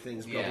sliding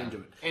things built into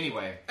it.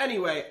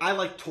 Anyway, I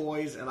like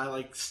toys and I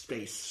like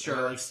space. Sure,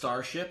 I like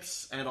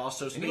starships and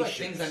also spaceships. And you like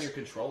things on your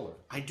controller.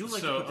 I do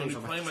like so to put things on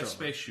I'm my playing my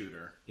controller. space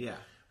shooter. Yeah.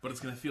 But it's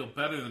going to feel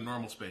better than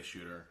normal space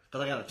shooter.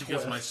 Because I got a toy.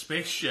 Because my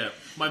spaceship,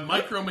 my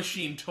Micro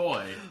Machine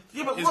toy,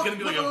 is going to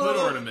be like a look,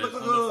 hood ornament on the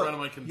front of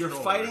my controller.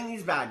 You're fighting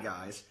these bad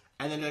guys,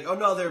 and then you're like, oh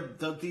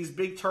no, these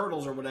big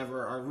turtles or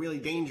whatever are really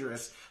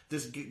dangerous.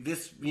 This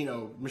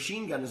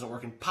machine gun isn't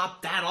working.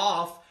 Pop that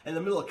off in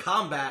the middle of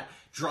combat.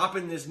 Drop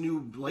in this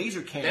new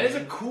laser cannon. That is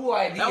a cool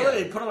idea. That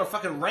way they put on a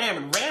fucking ram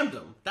and rammed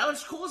them. That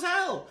looks cool as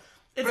hell.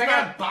 But I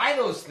gotta buy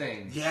those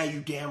things. Yeah,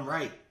 you damn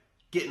right.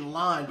 Get in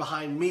line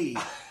behind me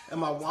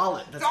and my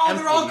wallet. That's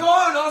they're all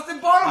gone. Austin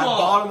bought them all. I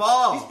bought them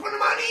all. He's putting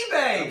them on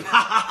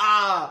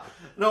eBay.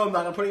 No, I'm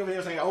not. I'm putting everything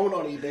else I own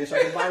on eBay so I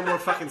can buy more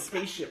fucking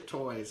spaceship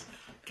toys.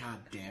 God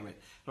damn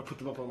it. I'll put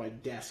them up on my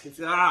desk. It's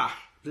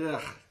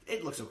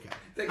it looks okay.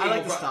 I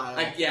like the style.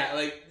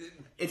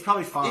 It's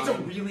probably fine. It's a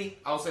really,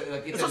 I'll say,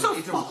 like, it's also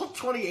fall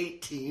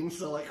 2018,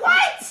 so like,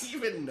 what? Who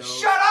even knows?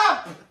 Shut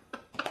up!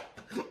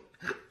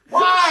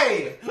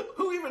 Why?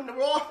 Who even?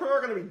 We're all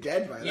going to be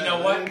dead by then. You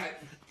know what?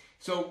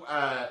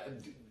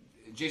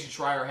 Jason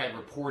Schreier had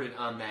reported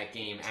on that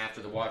game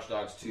after the Watch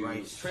Dogs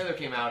 2 trailer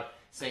came out,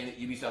 saying that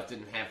Ubisoft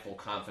didn't have full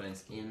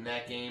confidence in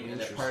that game, and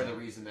that part of the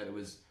reason that it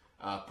was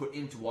put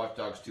into Watch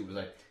Dogs 2 was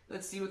like,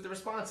 let's see what the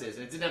response is.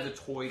 And it didn't have the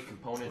toy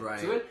component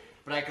to it,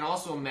 but I can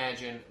also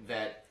imagine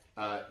that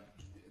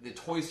the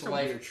Toys to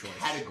Life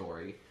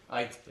category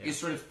is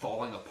sort of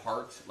falling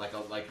apart.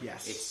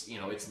 It's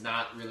it's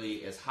not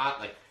really as hot.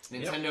 Like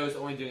Nintendo is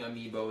only doing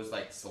amiibos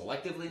like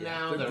selectively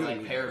now. They're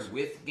like paired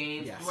with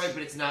games, right?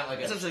 But it's not like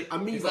essentially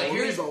amiibo. It's like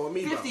here's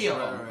amiibo. 50 of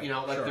them. Right. You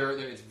know, like they're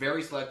it's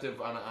very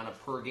selective on a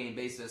per game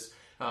basis.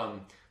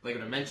 Lego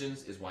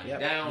Dimensions is winding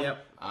down.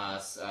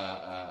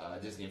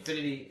 Disney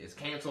Infinity is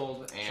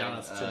canceled, and shout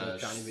outs to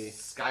Johnny B.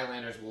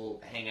 Skylanders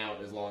will hang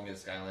out as long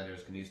as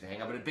Skylanders continues to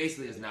hang out. But it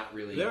basically is not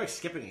really. They're like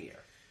skipping a year.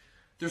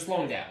 They're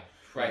slowing down,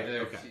 right?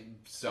 Okay.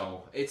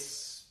 So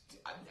it's.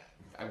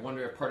 I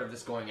wonder if part of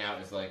this going out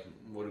is like,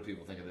 what do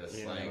people think of this?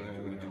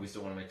 Do we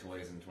still want to make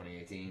toys in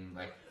 2018?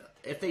 Like,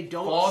 if they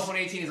don't, fall of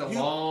 2018 is a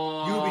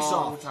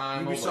long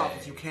time away. Ubisoft,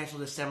 if you cancel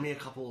this, send me a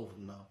couple of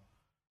them. No,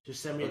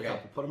 just send me a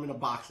couple. Put them in a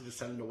box and just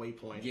send them to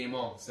Waypoint.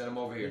 Guillemot, send them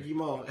over here.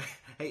 Guillemot,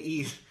 hey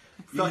Eve.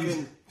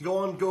 Fucking go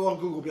on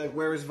Google, be like,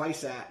 where is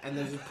Vice at? And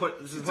then just put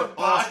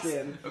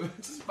Austin.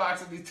 Just a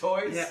box of these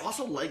toys. Yeah,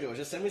 also Legos.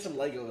 Just send me some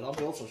Legos and I'll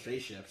build some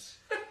spaceships.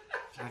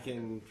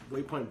 Fucking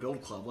Waypoint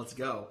Build Club. Let's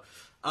go.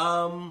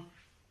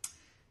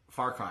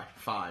 Far Cry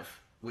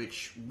 5,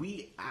 which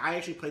I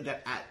actually played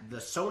that at the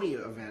Sony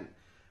event,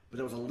 but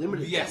there was a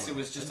limited demo. It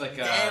was just like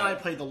and I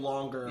played the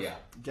longer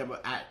demo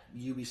at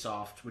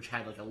Ubisoft, which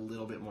had like a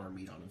little bit more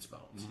meat on its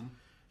bones. Mm-hmm.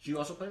 Did you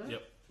also play that?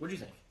 Yep. What did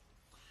you think?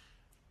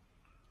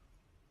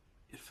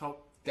 It felt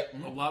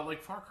a lot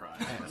like Far Cry.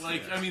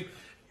 I mean,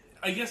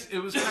 I guess it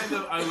was kind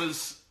of,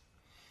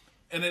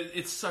 And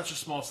it's such a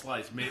small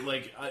slice.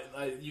 Like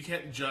you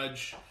can't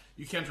judge,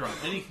 you can't draw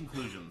any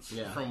conclusions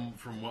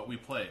from what we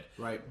played.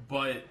 Right.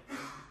 But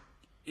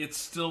it's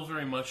still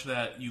very much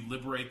that you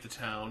liberate the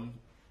town,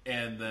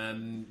 and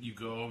then you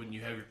go and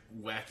you have your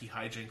wacky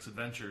hijinks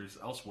adventures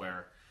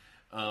elsewhere.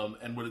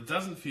 And what it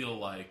doesn't feel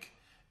like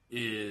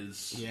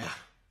is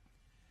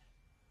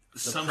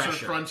some sort of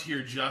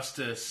frontier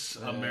justice,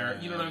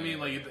 you know what I mean?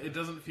 Like it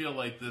doesn't feel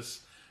like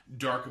this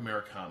dark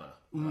Americana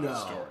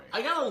story.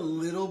 I got a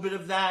little bit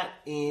of that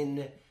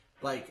in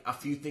like a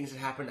few things that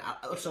happened.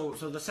 So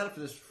the setup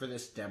for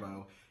this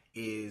demo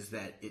is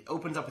that it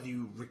opens up with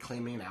you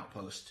reclaiming an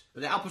outpost.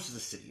 But the outpost is a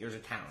city. There's a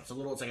town. It's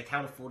like a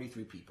town of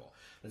 43 people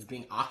that's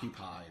being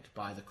occupied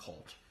by the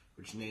cult,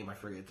 which name I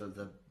forget.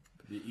 The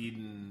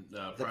Eden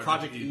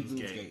Project Eden's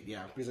Gate.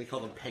 Yeah, because they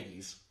call them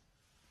Peggies.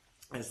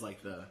 As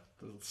like the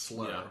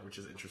slur, which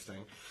is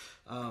interesting.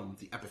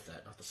 The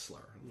epithet, not the slur.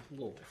 A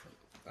little different.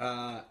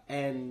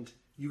 And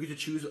you get to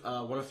choose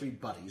one of 3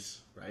 buddies,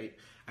 right?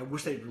 I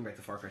wish they'd bring back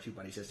the Far Cry 2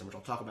 buddy system, which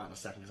I'll talk about in a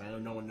second, because I know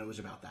no one knows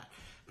about that.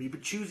 But you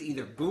could choose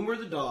either Boomer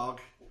the dog,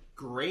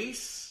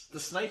 Grace the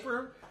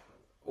sniper,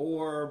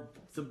 or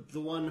the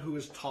one who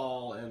is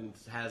tall and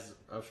has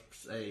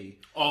a...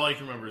 All I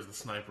can remember is the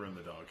sniper and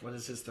the dog.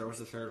 What's the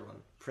third one?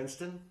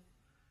 Princeton?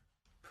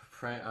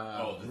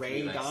 The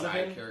Ray Donovan?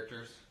 Side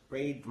characters?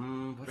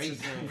 What's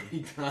his name?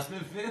 Ray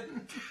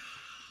Donovan?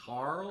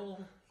 Carl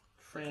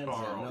Franzen.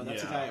 Carl, No,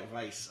 that's a guy at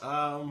Vice.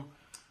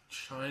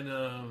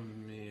 China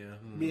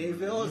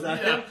Mieville, is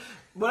that him?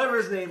 Whatever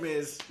his name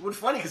is. What's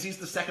funny because he's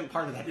the second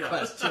part of that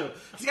quest too.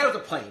 It's the guy with a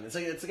plane. It's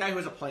a guy who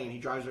has a plane. He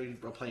drives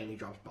a plane. He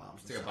drops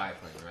bombs. It's like a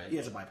biplane, right? Yeah,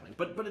 it's a biplane.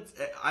 But it's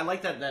I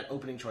like that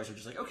opening choice of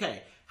just like,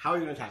 okay, how are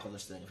you going to tackle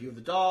this thing? If you have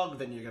the dog,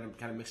 then you're going to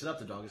kind of mix it up.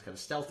 The dog is kind of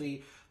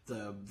stealthy.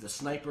 The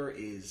sniper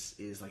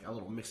is like a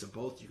little mix of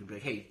both. You can be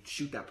like, hey,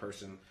 shoot that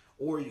person.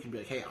 Or you can be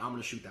like, hey, I'm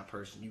going to shoot that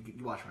person. You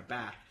watch my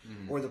back.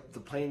 Mm-hmm. Or the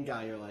plane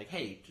guy, you're like,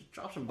 hey, just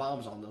drop some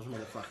bombs on those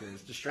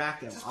motherfuckers.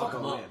 Distract them. I'll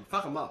go in.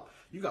 Fuck them up.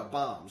 You got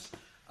bombs.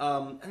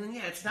 And then,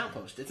 it's an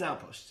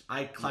outpost.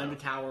 I climbed a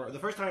tower. The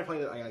first time I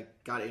played it, I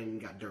got in,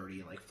 got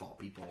dirty, and like fought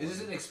people. Is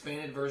this an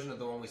expanded version of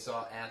the one we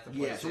saw at the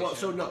PlayStation? Yeah,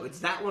 so no,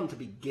 it's that one to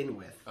begin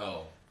with.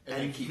 Oh.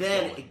 And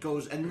then it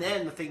goes, and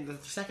then the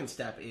second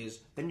step is,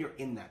 then you're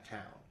in that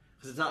town.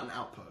 Because it's not an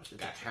outpost,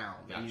 it's a town.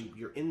 Gotcha.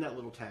 You're in that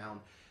little town.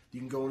 You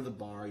can go into the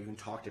bar. You can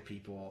talk to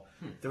people.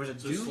 There was a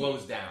dude. It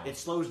slows down. It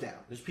slows down.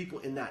 There's people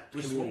in that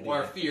community.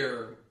 Our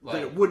fear, like,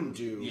 that it wouldn't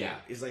do. Yeah,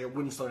 is like it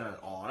wouldn't slow down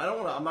at all. And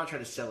I'm not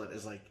trying to sell it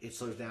as like it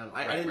slows down.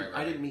 I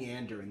didn't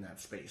meander in that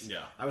space.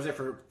 Yeah, I was there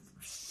for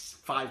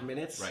 5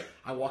 minutes. Right.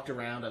 I walked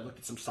around. I looked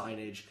at some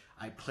signage.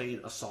 I played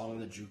a song in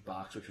the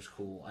jukebox, which was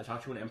cool. I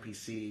talked to an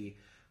NPC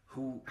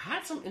who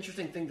had some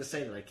interesting thing to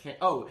say that I can't.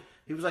 Oh,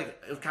 he was like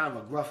it was kind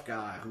of a gruff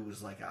guy who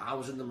was like, I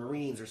was in the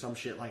Marines or some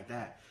shit like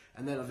that.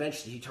 And then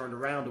eventually he turned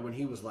around to when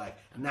he was like,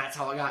 and that's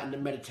how I got into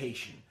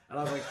meditation. And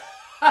I was like,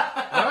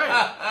 all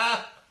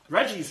right,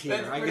 Reggie's here.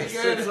 That's I guess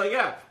good. it's like,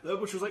 yeah,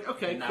 which was like,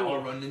 okay, and cool. Now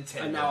I'll run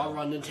Nintendo. And now I'll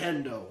run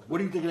Nintendo. What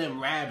do you think of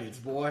them rabbits,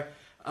 boy?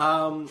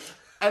 And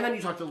then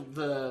you talk to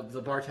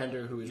the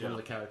bartender who is one of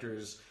the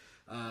characters,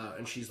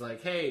 and she's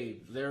like, hey,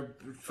 they're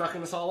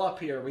fucking us all up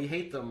here. We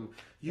hate them.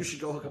 You should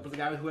go hook up with the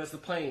guy who has the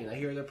plane. I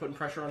hear they're putting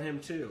pressure on him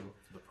too.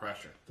 The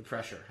pressure. The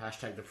pressure.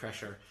 Hashtag the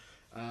pressure.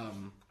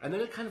 And then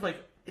it kind of like,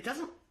 it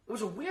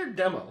was a weird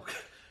demo.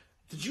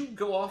 Did you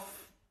go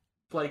off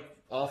the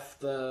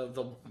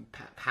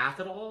path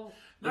at all?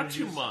 Not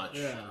too much.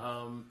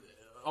 Yeah.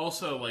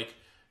 Also, like,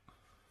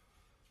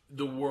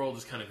 the world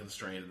is kind of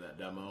constrained in that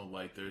demo.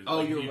 Like, there's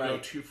you're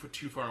right. Go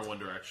too far in one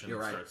direction. You're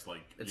right. Starts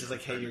like it's just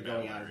like, hey, you're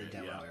going out of the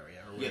demo area.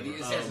 Yeah, the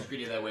Assassin's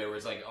Creed that way, where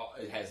it's like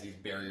it has these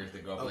barriers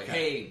that go up. Okay. Like,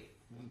 hey,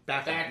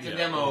 back to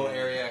demo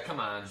area. Come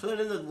on. So then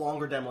in the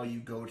longer demo, you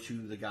go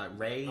to the guy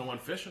Ray. I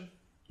went fishing.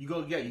 You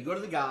go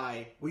to the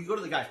guy. Well, you go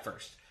to the guy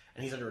first,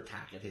 and he's under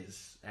attack at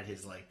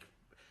his like.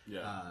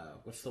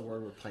 What's the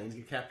word where planes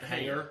get captured?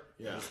 Hangar.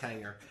 Yeah. His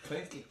hangar.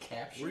 Planes get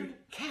captured?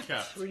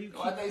 Capped. Where do you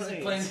I thought you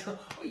said planes. Oh,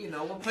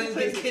 when planes Planes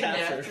get get kidnapped,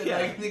 captured.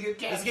 they get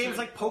captured. This game's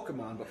like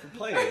Pokemon, but for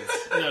planes.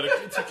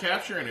 To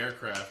capture an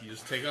aircraft, you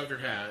just take off your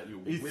hat, you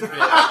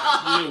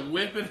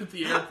whip it at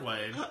the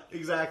airplane.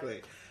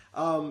 Exactly.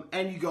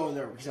 And you go in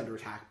there. He's under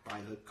attack by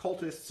the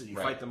cultists, and you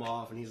fight them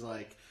off. And he's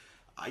like,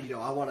 I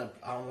want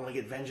to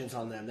get vengeance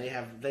on them. They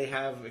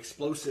have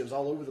explosives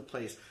all over the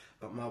place.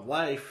 But my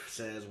wife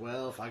says,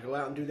 well, if I go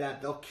out and do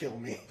that, they'll kill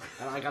me.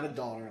 And I got a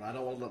daughter, and I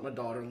don't want to let my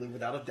daughter live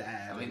without a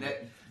dad. I mean,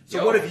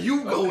 what if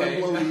you go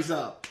and blow these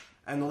up?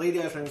 And the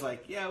lady after was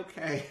like, yeah,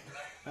 okay.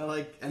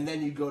 And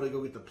then you go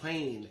get the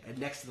plane, and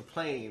next to the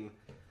plane,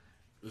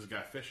 there's a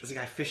guy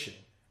fishing.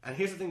 And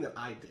here's the thing that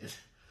I did.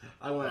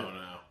 I went,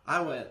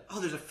 oh,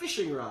 there's a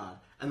fishing rod.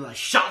 And then I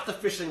shot the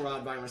fishing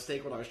rod by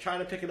mistake when I was trying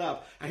to pick it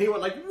up. And he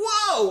went like,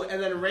 whoa!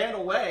 And then ran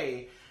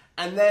away.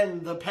 And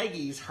then the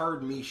Peggies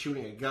heard me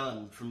shooting a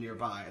gun from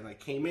nearby. And I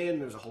came in,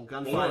 there was a whole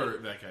gunfight. Or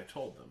that guy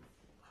told them.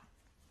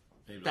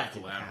 Maybe a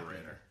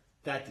collaborator.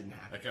 That didn't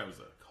happen. That guy was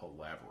a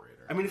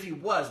collaborator. I mean, if he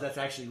was, that's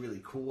actually really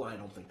cool. I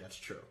don't think that's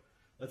true.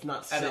 Let's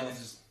not sell.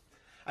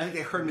 I think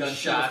they heard me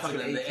gunshots, and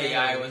then the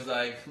AI was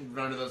like,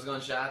 run to those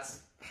gunshots.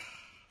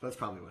 That's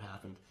probably what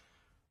happened.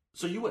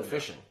 So you went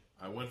fishing.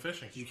 I went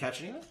fishing. Did you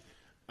catch anything?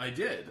 I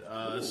did.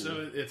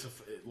 So it's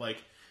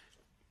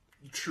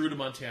true to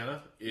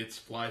Montana. It's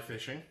fly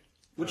fishing,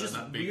 which is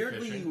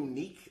weirdly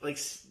unique. Like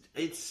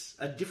it's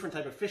a different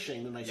type of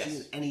fishing than I've seen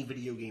in any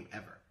video game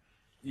ever.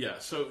 Yeah.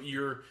 So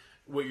you're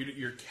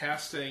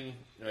casting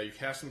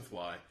the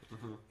fly,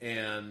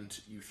 and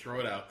you throw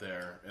it out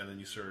there, and then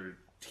you sort of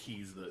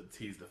tease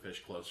the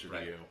fish closer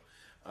to you,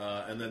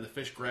 and then the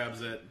fish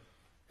grabs it,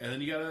 and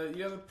then you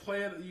gotta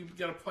play it. You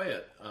gotta play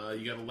it.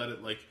 You gotta let it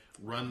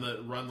run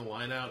the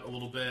line out a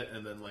little bit,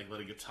 and then let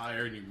it get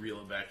tired, and you reel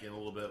it back in a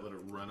little bit, let it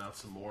run out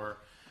some more.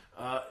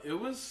 It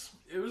was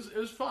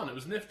fun. It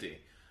was nifty.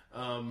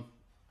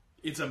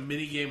 It's a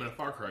mini game in a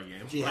Far Cry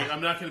game. Yeah.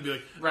 I'm not going to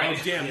be oh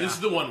damn, this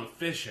is the one with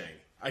fishing.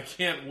 I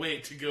can't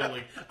wait to go.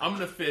 I'm going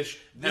to fish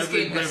this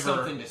every game river. Has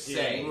something to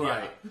say,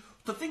 right?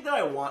 The thing that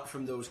I want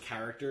from those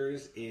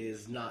characters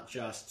is not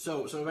just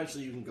so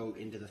eventually you can go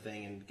into the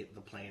thing and get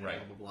the plane and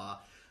blah blah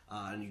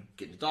blah, and you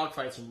get into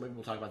dogfights, and maybe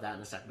we'll talk about that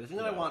in a second. But the thing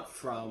that I want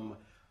from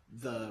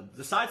the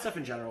side stuff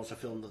in general is to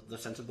fill in the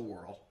sense of the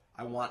world.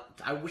 I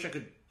wish I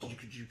could.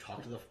 Could you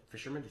talk to the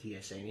fisherman? Did he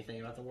say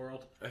anything about the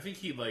world? I think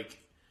he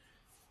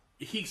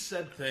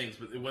said things,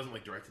 but it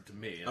wasn't directed to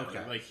me. Okay.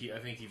 I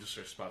think he just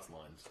sort of spots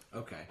lines.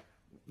 Okay.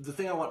 The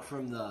thing I want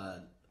from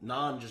the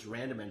just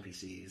random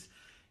NPCs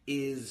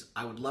is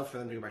I would love for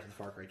them to go back to the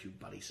Far Cry 2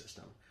 buddy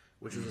system,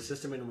 which was a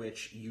system in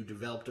which you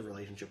developed a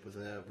relationship with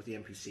the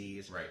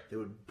NPCs. Right. They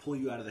would pull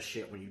you out of the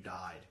shit when you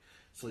died.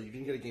 So you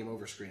didn't get a game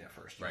over screen at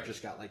first. You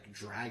just got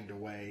dragged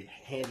away,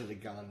 handed a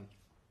gun.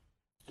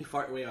 You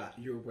fought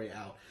your way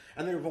out.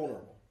 And they were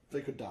vulnerable.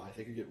 They could die.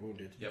 They could get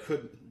wounded. Yep. You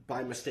could,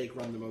 by mistake,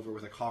 run them over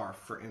with a car,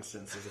 for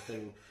instance, is a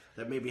thing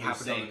that maybe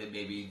happened. Saying that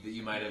maybe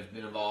you might have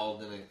been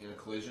involved in a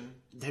collision?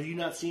 Have you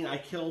not seen? I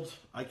killed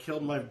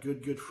my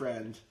good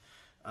friend,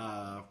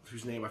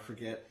 whose name I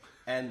forget,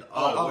 and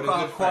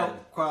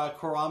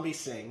Korambi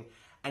Singh,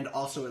 and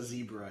also a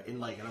zebra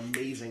in an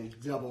amazing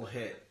double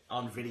hit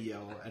on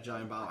video at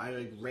Giant Bomb.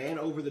 I ran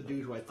over the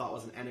dude who I thought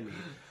was an enemy,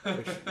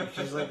 which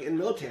is in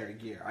military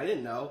gear. I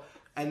didn't know.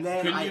 And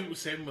then couldn't you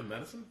save him with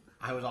medicine?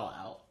 I was all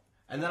out.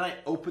 And then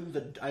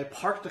I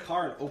parked the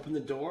car and opened the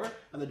door,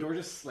 and the door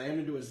just slammed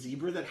into a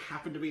zebra that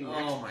happened to be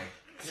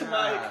next to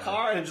my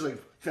car, and it just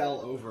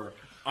fell over.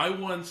 I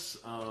once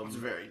it's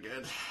very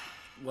good.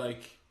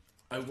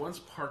 I once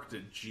parked a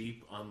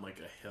Jeep on a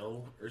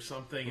hill or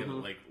something,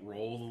 and it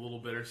rolled a little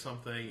bit or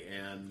something,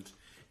 and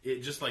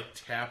it just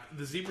tapped.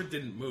 The zebra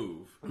didn't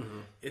move.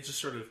 It just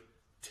sort of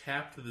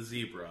tapped the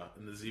zebra,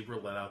 and the zebra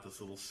let out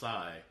this little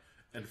sigh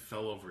and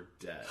fell over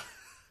dead.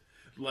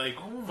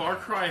 Far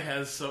Cry 2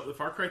 has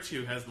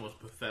the most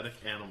pathetic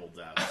animal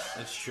deaths.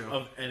 That's true.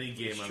 Of any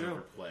game I've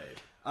ever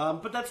played.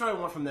 But that's what I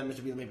want from them, is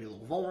to be maybe a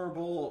little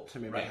vulnerable, to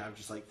maybe have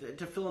just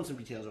to fill in some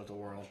details about the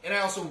world. And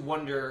I also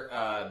wonder,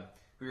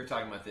 we were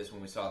talking about this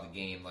when we saw the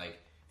game,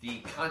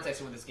 the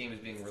context in which this game is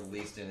being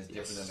released in is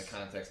different than the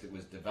context it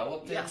was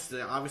developed in. Yes,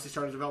 they obviously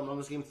started development on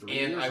this game 3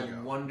 years ago. And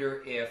I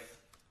wonder if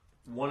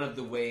one of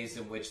the ways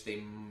in which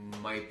they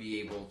might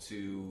be able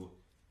to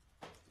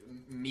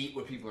meet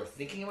what people are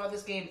thinking about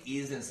this game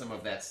is in some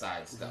of that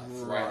side stuff,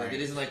 right? It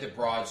isn't the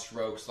broad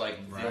strokes,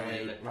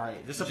 villain.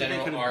 Right. This is something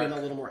they could have been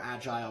a little more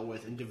agile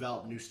with and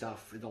developed new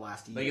stuff in the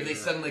last year. If they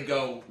suddenly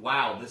go,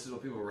 wow, this is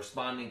what people are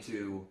responding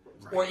to,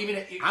 or even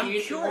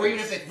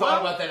if they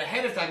thought about that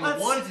ahead of time and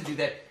wanted to do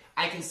that,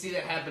 I can see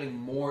that happening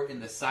more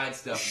in the side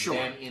stuff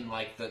than in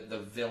the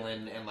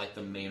villain and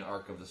the main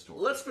arc of the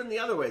story. Let's spin the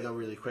other way though,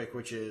 really quick,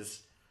 which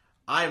is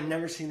I've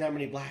never seen that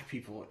many black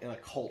people in a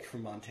cult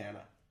from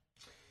Montana.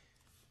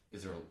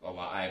 Is there a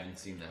lot? I haven't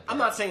seen that. I'm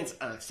not saying it's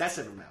an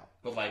excessive amount.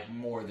 But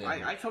more than...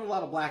 I killed a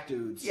lot of black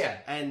dudes. Yeah.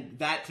 And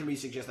that to me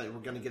suggests that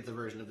we're going to get the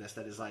version of this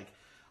that is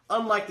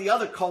unlike the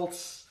other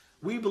cults,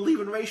 we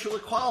believe in racial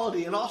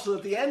equality, and also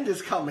that the end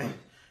is coming.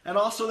 And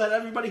also that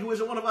everybody who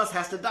isn't one of us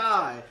has to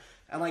die.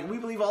 And we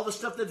believe all the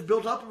stuff that's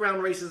built up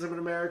around racism in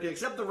America,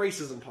 except the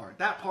racism part.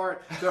 That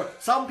part,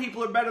 some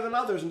people are better than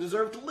others and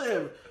deserve to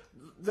live.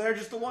 They're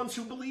just the ones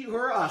who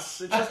are us.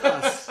 It's just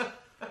us.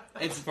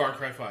 It's Far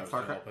Cry 5.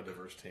 Far Cry. A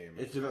diverse team.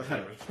 It's diverse.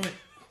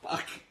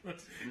 Fuck.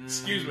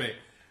 Excuse me.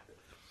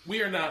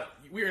 We are not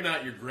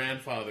your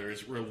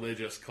grandfather's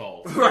religious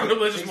cult. Right,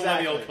 religious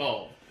millennial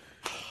cult.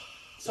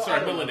 So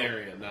sorry,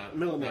 millenarian, not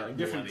millenarian.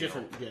 Different.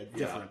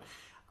 Yeah.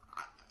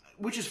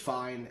 Which is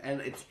fine,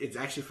 and it's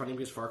actually funny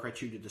because Far Cry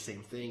 2 did the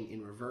same thing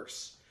in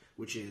reverse,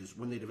 which is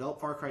when they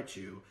developed Far Cry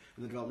 2,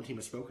 and the development team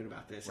has spoken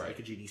about this, like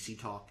a GDC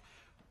talk,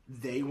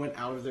 they went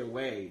out of their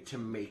way to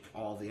make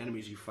all the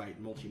enemies you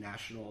fight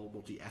multinational,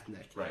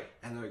 multi-ethnic. Right.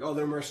 And they're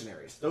they're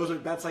mercenaries.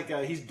 That's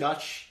he's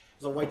Dutch,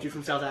 there's a white dude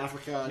from South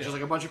Africa, just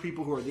a bunch of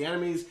people who are the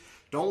enemies.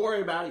 Don't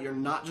worry about it, you're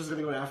not just going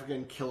to go to Africa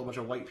and kill a bunch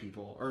of white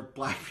people, or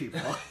black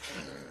people.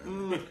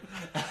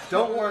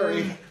 Don't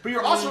worry. But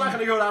you're also not going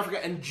to go to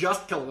Africa and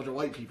just kill a bunch of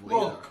white people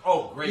either.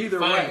 Oh, great, either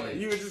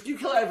finally. Way. You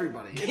kill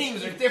everybody.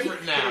 Games are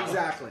different now.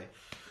 Exactly.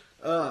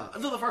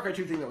 Until the Far Cry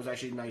 2 thing that was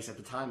actually nice at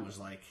the time was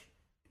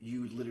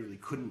you literally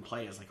couldn't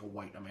play as like a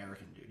white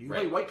American dude. You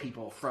play white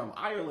people from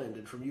Ireland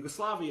and from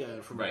Yugoslavia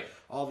and from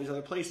all these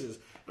other places,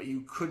 but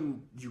you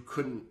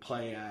couldn't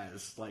play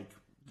as like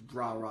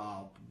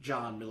rah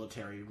John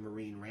Military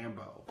Marine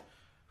Rambo,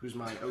 who's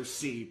my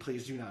OC.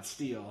 Please do not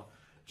steal.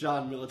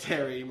 John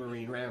Military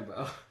Marine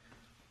Rambo.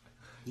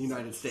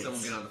 United States.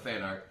 Someone get on the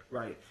fan art.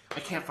 Right.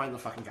 I can't find the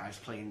fucking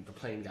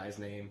playing guy's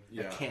name.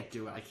 Yeah. I can't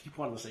do it. I keep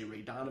wanting to say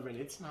Ray Donovan.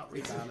 It's not Ray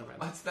Donovan.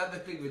 It's not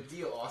that big of a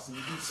deal, Austin.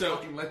 You can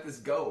fucking let this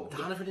go.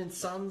 Donovan and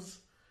Sons?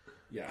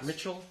 Yes.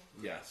 Mitchell?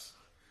 Yes.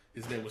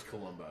 His name was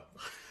Columbo.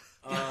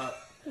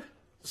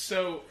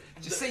 So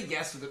just say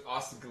yes so that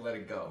Austin can let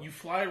it go. You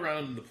fly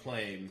around in the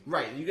plane.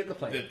 Right, you get in the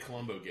plane. That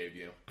Columbo gave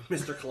you.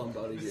 Mr.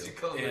 Columbo to you.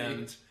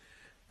 And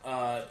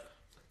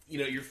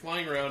you're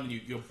flying around and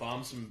you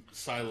bomb some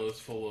silos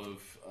full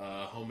of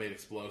homemade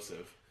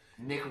explosive.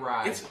 Nick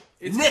Rye.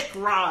 It's Nick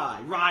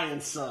Rye. Rye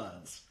and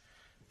Sons.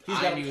 He's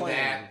got a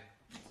plan. That.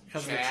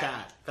 Because of the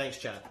chat. Thanks,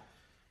 chat.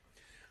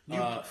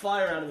 You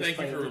fly around in this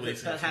plane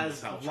that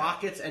has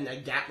rockets and a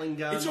Gatling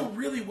gun. It's a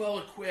really well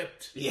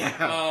equipped,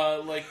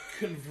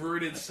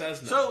 converted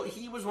Cessna. So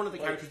he was one of the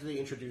characters that they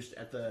introduced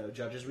at the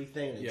Judges Week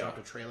thing, and they dropped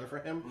a trailer for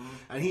him.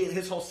 And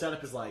his whole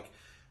setup is like,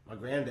 my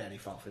granddaddy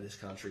fought for this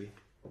country.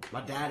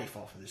 My daddy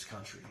fought for this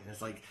country. And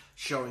it's like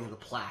showing the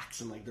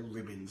plaques and like the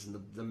ribbons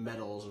and the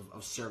medals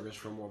of service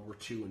from World War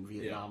II in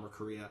Vietnam or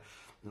Korea.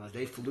 And like,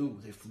 they flew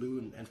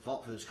and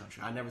fought for this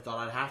country. I never thought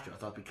I'd have to. I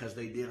thought because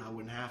they did, I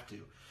wouldn't have to.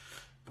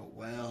 But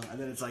well, and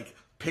then it's like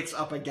picks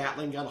up a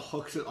Gatling gun,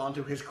 hooks it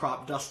onto his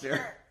crop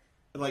duster.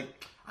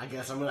 Like, I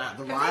guess the Ryes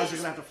are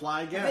gonna have to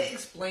fly again. Can they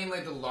explain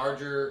like the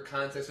larger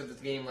context of this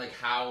game, like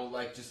how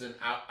like just an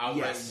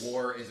outright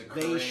war is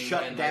occurring?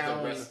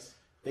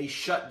 They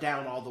shut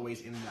down all the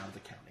ways in and out of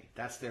the county.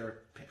 That's their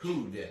pitch.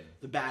 Who did?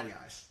 The bad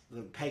guys,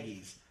 the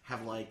Peggies,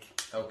 have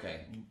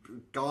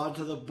gone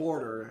to the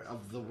border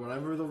of the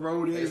whatever the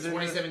road is. It's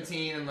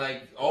 2017, and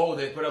they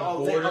put up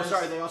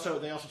borders. They also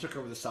took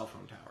over the cell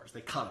phone towers.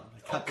 They cut them.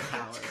 They cut the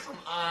towers. Come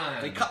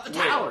on. They cut the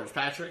towers,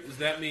 Patrick. Does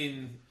that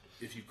mean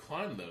if you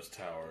climb those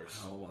towers,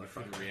 you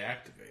can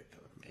reactivate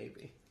them?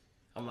 Maybe.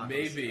 I'm not.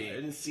 Maybe. I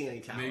didn't see any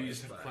towers. Maybe you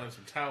just have to climb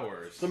some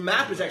towers. The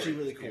map is actually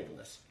really cool in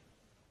this.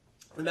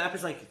 The map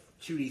is like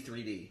 2D,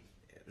 3D.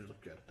 It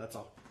looked good. That's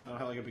all. I don't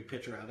have like a big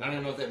picture out of it. I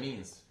don't know what that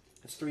means.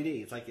 It's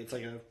 3D. It's like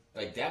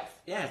a depth.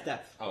 Yeah, it's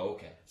depth. Oh,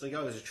 okay. It's like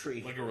there's a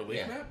tree. Like a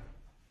relief map.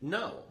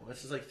 No,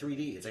 this is like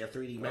 3D. It's like a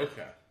 3D map.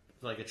 Okay.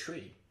 It's like a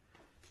tree.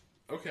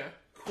 Okay.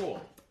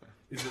 Cool.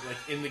 Is it like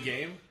in the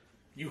game?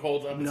 You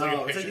hold up. It's no, like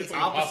a picture. it's like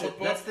the opposite.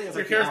 That's the thing.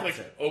 Your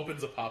character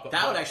opens a pop-up.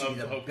 That would actually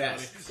be the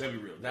best. That'd be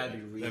really good. That'd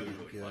be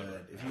really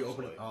good. If you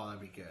open it,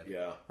 that'd be good.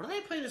 Yeah. What did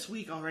I play this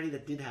week already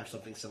that did have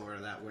something similar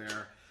to that,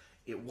 where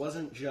it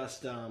wasn't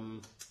just.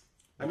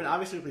 I mean,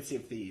 obviously we played Sea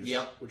of Thieves,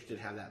 which did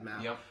have that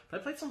map. But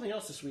I played something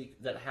else this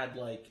week that had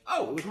it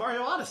was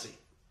Mario Odyssey.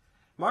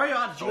 Mario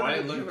Odyssey. I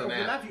didn't look at the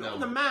map. You open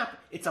the map,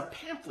 it's a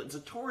pamphlet. It's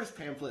a tourist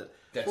pamphlet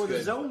for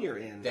the zone you're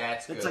in.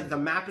 That's good. It's like the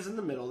map is in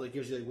the middle that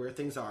gives you where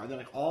things are. And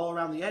then all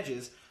around the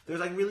edges,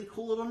 there's really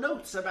cool little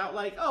notes about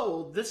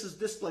this is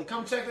this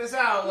come check this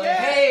out.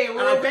 Hey,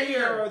 we're over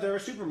here. There are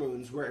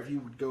supermoons where if you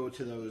would go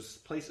to those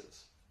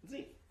places. It's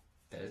neat.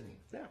 That is neat.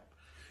 Yeah.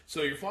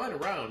 So you're flying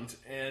around,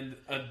 and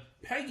a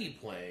Peggy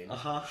plane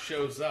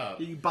shows up.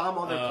 You bomb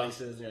other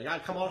places, and you gotta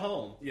come on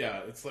home.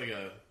 Yeah, it's like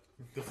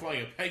they're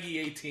flying a Peggy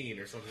 18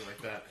 or something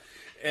like that.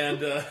 And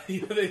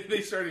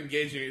they start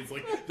engaging. It's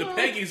like the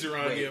Peggies are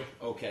on you.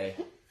 Okay.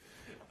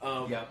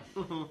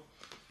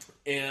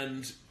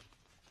 And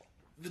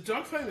the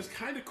dogfight is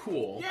kind of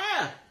cool.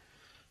 Yeah.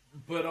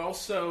 But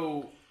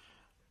also,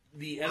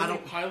 the enemy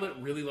pilot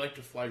really liked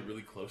to fly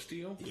really close to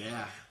you.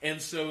 Yeah.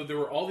 And so there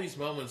were all these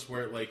moments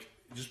where it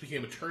just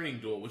became a turning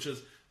duel, which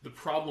is the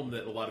problem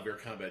that a lot of air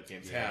combat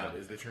games have,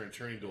 is they turn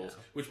turning duels,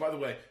 which, by the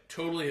way,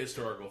 totally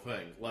historical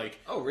thing.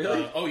 Oh,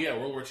 really?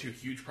 World War II,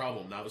 huge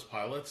problem. Novice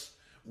pilots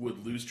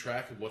would lose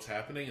track of what's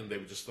happening, and they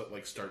would just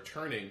start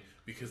turning,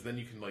 because then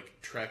you can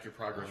track your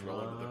progress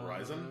relative to the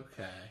horizon.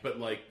 Okay. But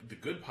the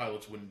good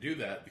pilots wouldn't do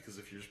that, because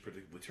if you're just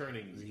predictably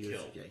turning, you get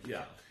killed.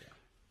 Yeah.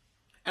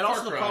 And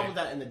also the problem with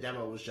that in the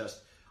demo was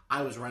just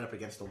I was right up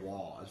against the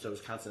wall, and so it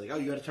was constantly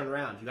you got to turn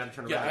around. You got to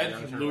turn around. Yeah, I had to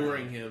keep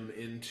luring him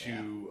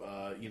into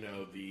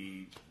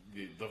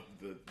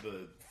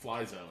the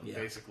fly zone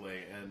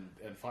basically,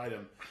 and fight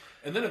him,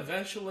 and then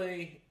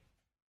eventually,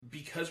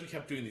 because we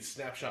kept doing these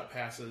snapshot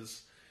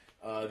passes,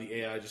 the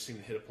AI just seemed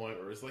to hit a point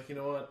where it was you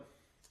know what,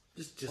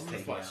 just I'm gonna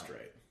fly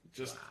straight.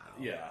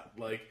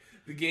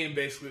 The game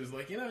basically was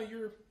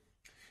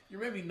you're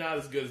maybe not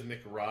as good as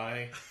Nick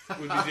Rye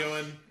would be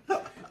doing.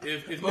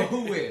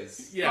 Who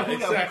is? Yeah,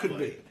 exactly. Who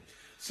could be?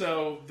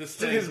 So this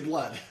thing, in his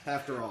blood,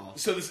 after all.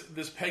 So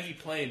this Peggy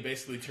plane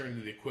basically turned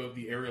into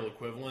the aerial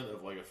equivalent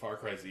of a Far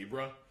Cry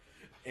Zebra,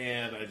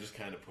 and I just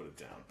kind of put it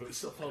down, but it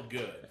still felt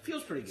good. It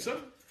feels pretty good.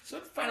 So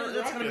that's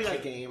gonna be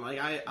that game.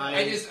 I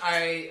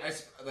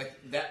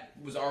that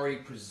was already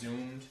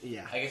presumed.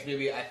 Yeah. I guess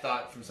maybe I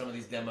thought from some of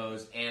these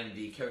demos and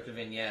the character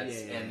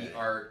vignettes and the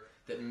art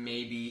that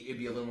maybe it'd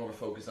be a little more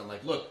focused on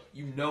like, look,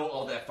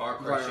 all that Far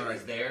Cry shit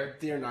is there.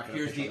 They're not going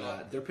to pitch on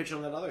that. They're pitching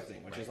on that other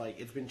thing, which is like,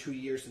 it's been 2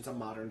 years since a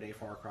modern day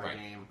Far Cry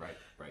game.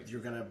 Right.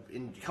 You're going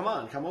to,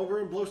 come over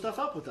and blow stuff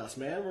up with us,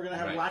 man. We're going to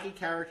have wacky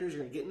characters.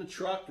 You're going to get in the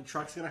truck. The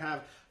truck's going to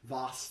have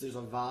Voss. There's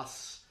a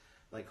Voss,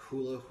 like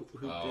hula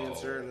hoop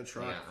dancer in the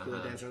truck.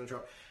 Hula dancer in the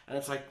truck. And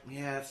it's like,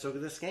 it's so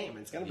good this game.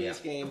 It's going to be this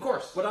game. Of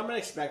course. What I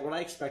expect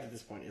at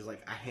this point is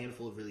like a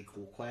handful of really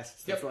cool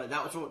quests. That's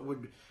what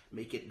would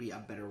make it be a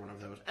better one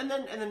of those. And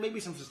then maybe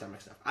some systemic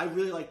stuff. I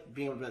really like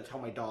being able to tell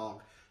my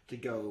dog to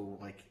go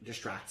like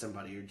distract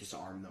somebody or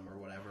disarm them or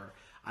whatever.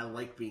 I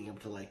like being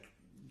able to like,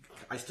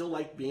 I still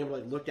like being able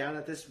to like look down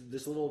at this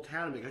little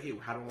town and be like, okay,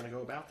 how do I want to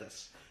go about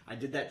this? I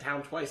did that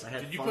town twice. I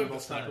had Did you fun play with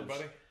both Sniper times.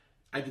 Buddy?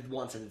 I did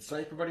once. I did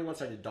Sniper Buddy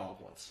once. I did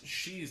Dog once.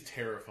 She's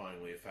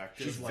terrifyingly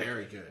effective. She's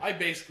very good. I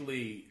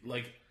basically,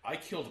 I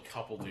killed a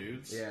couple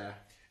dudes. Yeah.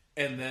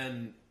 And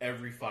then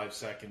every 5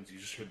 seconds, you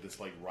just heard this,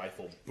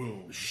 rifle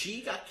boom.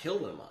 She got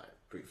killed in mine,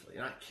 briefly.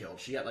 Not killed.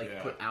 She got,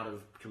 put out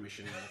of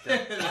commission.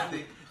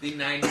 the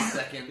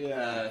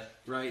 90-second...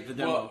 right, the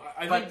demo.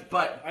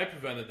 Well, I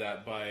prevented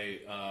that by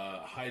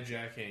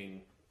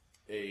hijacking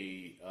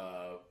a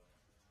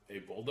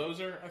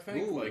bulldozer, I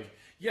think. Ooh.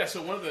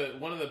 So one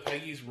of the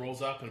Peggies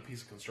rolls up in a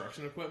piece of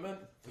construction equipment.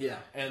 Yeah.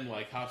 And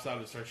hops out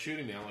and starts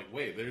shooting me. I'm like,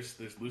 wait, there's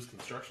loose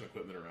construction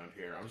equipment around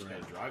here. I'm just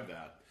gonna drive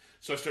that.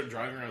 So I started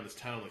driving around this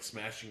town,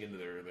 smashing into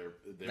their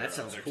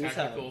cool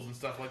technicals and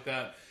stuff like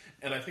that.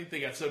 And I think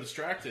they got so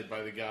distracted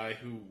by the guy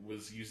who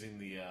was using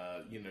the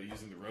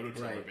using the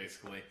rototiller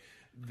basically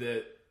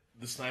that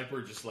the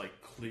sniper just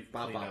cleaned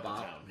out the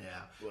town.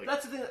 Yeah,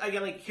 that's the thing.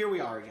 Again, here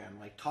we are again,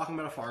 talking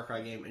about a Far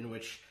Cry game in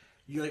which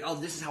you're like, oh,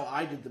 this is how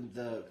I did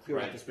the clear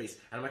out the space.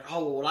 And I'm like,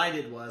 oh, well, what I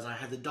did was I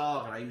had the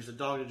dog, and I used the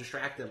dog to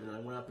distract them, and I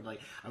went up and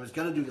I was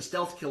gonna do the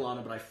stealth kill on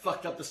him, but I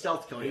fucked up the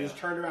stealth kill. And he just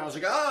turned around. I was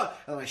like, ah,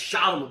 and I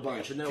shot him a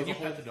bunch, and then it was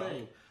the whole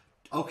thing.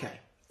 Okay,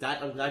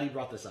 I'm glad you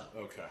brought this up.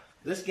 Okay,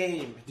 this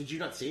game, did you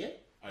not see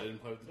it? I didn't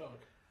play with the dog.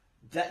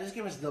 This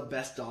game is the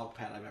best dog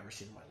pet I've ever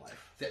seen in my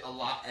life.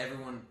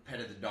 Everyone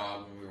petted the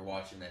dog when we were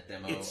watching that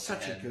demo. It's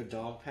such a good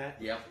dog pet.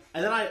 Yep.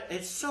 And then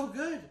it's so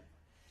good.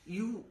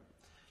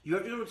 You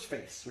have to go to its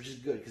face, which is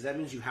good, because that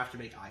means you have to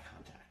make eye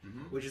contact,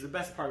 which is the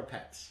best part of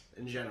pets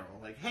in general.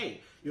 Like, hey,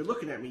 you're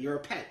looking at me, you're a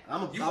pet.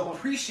 You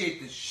appreciate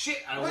the shit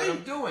out of what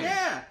I'm doing.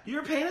 Yeah,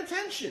 you're paying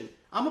attention.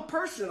 I'm a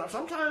person.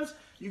 Sometimes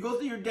you go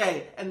through your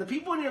day, and the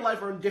people in your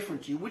life are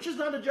indifferent to you, which is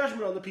not a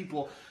judgment on the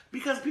people,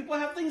 because people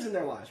have things in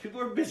their lives.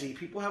 People are busy.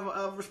 People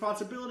have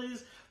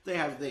responsibilities. They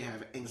have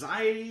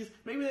anxieties.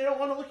 Maybe they don't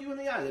want to look you in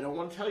the eye. They don't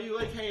want to tell you,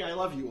 hey, I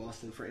love you,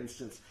 Austin, for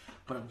instance.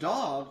 But a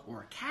dog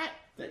or a cat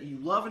that you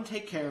love and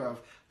take care of,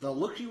 they'll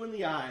look you in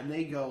the eye and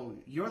they go,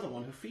 you're the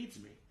one who feeds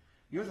me.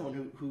 You're the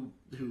one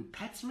who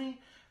pets me,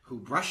 who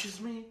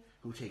brushes me,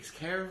 who takes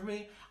care of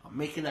me. I'm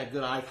making that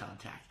good eye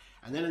contact.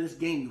 And then in this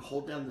game, you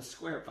hold down the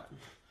square button.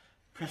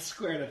 Press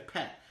square to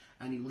pet.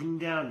 And you lean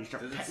down and you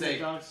start petting the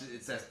dog.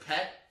 It says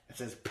pet? It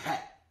says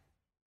pet.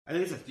 I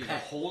think it says pet. Do you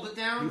have to hold it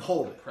down? You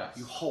hold it. Press.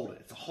 You hold it.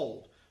 It's a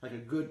hold. Like a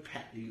good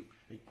pet.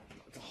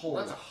 It's a hold.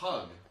 Well, that's a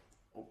hug.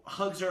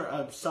 Hugs are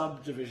a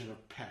subdivision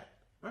of pet.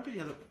 Might be the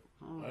other...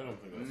 I don't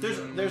think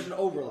that's... There's an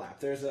overlap.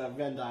 There's a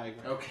Venn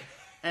diagram. Okay.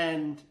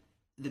 And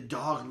the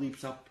dog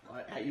leaps up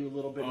at you a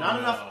little bit. Not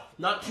enough.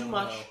 Not too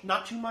much. No.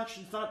 Not too much.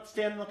 It's not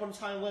standing up on its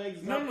hind legs.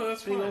 It's not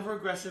that's being fine. over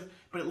aggressive.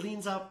 But it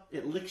leans up.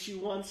 It licks you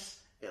once.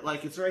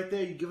 It's right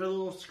there. You give it a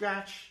little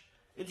scratch.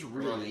 It's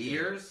really on the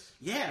ears.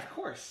 Yeah, of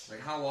course.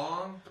 Like how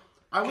long?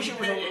 I wish you it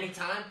was at any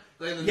time.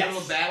 Like in the Yes.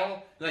 middle of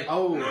battle. Like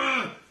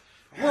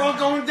we're all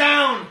going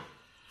down.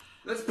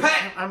 Let's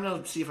pet. I'm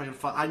gonna see if I can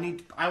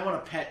find. I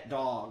want to pet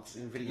dogs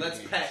in video Let's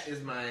games. pet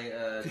is my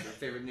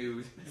favorite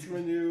news. It's my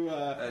new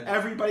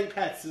Everybody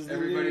Pets is the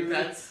Everybody new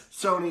Pets?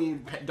 Sony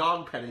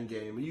dog petting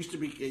game. It used to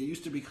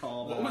be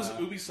called. What was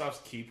Ubisoft's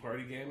Key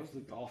Party game? What was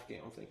the golf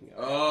game I'm thinking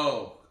of?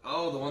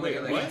 Oh, the one that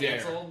got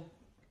canceled.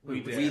 We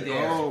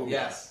Dare. Oh,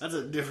 yes. That's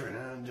a different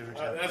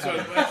type That's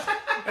of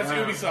that's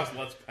Ubisoft's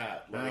Let's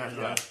Pet.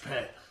 Let's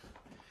Pet.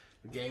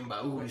 The game by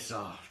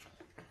Ubisoft.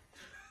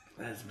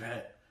 Let's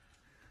Pet.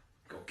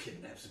 Go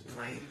kidnap some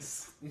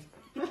planes.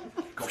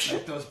 Go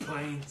pet those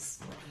planes.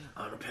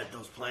 I'm gonna pet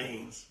those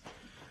planes.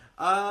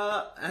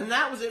 And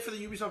that was it for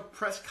the Ubisoft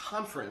press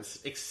conference.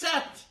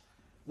 Except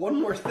one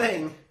more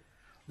thing.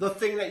 The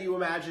thing that you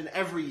imagine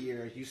every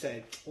year. You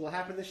say, will it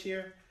happen this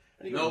year?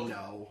 And you go,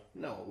 no,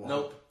 it won't.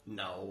 Nope.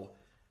 No.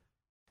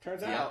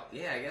 Turns out.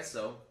 Yeah, I guess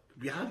so.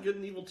 Beyond Good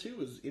and Evil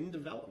 2 is in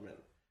development.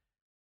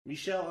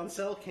 Michel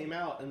Ancel came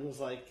out and was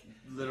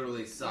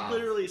literally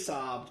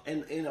sobbed,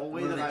 and in a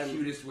way one of the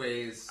cutest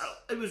ways.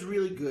 It was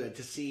really good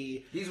to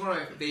see. He's one of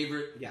my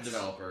favorite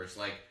developers.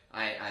 Like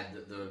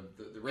the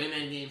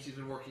Rayman games he's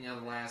been working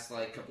on the last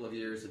couple of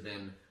years have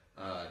been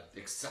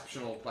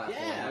exceptional platformers.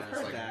 Yeah, I've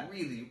heard that.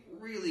 Really,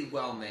 really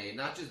well made.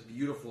 Not just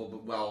beautiful,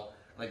 but well,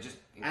 just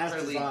incredibly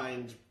as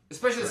designed.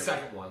 Especially the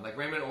second one.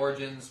 Rayman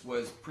Origins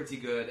was pretty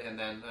good, and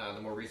then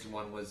the more recent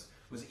one was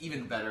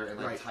even better and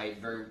tight,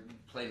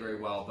 played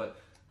very well. But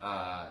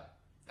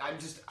I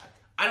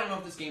I don't know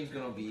if this game's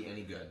going to be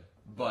any good,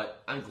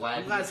 but I'm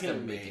glad he's going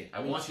to make it.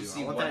 I want to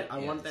see what it is. I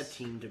want that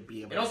team to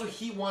be able. And also,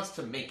 he wants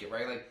to make it,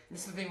 right? Like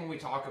this is the thing when we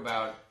talk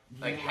about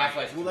like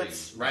Half-Life 3,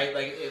 right?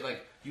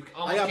 Like you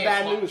almost I got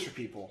bad news for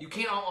people. You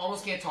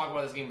almost can't talk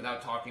about this game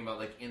without talking about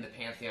like in the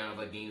pantheon of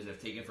like games that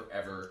have taken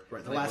forever.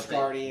 Right, the like, Last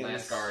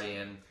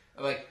Guardian.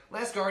 Like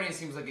Last Guardian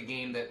seems like a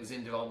game that was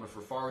in development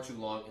for far too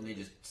long, and they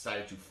just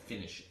decided to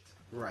finish it.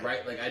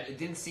 Right. Like it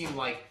didn't seem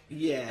like.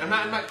 Yeah. I'm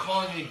not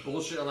calling any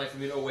bullshit on like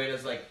from the way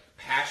as like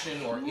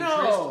passion or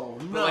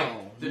interest. But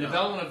like the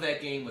development of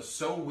that game was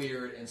so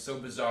weird and so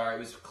bizarre. It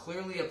was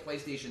clearly a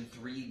PlayStation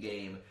 3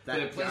 game that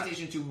had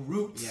PlayStation 2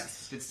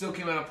 roots that still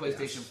came out on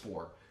PlayStation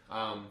 4.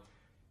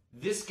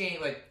 This game,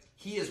 like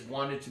he has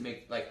wanted to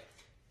make like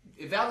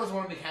if Valve has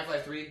wanted to make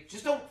Half-Life 3,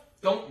 just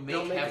don't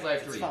make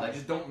Half-Life 3. Like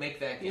just don't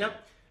make that game.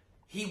 Yep.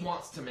 He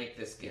wants to make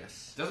this game.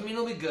 Yes. Doesn't mean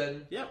it'll be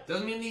good. Yep.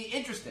 Doesn't mean it'll be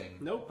interesting.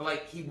 Nope. But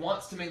like he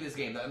wants to make this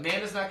game. The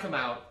man does not come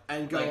out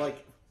and go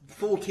like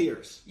full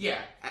tears. Yeah.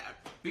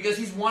 Because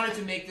he's wanted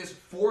to make this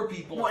for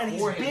people. Well, and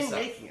he's been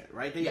himself. making it,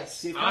 right? They've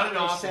on and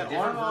off, said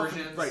different on and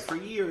versions. off, right, for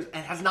years,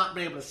 and has not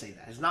been able to say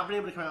that. Has not been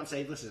able to come out and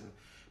say, listen,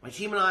 my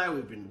team and I,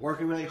 we've been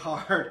working really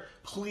hard.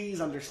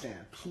 Please understand.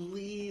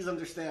 Please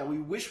understand. We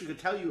wish we could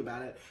tell you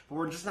about it, but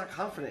we're just not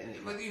confident in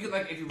it. Like you could,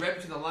 like if you read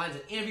between the lines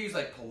in interviews,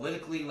 like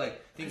politically,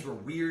 like things were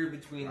weird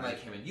between like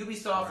him and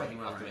Ubisoft. Like he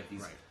went off to make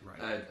these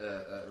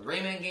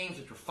Rayman games,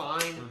 which were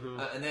fine,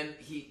 and then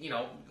he,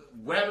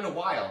 what happened to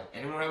Wild?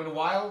 Anyone know what happened to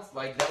Wild?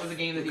 Like that was a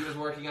game that he was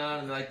working on,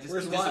 and like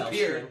just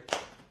disappeared.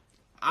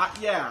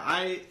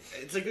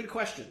 It's a good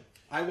question.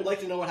 I would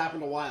like to know what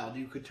happened to Wild.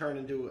 You could turn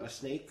into a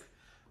snake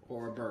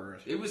or a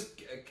bird. It was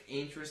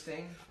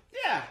interesting.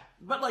 Yeah,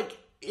 but like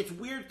it's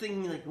weird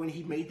thing like when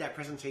he made that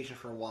presentation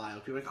for a while,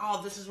 people were like,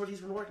 oh, this is what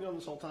he's been working on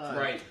this whole time.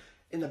 Right.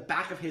 In the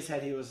back of his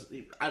head,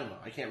 I don't know.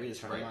 I can't read his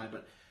front of mind,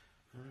 but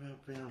what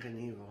about Beyond Good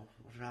and Evil?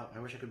 What about? I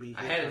wish I could be.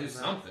 I had to do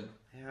something.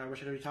 Yeah, I wish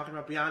I could be talking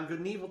about Beyond Good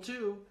and Evil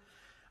too.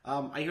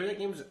 I hear that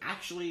game's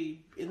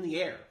actually in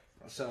the air.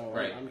 So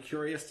I'm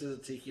curious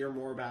to hear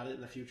more about it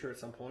in the future at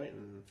some point.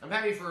 And I'm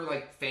happy for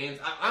like fans.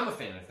 I'm a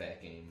fan of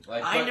that game.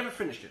 Like, I never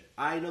finished it.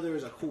 I know there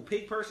was a cool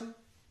pig person.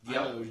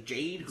 Yeah, I know there was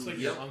Jade. It's like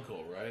your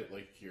uncle, right?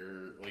 Like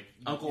your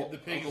uncle. The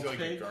pig is like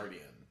your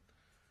guardian.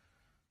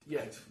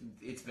 Yeah,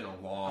 it's been a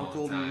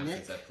long time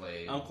since I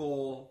played.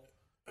 Uncle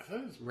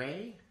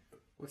Ray.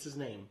 What's his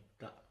name?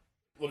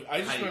 Look,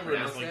 I just remember it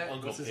as like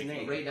Uncle What's his Pig.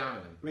 name? Ray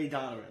Donovan. Ray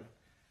Donovan.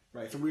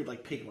 Right. It's a weird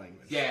like pig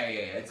language. Yeah.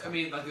 It's, I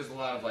mean, like there's a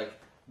lot of like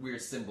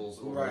weird symbols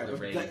over the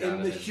Ray Donovan.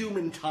 In the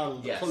human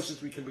tongue, the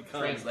closest we can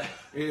become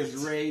is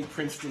Ray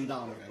Princeton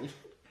Donovan.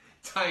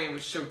 Tie-in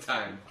with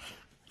Showtime.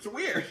 It's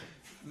weird.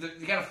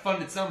 You gotta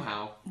fund it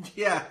somehow.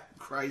 Yeah,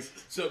 Christ.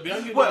 So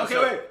Beyond Good.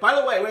 Wait. By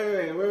the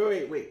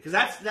way, wait. Because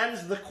that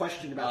is the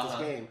question about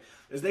this game.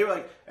 Is they were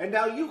like, and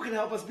now you can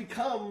help us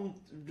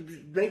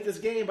make this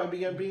game by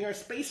being our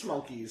space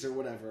monkeys or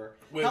whatever.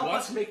 Wait, help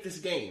us make this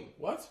game.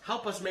 What?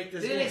 Help us make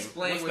this They game. didn't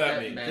explain What's what that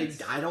that mean?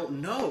 meant. I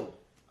don't know.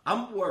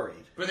 I'm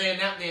worried. But they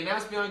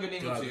announced Beyond Good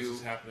and Evil 2. This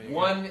is happening.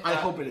 I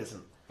hope it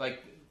isn't.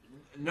 Like,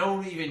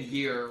 no even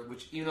year,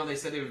 which even though they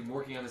said they've been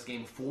working on this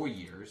game for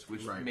years,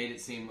 which made it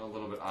seem a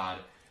little bit odd.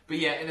 But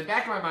yeah, in the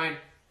back of my mind,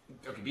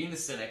 okay, being the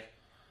cynic,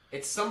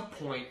 at some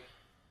point,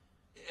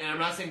 and I'm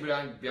not saying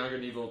Beyond Good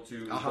and Evil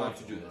 2 is going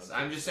to do this.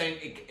 I'm just saying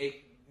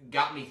it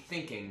got me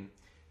thinking.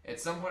 At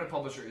some point, a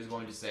publisher is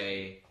going to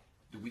say,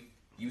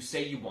 "You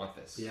say you want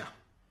this,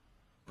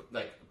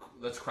 like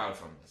let's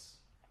crowdfund this."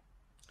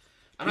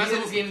 I'm not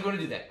saying this game is going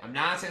to do that. I'm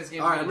not saying this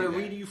game is going to do that. I'm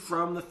going to read you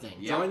from the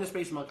thing. Join the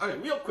Space Monkey. Okay,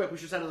 real quick, we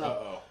should set it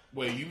up. Uh-oh.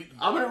 Wait,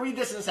 I'm going to read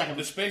this in a second.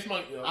 The Space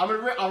Monkey... I'll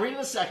read it in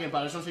a second, but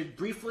I just want to say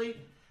briefly,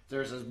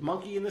 there's a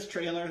monkey in this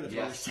trailer. That's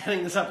why we're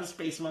setting this up as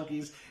Space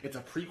Monkeys. It's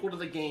a prequel to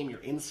the game. You're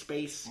in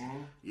space.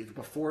 It's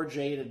before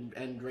Jade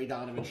and Ray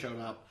Donovan showed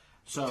up.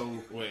 So...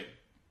 Wait.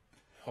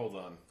 Hold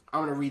on.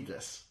 I'm going to read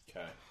this.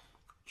 Okay.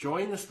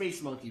 Join the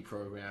Space Monkey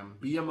program.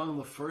 Be among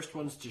the first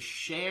ones to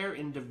share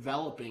in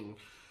developing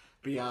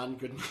Beyond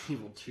Good and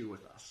Evil 2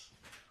 with us.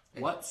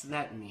 What's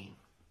that mean?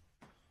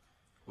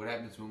 What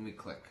happens when we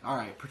click? All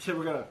right,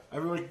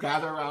 everyone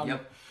gather around.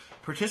 Yep.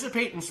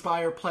 Participate,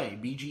 inspire, play.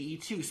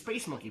 BGE2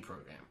 Space Monkey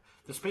program.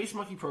 The Space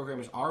Monkey program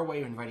is our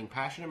way of inviting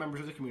passionate members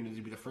of the community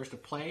to be the first to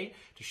play,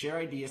 to share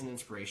ideas and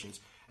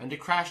inspirations, and to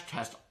crash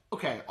test.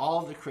 Okay,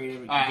 all of the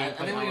creative. I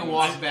think we can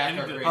walk back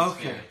our creative.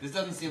 Okay, this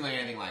doesn't seem like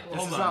anything like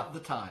this. This is not the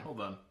time. Hold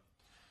on.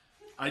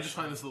 I just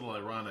find this a little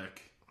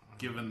ironic,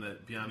 given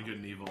that Beyond Good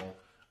and Evil,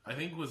 I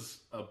think, was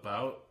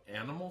about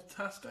animal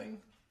testing.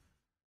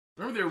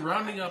 Remember they were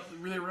rounding up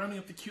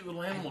the cute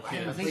little animal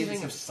kids. I think you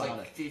think of Sonic.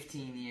 Like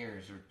 15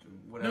 years or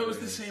whatever. No, it was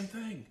the same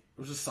thing.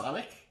 Was it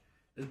Sonic?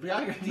 Is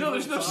Beyond Good and No, Evil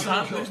there's no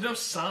Sonic. There's no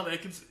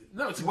Sonic. It's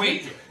a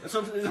Wait. game. That's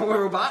what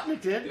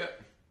Robotnik did. Yeah.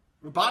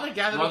 Robotnik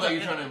gathered I up. thought you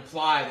were trying to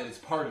imply that it's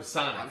part of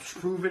Sonic.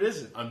 Prove it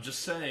isn't. I'm just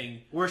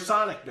saying. Where's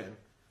Sonic been?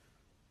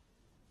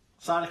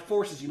 Sonic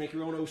Forces, you make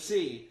your own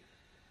OC.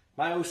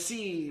 My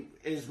OC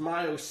is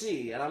my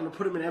OC, and I'm going to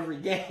put him in every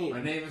game.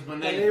 My name is my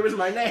name. My name is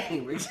my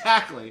name,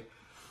 exactly.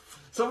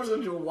 Someone's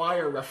going to do a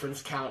Wire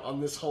reference count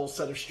on this whole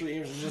set of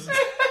streams.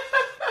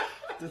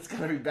 It's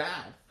going to be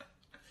bad.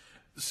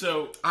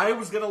 So I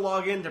was going to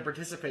log in to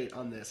participate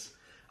on this.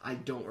 I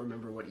don't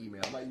remember what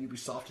email my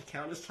Ubisoft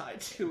account is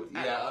tied to.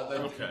 Yeah,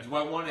 okay. Do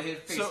I want to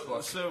hit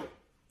Facebook? So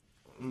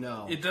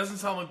no. It doesn't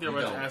sound like they're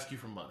about to ask you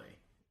for money.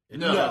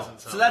 No.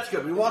 So that's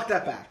good. We walk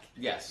that back.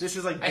 Yes. This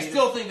is like... I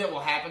still think that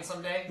will happen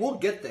someday. We'll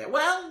get there.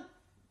 Well,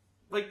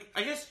 like,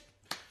 I guess...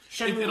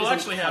 It'll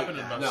actually happen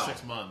in about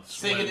 6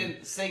 months.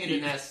 Sega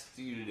didn't ask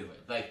you to do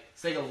it. Like,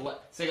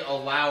 Sega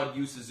allowed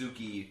Yu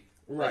Suzuki...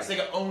 Right. Like,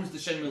 Sega owns the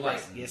Shenmue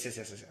license.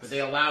 Yes. But they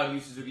allowed Yu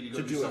Suzuki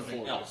to do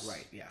something else.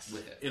 Right, yes.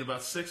 With it. In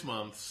about 6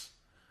 months,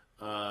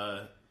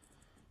 Ubisoft,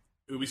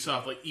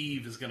 like,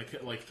 Eve is going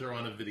to, like, throw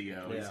on a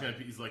video. Yeah.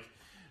 He's like,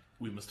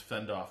 we must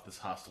fend off this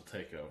hostile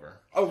takeover.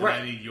 Oh, right.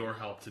 And I need your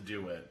help to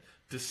do it.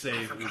 To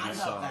save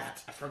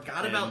Ubisoft. I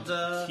forgot about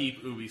the...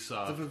 keep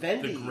Ubisoft,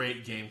 the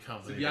great game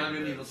company. So Beyond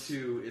Good and Evil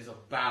 2 is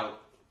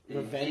about...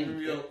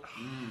 Vivendi.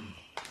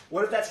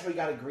 What if that's how we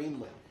got a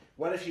greenlit?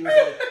 What if she was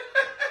like...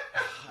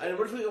 I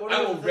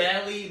will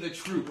rally the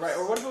troops. Right,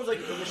 or what if it was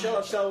like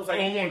Michelle was like,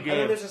 oh my God. and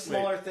then there's a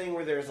smaller thing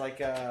where there's like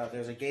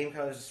there's a game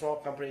company, there's a small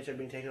company that's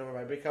being taken over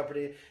by a big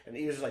company, and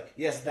Eve's like,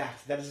 yes,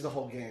 that is the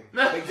whole game.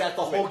 Make that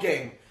the whole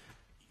game.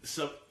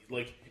 So,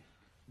 like,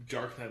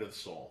 Dark Knight of the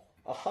Soul.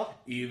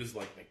 Eve is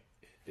like,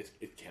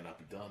 it cannot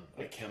be done.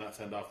 I cannot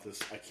fend off this.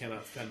 I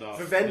cannot fend off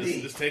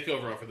this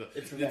takeover offer.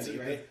 It's Vivendi,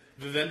 right?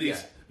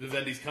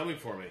 Vivendi's coming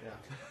for me.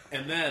 Yeah.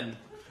 And then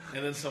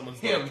someone's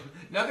him, like,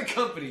 not the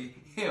company,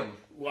 him.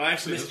 Well,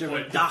 actually,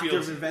 Mr. Dr.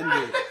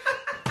 Vivendi.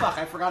 Fuck,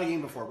 I forgot a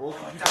game before.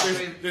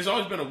 There's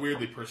always been a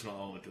weirdly personal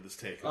element to this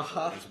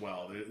takeover as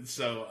well.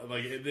 So,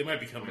 like, they might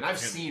be coming. And I've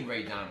seen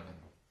Ray Donovan,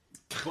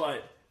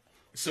 but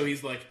so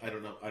he's like, I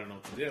don't know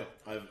what to do.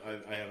 I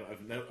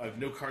have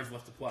no cards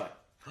left to play.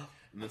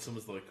 And then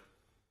someone's like,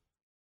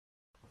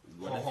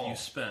 what if you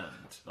spend?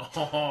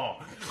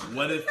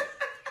 What if?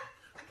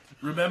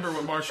 Remember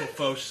what Marshall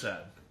Foch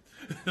said.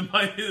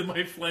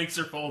 My flanks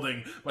are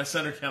folding. My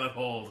center cannot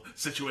hold.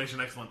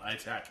 Situation excellent. I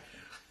attack.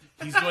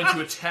 He's going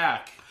to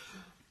attack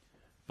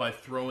by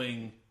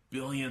throwing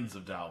billions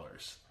of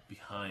dollars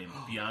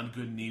beyond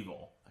good and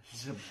evil.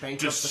 He's going to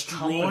bankrupt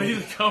destroy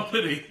the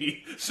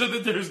company so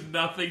that there's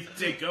nothing to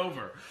take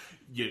over.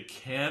 You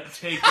can't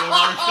take over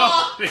a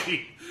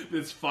company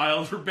that's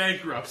filed for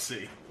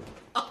bankruptcy.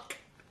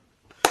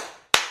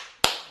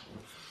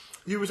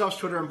 Ubisoft's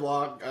Twitter and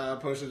blog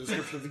posted a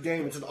description of the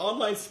game. It's an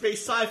online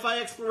space sci-fi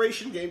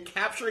exploration game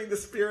capturing the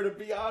spirit of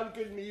Beyond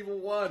Good and Evil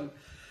 1.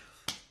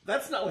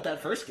 That's not what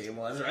that first game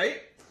was,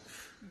 right?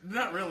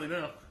 Not really,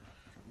 no.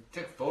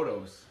 Took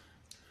photos.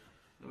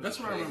 That's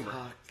what I remember.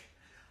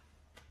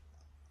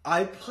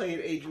 I played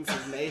Agents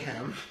of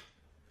Mayhem.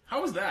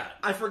 How was that?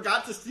 I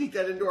forgot to sneak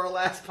that into our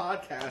last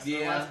podcast.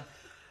 Yeah.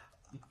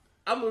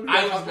 I'm going to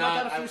talk about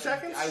that in a few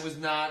seconds. I was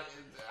not...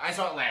 I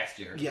saw it last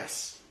year.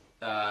 Yes.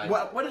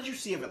 What did you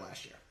see of it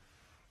last year?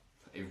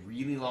 A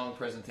really long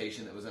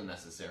presentation that was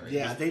unnecessary.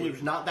 Yeah, it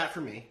was not that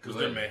for me. Was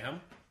there mayhem?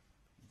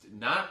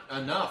 Not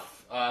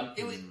enough.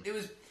 It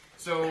was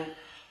so.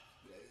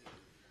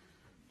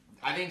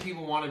 I think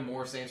people wanted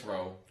more Saints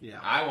Row. Yeah,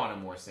 I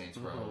wanted more Saints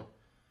Row.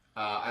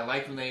 I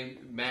liked when they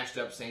mashed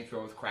up Saints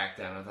Row with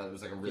Crackdown. I thought it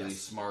was like a really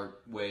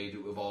smart way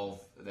to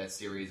evolve that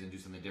series and do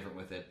something different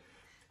with it.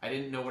 I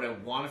didn't know what I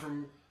wanted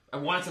from. I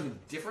wanted something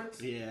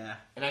different. Yeah.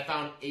 And I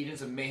found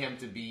Agents of Mayhem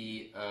to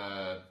be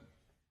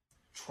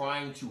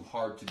trying too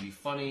hard to be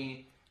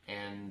funny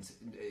and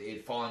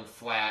it falling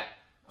flat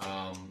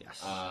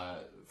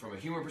from a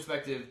humor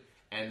perspective.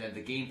 And then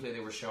the gameplay they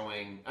were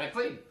showing, I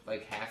played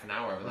like half an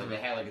hour of it. Like they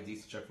had like a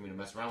decent chunk for me to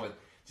mess around with.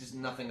 Just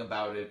nothing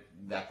about it.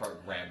 That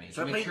part grabbed me.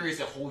 So I'm curious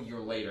a whole year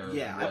later.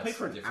 Yeah, I played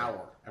for an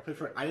hour.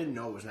 I didn't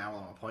know it was an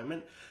hour-long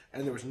appointment,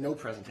 and there was no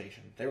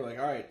presentation. They were like,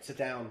 "All right, sit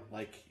down."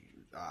 Like,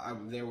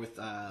 I'm there with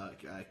I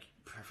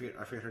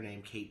forget her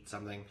name, Kate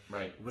something.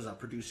 Right, was a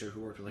producer who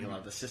worked with like a lot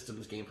of the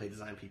systems, gameplay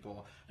design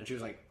people, and she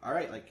was like, "All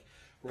right, like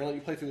we're gonna let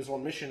you play through this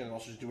one mission, and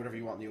also just do whatever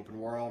you want in the open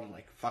world, and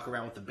like fuck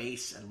around with the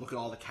base, and look at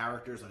all the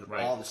characters,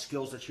 like all the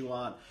skills that you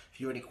want. If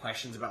you have any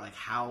questions about like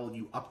how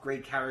you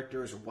upgrade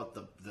characters or what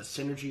the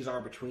synergies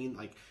are between,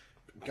 like,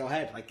 go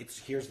ahead. Like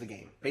here's the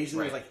game.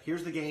 Basically, it was like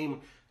here's the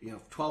game.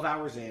 12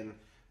 hours in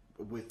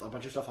with a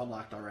bunch of stuff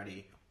unlocked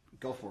already.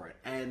 Go for it."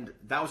 And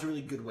that was a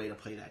really good way to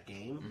play that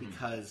game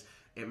because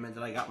it meant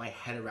that I got my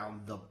head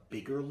around the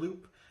bigger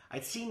loop.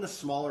 I'd seen the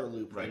smaller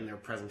loop in their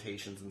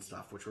presentations and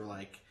stuff, which were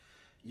like,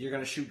 you're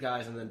going to shoot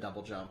guys and then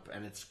double jump,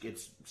 and it's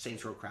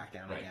Saints Row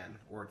Crackdown again.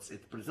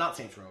 But it's not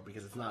Saints Row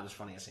because it's not as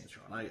funny as Saints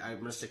Row. And I'm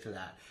going to stick to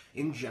that.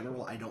 In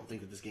general, I don't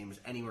think that this game is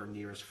anywhere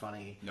near as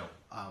funny. No.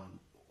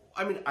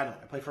 I mean, I don't know.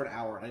 I played for an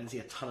hour and I didn't see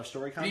a ton of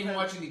story content. Even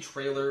watching the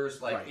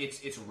trailers, like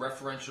it's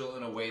referential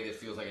in a way that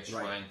feels like it's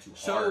trying too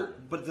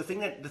hard. But the thing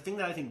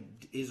that I think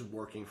is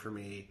working for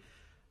me,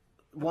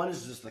 one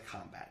is just the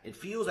combat. It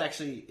feels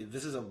actually,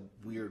 this is a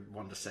weird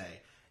one to say,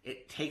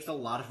 it takes a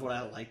lot of what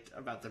I liked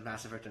about the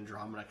Mass Effect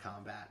Andromeda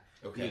combat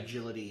the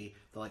agility,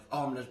 the like,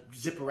 oh, I'm going to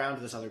zip around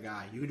to this other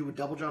guy. You can do a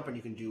double jump and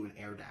you can do an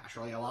air dash.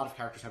 Or like a lot of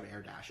characters have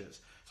air dashes.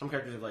 Some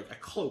characters have like a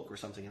cloak or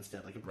something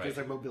instead. Like there's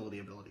like mobility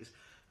abilities.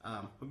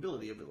 And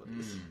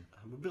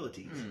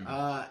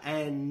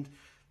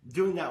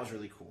doing that was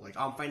really cool. Like,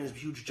 I'm fighting this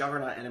huge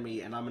juggernaut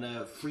enemy, and I'm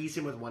gonna freeze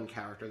him with one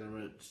character, then I'm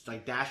gonna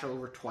like dash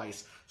over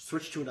twice,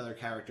 switch to another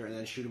character, and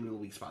then shoot him in a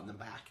weak spot and then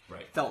back.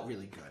 Felt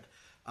really good.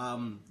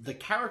 The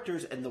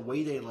characters and the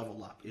way they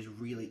level up is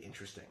really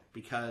interesting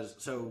because,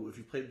 so if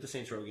you've played the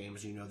Saints Row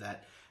games, you know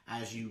that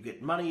as you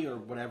get money or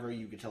whatever,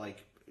 you get to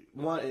like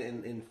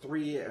in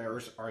 3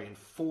 or in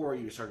 4,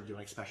 you started doing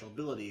like special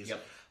abilities.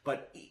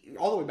 But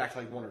all the way back to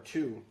like 1 or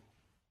 2.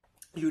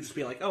 You would just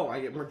be like, oh, I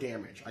get more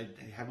damage. I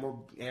have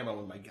more ammo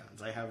in my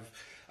guns.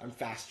 I'm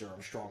faster.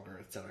 I'm stronger.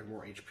 Etc. I have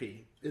more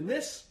HP. In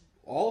this,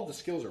 all of the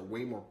skills are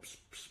way more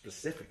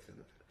specific than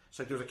that.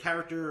 So like, there's a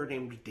character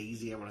named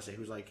Daisy, I want to say,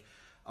 who's like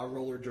a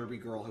roller derby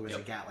girl who has a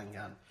Gatling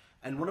gun.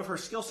 And one of her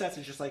skill sets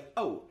is just like,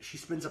 oh, she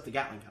spins up the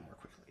Gatling gun more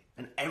quickly.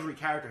 And every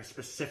character has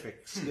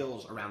specific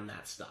skills around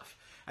that stuff.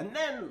 And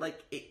then,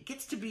 like, it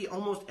gets to be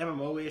almost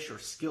MMO-ish or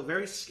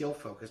very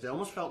skill-focused. It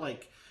almost felt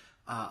like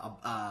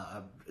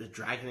a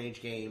Dragon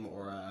Age game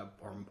or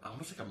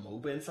almost like a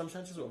MOBA in some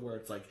senses, where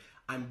it's like,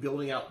 I'm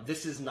building out,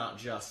 this is not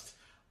just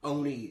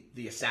Oni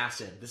the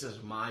assassin, this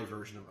is my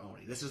version of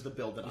Oni. This is the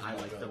build that I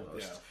like the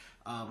most.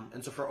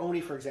 And so for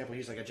Oni, for example,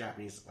 he's like a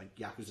Japanese like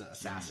Yakuza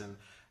assassin,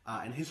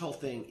 and his whole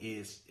thing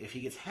is if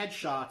he gets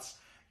headshots,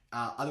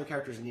 other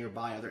characters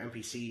nearby, other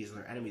NPCs and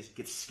their enemies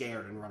get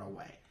scared and run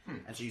away.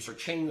 And so you start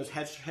chaining those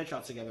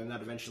headshots together, and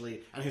that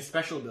eventually, and his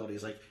special ability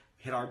is like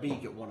hit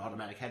RB, get one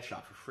automatic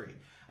headshot for free.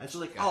 And so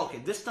like, oh, okay,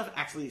 this stuff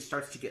actually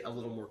starts to get a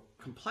little more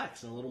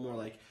complex and a little more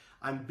like,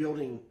 I'm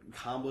building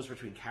combos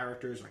between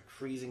characters, like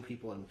freezing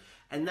people,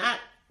 and that,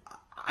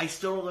 I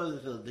still don't know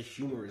that the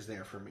humor is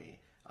there for me.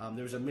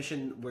 There's a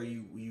mission where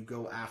you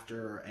go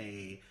after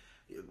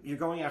you're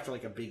going after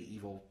like a big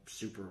evil,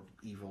 super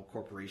evil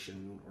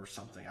corporation or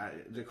something.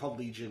 They're called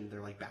Legion.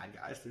 They're like bad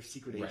guys. They're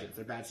secret agents. Right.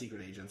 They're bad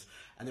secret agents.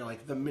 And they're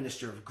like the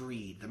Minister of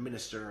Greed, the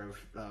Minister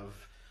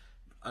of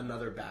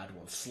another bad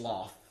one,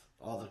 Sloth,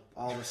 all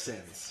the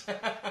sins.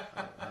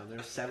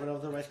 There's 7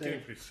 of them, I think. It's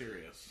getting pretty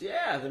serious.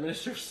 Yeah, the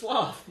Minister of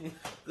Sloth,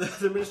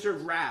 the Minister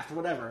of Wrath,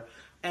 whatever.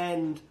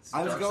 And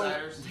I was going,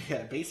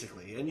 yeah,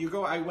 basically. And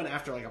I went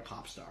after like a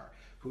pop star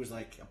who was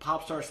like a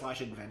pop star /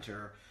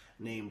 inventor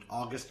named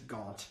August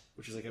Gaunt,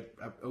 which is like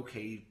a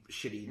okay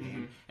shitty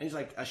name, and he's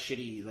like a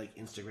shitty like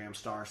Instagram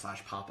star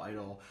 / pop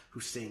idol who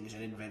sings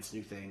and invents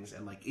new things,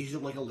 and like he's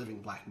like a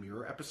living Black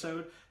Mirror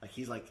episode. Like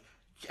he's like,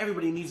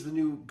 everybody needs the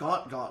new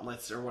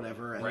gauntlets or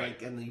whatever, and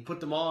like, and you put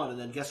them on, and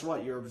then guess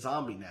what? You're a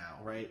zombie now,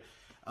 right?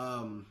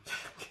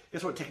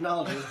 Guess what?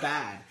 Technology is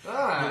bad.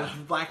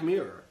 Black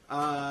Mirror.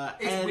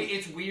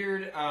 It's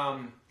weird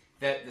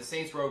that the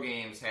Saints Row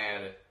games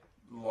had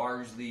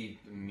largely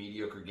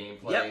mediocre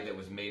gameplay that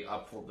was made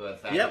up for the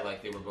fact that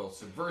like they were both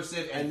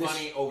subversive and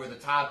funny, over the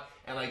top,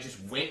 and like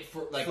just went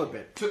for like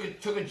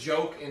took a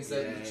joke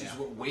instead, just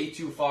went way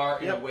too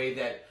far in a way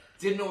that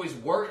didn't always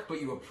work, but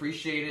you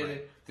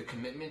appreciated the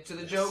commitment to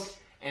the joke,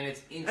 and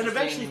it's interesting. And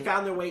eventually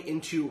found their way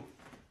into.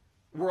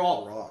 We're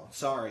all wrong.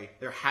 Sorry,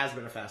 there has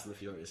been a Fast and the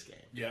Furious game.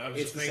 Yeah, I was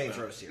it's the Saints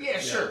Row series. Yeah,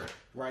 sure.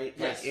 Right?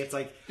 Yes. Like, it's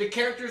like the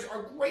characters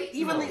are great.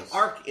 Even the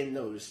arc in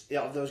those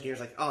games,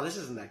 like, oh, this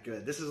isn't that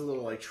good. This is a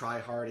little like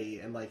try-hardy,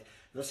 and like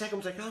the second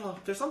one's like, oh,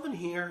 there's something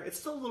here. It's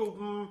still a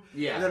little,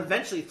 yeah. And then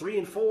eventually 3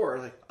 and 4 are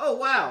like, oh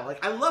wow,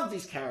 like I love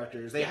these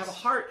characters. They have a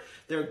heart.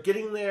 They're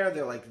getting there.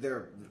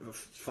 They're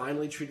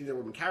finally treating their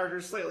women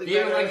characters slightly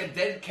better. Even like a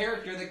dead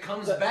character that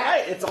comes back.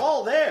 Right, it's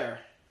all there.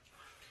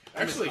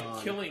 Actually,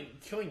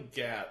 killing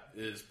Gat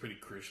is pretty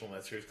crucial in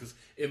that series because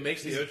it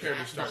makes the other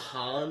characters start.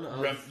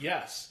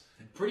 Yes,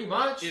 pretty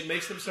much. It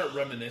makes them start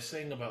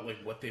reminiscing about like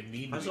what they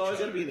mean. I was always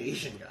going to be an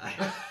Asian guy.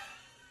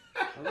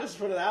 I'll just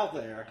put it out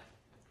there.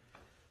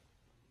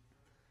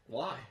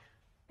 Why?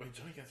 Wait,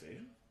 Johnny Gat's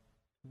Asian?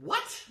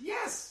 What?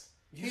 Yes,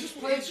 he's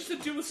just a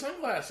dude with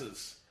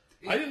sunglasses.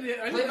 I didn't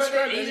played by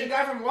the Asian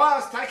guy from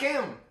Lost, Ty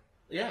Kim.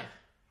 Yeah,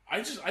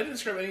 I didn't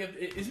describe any of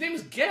his name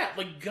is Gat,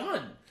 like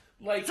gun.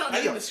 Like, I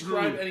didn't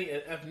describe any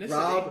ethnicity.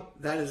 Rob,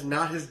 that is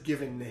not his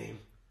given name.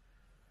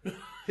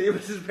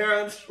 His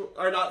parents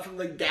are not from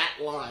the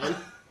Gat line.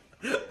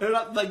 They're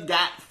not the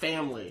Gat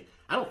family.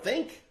 I don't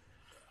think.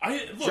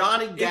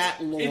 Johnny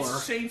Gat lore.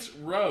 It's Saints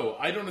Row.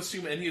 I don't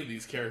assume any of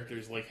these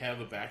characters like have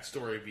a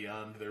backstory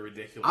beyond their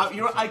ridiculous.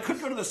 I could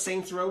go to the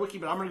Saints Row wiki,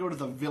 but I'm going to go to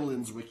the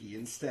Villains wiki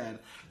instead.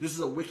 This is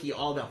a wiki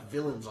all about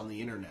villains on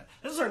the internet.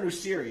 This is our new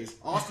series.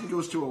 Austin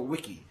goes to a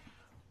wiki.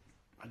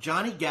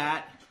 Johnny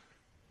Gat.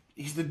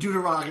 He's the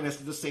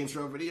deuteragonist of the Saints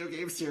Row video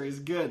game series.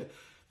 Good.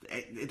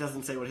 It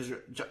doesn't say what his...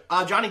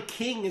 Johnny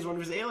King is one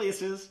of his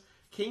aliases.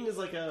 King is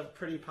like a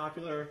pretty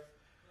popular...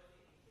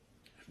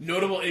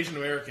 Notable Asian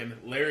American,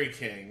 Larry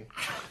King.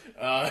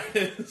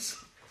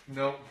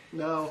 No.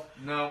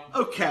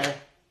 Okay.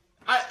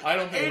 I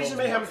don't think Age of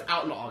Mayhem is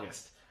out in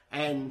August.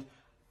 And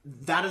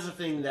that is a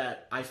thing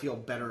that I feel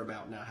better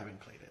about now having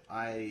played it.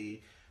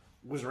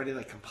 was ready to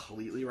like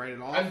completely write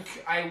it off.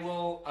 I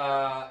will,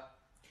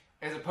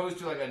 as opposed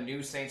to like a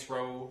new Saints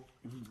Row,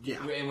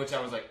 in which I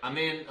was like, I'm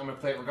in, I'm gonna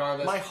play it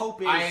regardless. My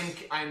hope is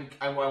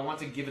I want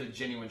to give it a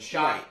genuine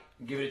shot,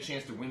 give it a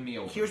chance to win me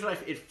over. Here's what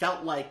it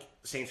felt like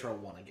Saints Row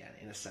 1 again,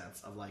 in a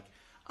sense of like,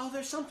 oh,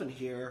 there's something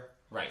here.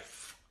 Right.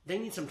 They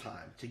need some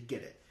time to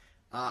get it.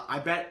 I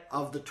bet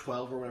of the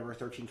 12 or whatever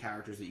 13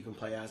 characters that you can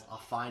play as, I'll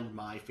find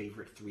my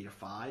favorite 3 to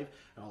 5,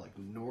 and I'll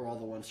ignore all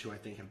the ones who I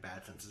think have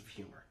bad senses of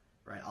humor.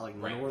 Right, I'll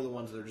ignore the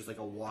ones that are just like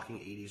a walking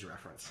 80s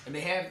reference. And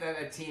they have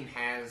that team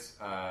has.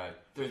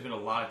 There's been a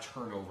lot of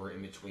turnover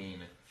in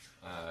between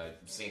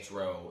Saints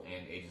Row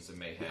and Agents of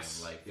Mayhem.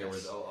 Yes. Like there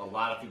was a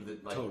lot of people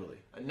that like totally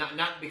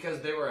not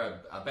because they were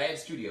a bad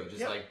studio, just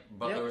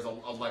there was a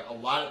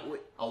lot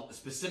of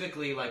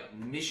specifically like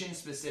mission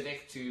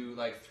specific to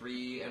like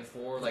 3 and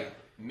 4 like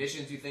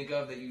missions you think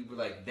of that you were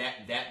like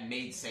that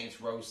made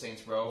Saints Row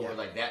or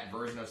like that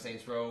version of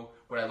Saints Row.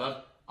 What I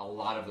love. A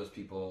lot of those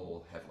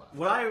people have left.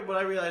 What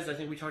I realized, I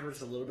think we talked about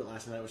this a little bit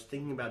last night. I was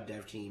thinking about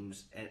dev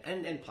teams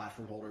and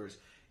platform holders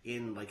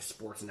in like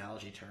sports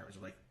analogy terms.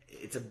 Like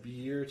it's a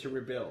year to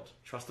rebuild.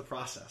 Trust the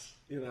process.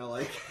 You know,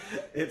 like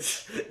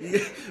it's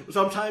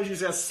sometimes you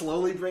just gotta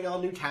slowly bring on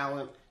new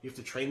talent. You have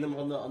to train them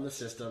on the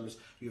systems.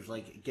 You have to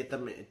like get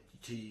them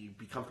to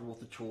be comfortable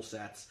with the tool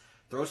sets.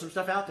 Throw some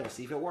stuff out there,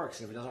 see if it works.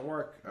 And if it doesn't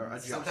work,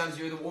 adjust. Sometimes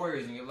you're the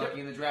Warriors and you get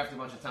lucky in the draft a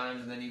bunch of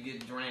times, and then you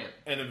get Durant.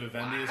 And if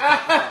Vivendi is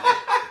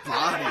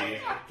body,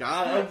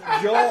 God,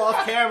 Joel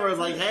off camera is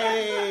like,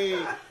 hey.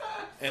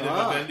 And if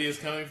Vivendi is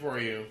coming for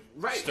you,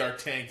 start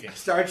tanking.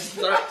 Start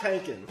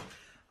tanking.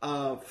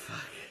 Fuck,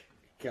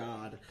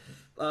 God.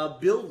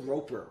 Bill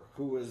Roper,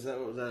 who was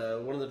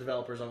one of the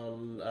developers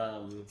on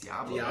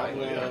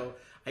Diablo.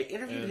 I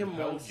interviewed him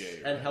once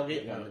at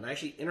Hellgate London. I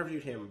actually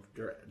interviewed him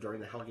during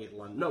the Hellgate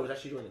London. No, it was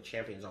actually during the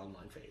Champions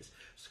Online phase.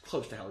 It was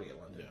close to Hellgate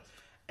London. Yeah.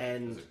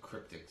 And he was a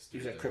Cryptic. He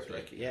was a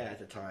Cryptic, at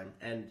the time.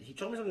 And he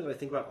told me something that I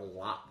think about a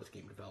lot with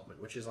game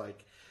development, which is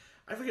like,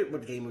 I forget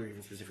what game we were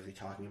even specifically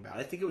talking about.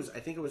 I think it was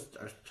I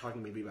was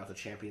talking maybe about the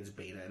Champions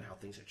beta and how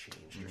things have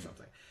changed or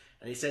something.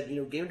 And he said,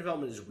 game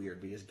development is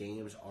weird because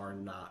games are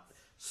not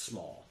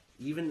small.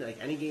 Even like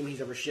any game he's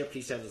ever shipped,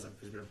 he said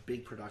there's been a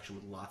big production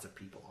with lots of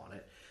people on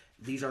it.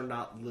 These are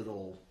not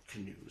little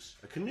canoes.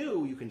 A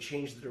canoe, you can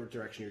change the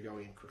direction you're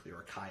going in quickly, or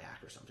a kayak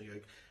or something. You're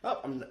like, oh,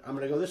 I'm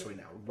going to go this way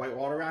now.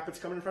 Whitewater Rapids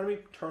coming in front of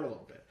me, turn a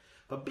little bit.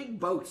 But big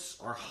boats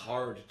are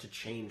hard to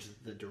change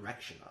the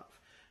direction of.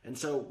 And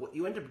so what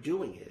you end up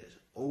doing is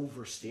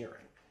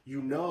oversteering.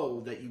 You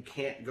know that you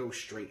can't go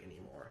straight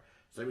anymore.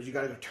 So that means you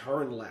got to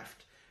turn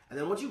left. And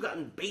then once you've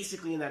gotten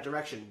basically in that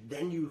direction,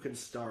 then you can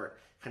start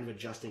kind of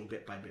adjusting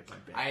bit by bit by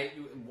bit.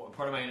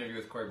 Part of my interview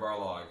with Corey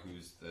Barlog,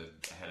 who's the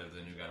head of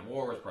the new God of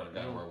War, was part of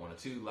God of War 1 and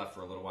 2, left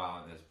for a little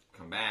while and has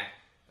come back.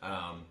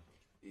 I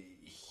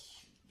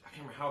can't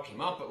remember how it came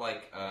up, but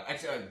like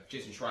actually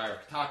Jason Schreier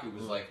of Kotaku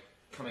was like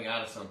coming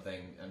out of something,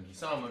 and he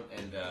saw him,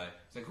 and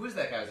he's like, "Who is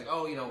that guy?" I was like,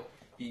 "Oh,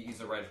 he's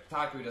the writer of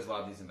Kotaku. He does a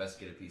lot of these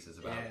investigative pieces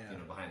about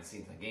behind the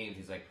scenes on games."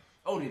 He's like,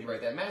 "Oh, did you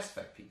write that Mass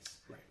Effect piece?"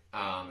 Right.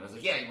 And I was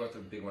like, "Yeah, he wrote the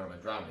big one on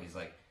Andromeda." He's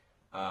like,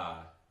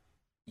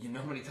 "You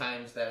know how many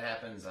times that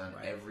happens on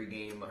every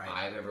game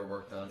I've ever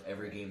worked on,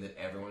 every game that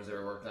everyone's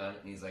ever worked on?"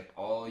 And he's like,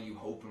 "All you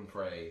hope and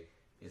pray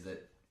is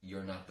that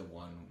you're not the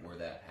one where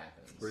that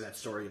happens. Where that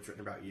story gets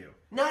written about you.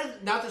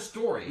 Not the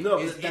story. No,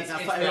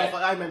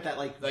 I meant that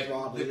like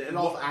broadly.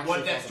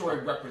 What that story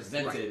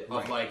represented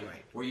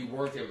where you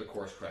weren't able to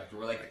course correct,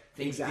 where like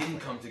things didn't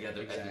come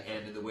together at the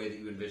end in the way that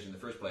you envisioned in the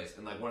first place.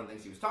 And like one of the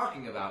things he was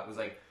talking about was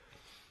like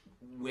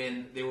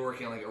when they were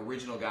working on like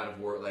original God of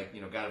War, like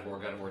God of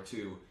War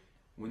 2.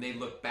 When they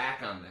look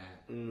back on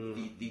that,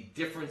 the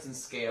difference in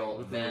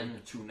scale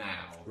then to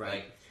now,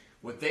 like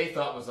what they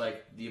thought was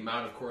like the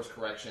amount of course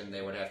correction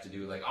they would have to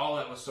do, like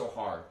that was so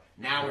hard.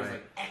 Now it's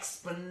like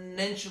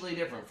exponentially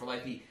different for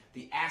like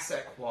the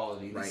asset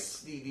quality,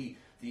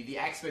 the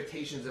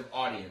expectations of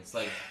audience,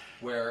 like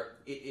where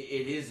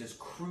it is this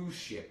cruise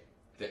ship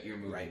that you're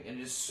moving, and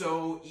it is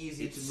so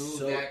easy to move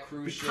that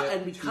cruise ship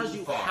and because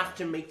you have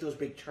to make those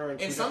big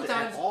turns, and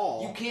sometimes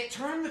you can't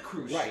turn the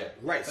cruise ship.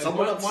 Right,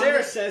 someone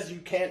upstairs says you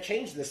can't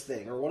change this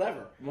thing or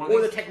whatever,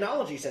 or the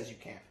technology says you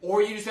can't,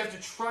 or you just have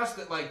to trust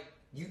that like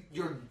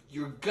your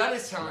gut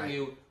is telling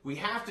you we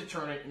have to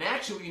turn it, and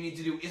actually what you need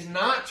to do is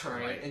not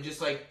turn it and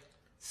just like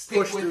stick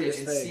with it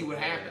and see what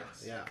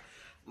happens. Yeah.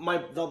 My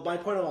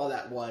point of all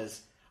that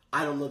was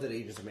I don't know that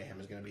Agents of Mayhem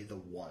is going to be the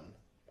one.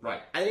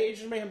 Right. I think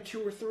Agents of Mayhem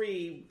 2 or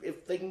 3,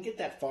 if they can get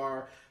that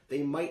far,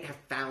 they might have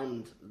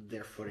found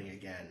their footing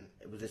again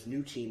with this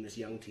new team, this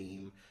young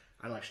team.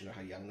 I don't actually know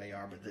how young they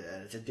are, but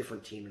it's a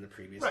different team than the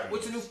previous. Right.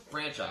 What's a new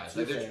franchise?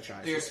 There's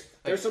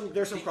some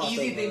crossover. The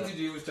easy thing to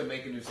do is to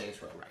make a new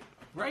Saints Row.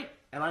 Right.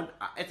 And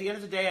at the end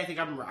of the day, I think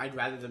I'd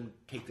rather them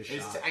take the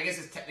shot. I guess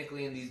it's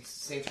technically in the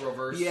Saints Row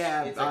verse.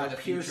 Yeah, it's like in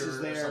the Pierce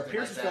is there.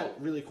 Pierce like felt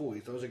really cool.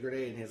 He throws a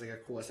grenade and he has like a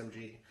cool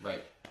SMG.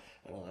 Right.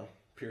 I don't know.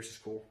 Pierce is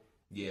cool.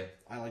 Yeah.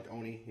 I liked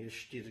Oni. He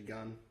has a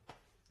gun.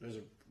 There's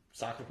a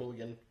soccer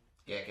hooligan.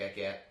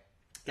 Yeah.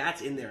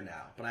 That's in there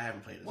now, but I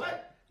haven't played it.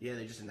 What? Yeah,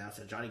 they just announced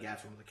that Johnny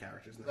Gat's one of the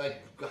characters. In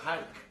like, how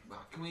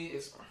can we?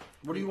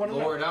 What do you want to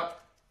lore know? it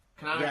up?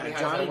 Canonically, Yeah,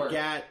 how does that Johnny work?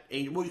 Gat.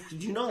 Well,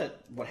 did you know that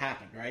what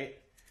happened? Right?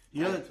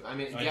 You know that. I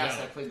mean, I yes,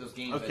 know. I played those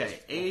games. Okay,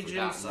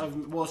 Agents of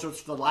so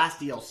it's the last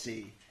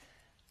DLC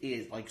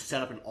is like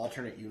set up an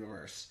alternate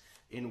universe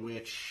in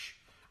which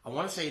I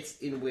want to say it's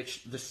in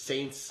which the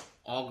Saints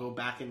all go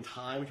back in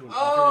time to an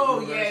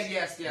alternate universe.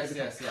 yes.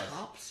 They become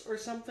cops or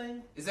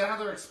something. Is that how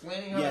they're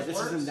explaining how Yeah, this this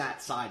works? is in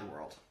that side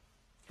world.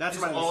 That's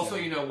This right. also,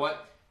 you know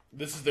what?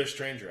 This is their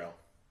strange rail.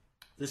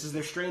 This is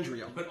their strange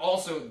reel. But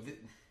also,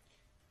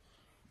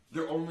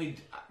 they're only.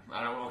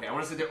 I don't. Okay, I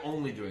want to say they're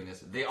only doing this.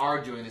 They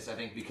are doing this, I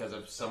think, because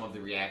of some of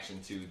the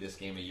reaction to this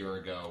game a year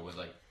ago. Was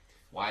like,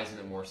 why isn't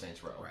it more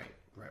Saints Row?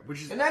 Right.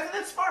 Which is And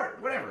that's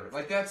smart. Whatever.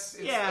 Like it's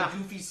Yeah. a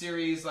goofy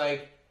series.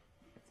 Like,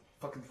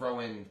 fucking throw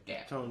in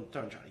Gat. Tone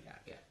Johnny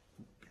Gat. Yeah.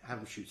 Have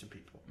him shoot some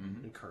people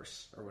and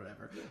curse or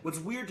whatever. What's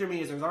weird to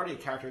me is there's already a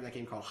character in that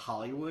game called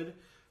Hollywood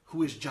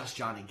who is just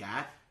Johnny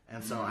Gat,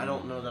 and so I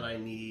don't know that I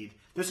need.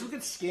 There's some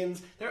good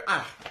skins.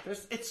 I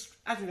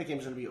think the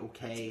game's gonna be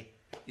okay.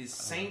 Is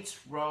Saints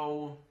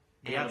Row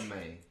Yeah.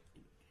 anime?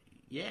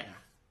 Yeah.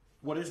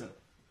 What isn't?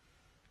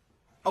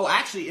 Oh,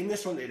 actually, in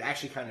this one, it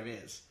actually kind of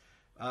is.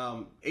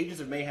 Agents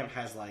of Mayhem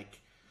has like.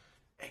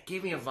 It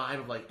gave me a vibe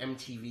of like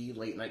MTV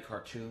late night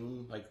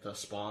cartoon, like the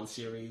Spawn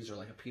series, or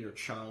like a Peter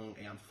Chung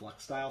and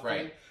Flux style thing,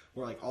 Right.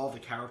 where like all the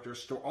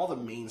characters, all the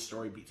main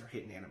story beats are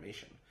hit in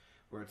animation.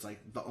 Where it's like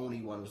the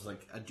Oni one was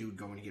like a dude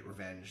going to get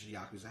revenge.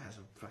 Yakuza has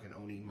a fucking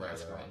Oni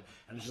mask on,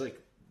 and it's just like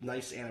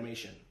nice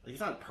animation. Like it's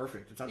not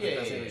perfect. It's not the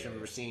best animation I've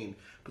ever seen,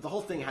 but the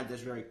whole thing had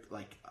this very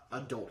like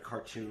adult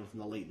cartoon from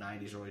the late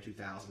 '90s, early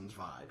 2000s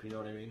vibe. You know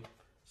what I mean?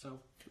 So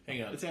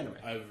Hang on. it's anime.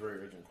 I have a very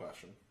urgent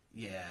question.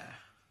 Yeah.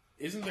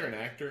 Isn't there an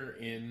actor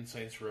in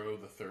Saints Row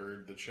the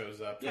Third that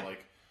shows up Yeah. to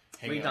like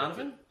hang Ray out?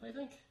 Donovan, I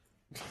think.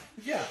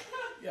 Yeah,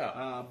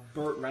 yeah.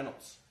 Burt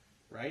Reynolds,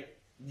 right?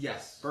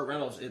 Yes. Burt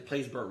Reynolds. It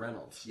plays Burt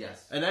Reynolds.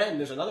 Yes. And then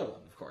there's another one,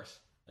 of course,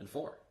 in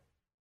 4.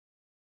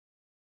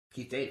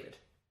 Keith David.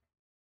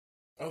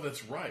 Oh,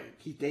 that's right.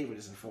 Keith David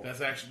is in 4.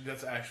 That's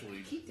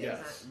actually Keith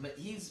yes.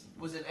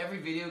 was in every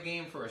video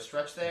game for a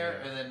stretch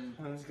there, and then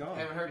Oh, he's gone.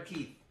 I haven't heard of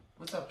Keith.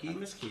 What's up, I Keith?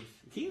 miss Keith.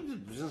 Keith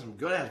is in some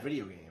good ass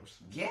video games.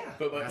 Yeah,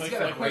 But my he's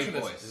got a great question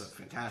is- voice. He's a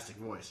fantastic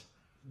voice.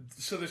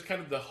 So there's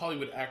kind of the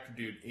Hollywood actor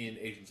dude in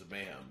Agents of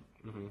Mayhem,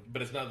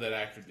 but it's not that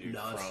actor dude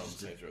No, from it's just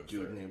Saints Row a the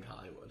dude Third. named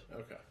Hollywood.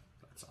 Okay,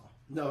 That's all.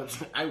 No,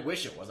 I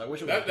wish it was. I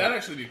wish it was. that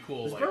actually be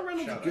cool. Is like, Burt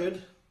Reynolds shout-out.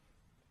 good?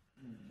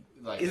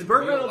 Like, Is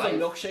Burt real Reynolds a life.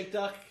 milkshake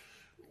duck?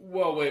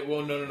 Well, wait,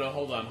 well, no,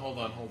 hold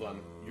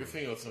on. You're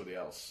thinking of somebody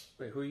else.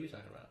 Wait, who are you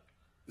talking about?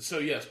 So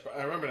yes,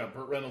 I remember now.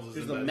 Burt Reynolds is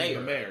He's the the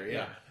mayor. mayor. Yeah.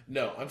 Yeah.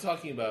 No, I'm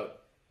talking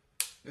about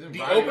Isn't the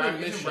Roddy opening Roddy-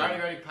 mission. Isn't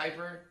Roddy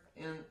Piper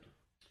in?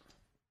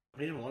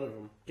 He's in one of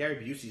them. Gary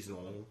Busey's in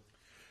one of them.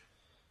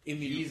 in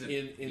the He's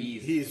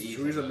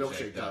He's a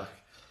milkshake duck.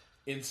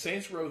 in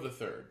Saints Row the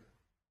Third.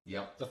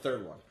 Yep. The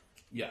third one.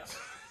 Yes.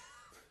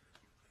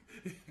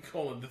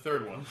 The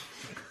third one.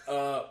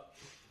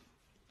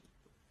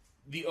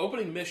 The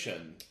opening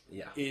mission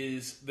Yeah.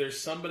 is there's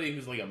somebody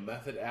who's like a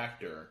method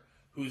actor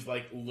who's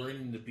like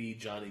learning to be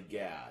Johnny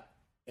Gat,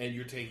 and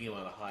you're taking him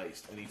on a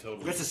heist, and he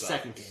totally. That's the sucks.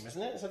 second game,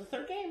 isn't it? Is that the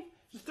third game?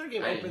 The third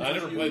game I opens. I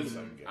never with played you- the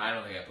second game. I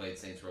don't think I played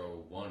Saints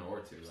Row 1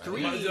 or 2. I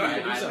Three- think- Did I I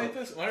hallucinate don't-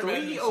 this? Am I Three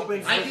imagining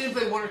opens- something? I didn't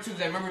play 1 or 2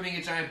 because I remember being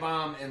a giant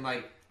bomb and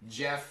like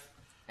Jeff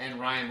and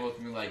Ryan both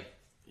being like,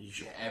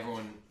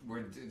 everyone, we're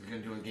gonna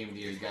do a game of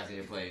the year. You guys need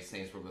to play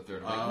Saints Row the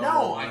Third. I'm like,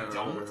 no, I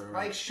don't.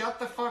 Like, shut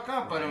the fuck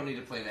up. I don't need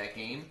to play that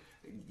game.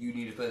 You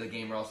need to play the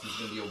game, or else it's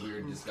gonna be a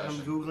weird I'm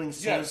discussion. googling.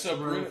 Yeah, Saints so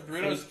Row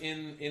Bruno's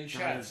in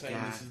chat Johnny saying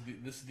Gat.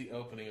 this is the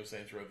opening of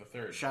Saints Row the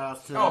Third. Shout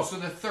out to Oh, so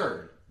the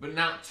third, but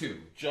not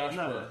 2. Josh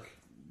No. Burke.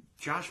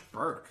 Josh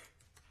Burke.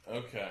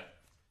 Okay.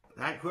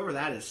 Whoever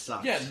that is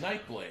sucks. Yeah,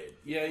 Nightblade.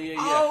 Yeah.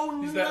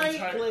 Oh, He's that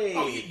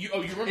Nightblade. you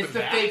remember It's the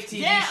that? fake TV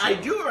Yeah, show. I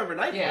do remember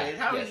Nightblade. Yeah,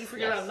 How yes, did you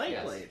forget yes, about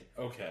yes. Nightblade?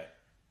 Okay.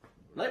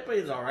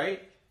 Nightblade's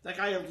alright. That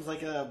guy was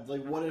like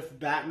what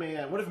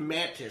if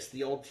Mantis,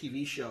 the old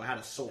TV show, had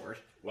a sword?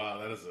 Wow,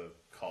 that is a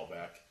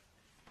callback.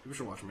 We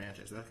should watch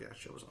Mantis. That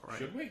show was alright.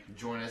 Should we?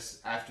 Join us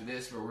after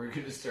this, where we're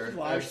going to start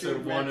Live episode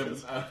stream 1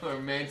 Mantis.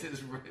 of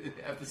Mantis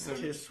episode.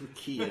 Mantis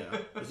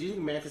Wikia. Do you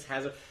think Mantis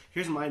has a...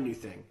 Here's my new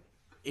thing.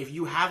 If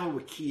you have a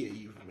Wikia,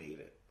 you've made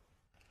it.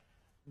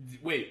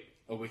 Wait,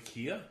 a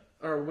Wikia?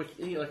 Or a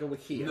Wiki, like a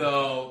Wikia.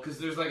 No, because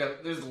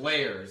there's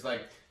layers.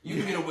 Like, you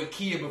can get a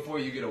Wikia before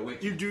you get a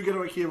Wiki. You do get a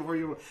Wikia before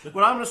you...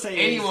 What I'm going to say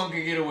Anyone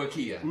can get a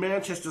Wikia. is...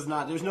 Mantis does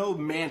not... There's no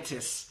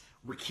Mantis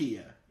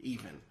Wikia,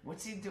 even.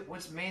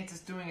 What's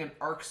Mantis doing in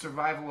Ark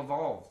Survival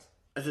Evolved?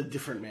 That's a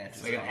different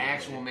Mantis. Like an probably.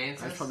 actual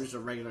Mantis? That's probably just a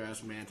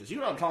regular-ass Mantis. You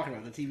know what I'm talking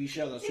about, the TV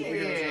show, the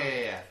superhero show?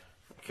 Yeah.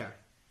 Okay.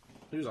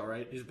 He was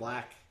alright. He's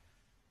black.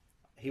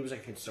 He was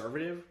like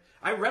conservative.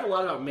 I read a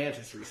lot about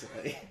Mantis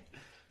recently.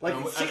 Like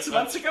 6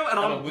 months ago, and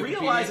on a I'm Wikipedia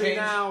realizing page?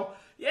 now,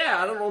 yeah,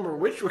 I don't remember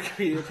which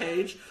Wikipedia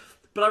page,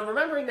 but I'm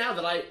remembering now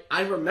that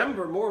I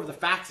remember more of the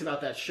facts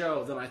about that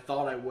show than I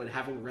thought I would,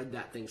 having read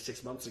that thing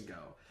 6 months ago.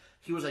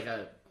 He was like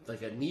a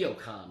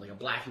neocon, like a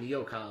black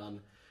neocon.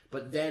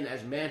 But then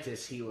as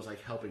Mantis, he was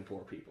like helping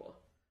poor people,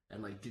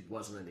 and like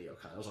wasn't a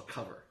neocon. It was a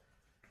cover.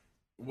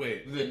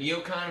 Wait, the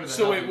neocon or the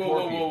so wait,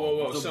 poor people?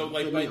 whoa. So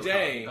like by neocon.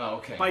 day, Oh,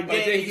 okay. By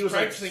day, he was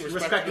like practicing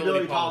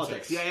respectability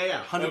politics.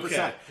 Yeah, 100%.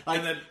 Okay. Like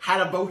And then-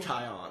 had a bow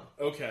tie on.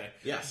 Okay.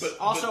 Yes. But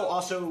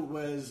also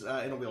was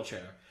in a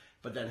wheelchair.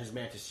 But then his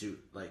Mantis suit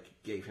like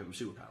gave him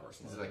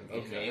superpowers. Is it like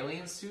an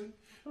alien suit?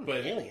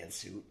 but Alien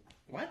suit.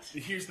 What?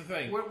 here's the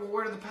thing.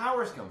 Where do the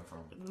powers come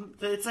from?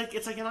 It's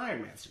like an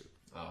Iron Man suit.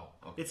 Oh,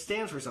 okay. It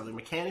stands for something.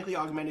 Mechanically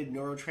augmented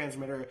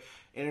neurotransmitter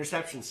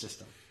interception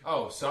system.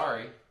 Oh,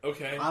 sorry.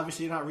 Okay.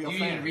 Obviously, you're not real You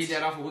fans. didn't read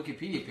that off a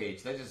Wikipedia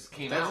page. That just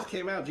came That out. just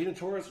came out. Gina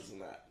Torres was in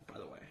that, by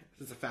the way.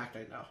 This is a fact I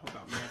know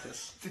about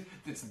Mantis.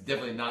 It's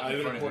definitely not I have in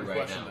an front of you important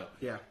right question now.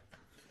 though. Yeah.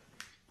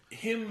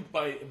 Him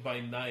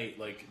by night,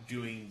 like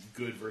doing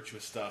good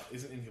virtuous stuff,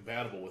 isn't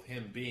incompatible with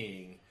him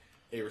being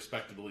a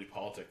respectability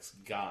politics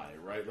guy,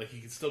 right? Like he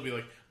could still be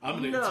like,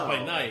 I'm gonna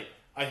by night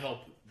I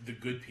help the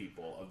good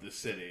people of the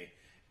city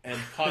and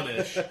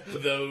punish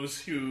those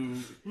who.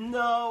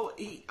 No,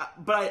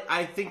 but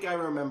I think I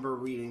remember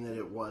reading that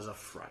it was a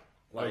front.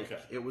 Like Okay.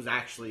 it was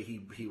actually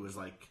he was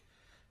like,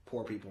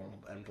 poor people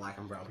and black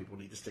and brown people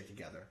need to stick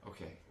together.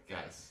 Okay,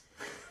 guys.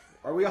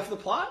 Are we off the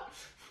plot?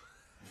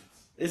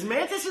 Is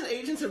Mantis an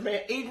Agents of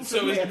Mantis?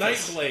 So is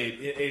Nightblade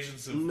in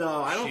Agents of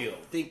No, I don't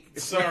Shield? think.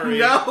 Sorry.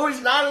 No,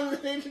 he's not in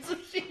the Agents of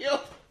Shield.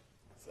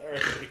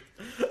 Sorry.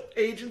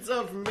 Agents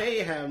of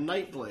Mayhem,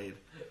 Nightblade,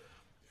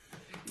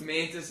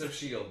 Mantis of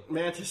S.H.I.E.L.D.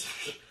 Mantis.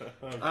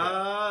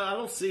 I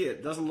don't see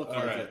it. Doesn't look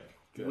like right. it.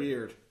 Good.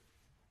 Weird.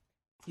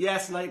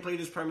 Yes, Nightblade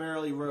is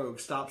primarily rogue.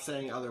 Stop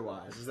saying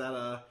otherwise. Is that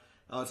a?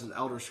 Oh, it's an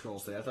Elder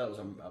Scrolls thing. I thought it was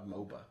a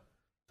MOBA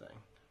thing.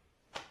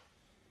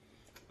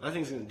 I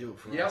think it's gonna do it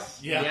for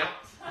us. Yeah.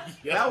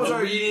 That was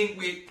our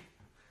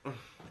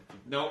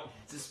No,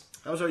 just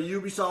That was our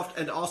Ubisoft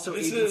and also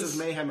This Agents is- of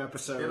Mayhem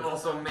episode. and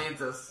also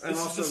Mantis. And This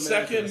is also the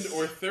second Mantis.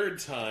 or third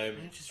time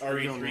Mantis' our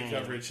real E3 name.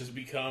 coverage has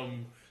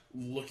become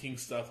looking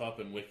stuff up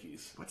in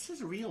wikis. What's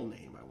his real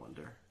name, I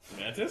wonder?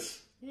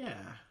 Mantis? Yeah.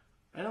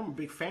 I know I'm a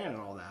big fan and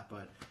all that,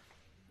 but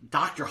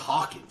Dr.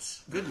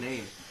 Hawkins. Good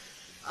name.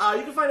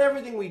 You can find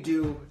everything we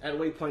do at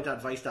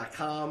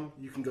waypoint.vice.com.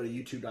 You can go to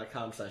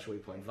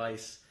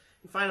youtube.com/waypointvice.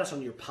 You can find us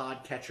on your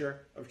podcatcher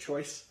of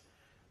choice,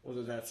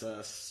 whether that's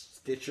a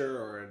Stitcher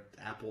or an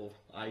Apple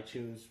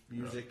iTunes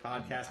music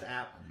podcast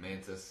app.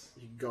 Mantis.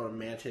 You can go to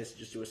Mantis,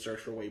 just do a search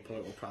for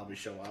Waypoint, will probably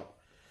show up.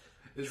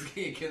 It's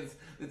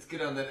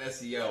good on that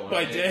SEO.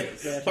 By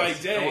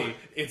Mantis. day,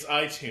 it's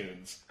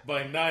iTunes.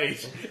 By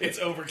night, it's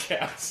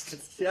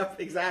Overcast. Yep,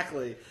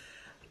 exactly.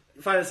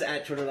 Find us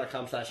at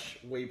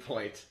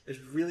twitter.com/waypoint. It's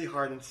really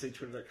hard to say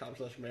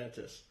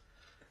twitter.com/mantis.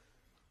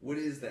 What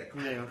is that?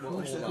 Come on,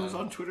 Who's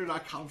on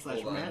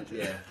twitter.com/mantis?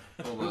 Yeah,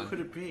 hold Who on. could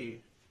it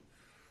be?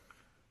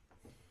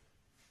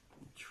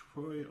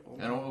 Troy.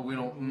 We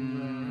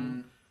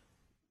don't.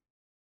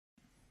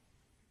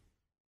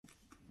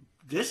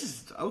 This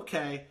is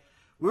okay.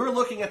 We're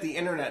looking at the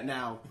internet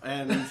now,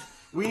 and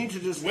we need to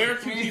just. Where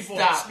can Please people...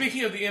 stop.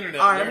 Speaking of the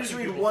internet... All right, where I'm just can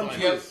reading people one find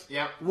tweet. us?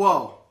 Yep.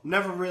 Whoa!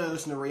 Never really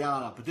listened to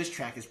Rihanna, but this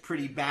track is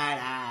pretty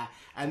bad.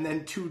 And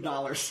then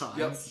 $2 signs.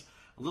 Yep.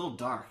 A little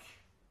dark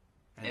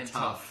And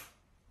tough.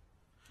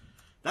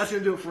 That's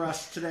gonna do it for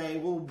us today.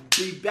 We'll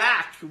be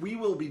back. We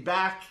will be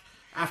back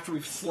after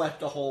we've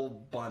slept a whole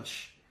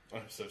bunch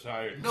I'm so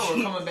tired. No,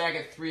 we're coming back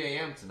at 3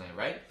 a.m. tonight,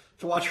 right?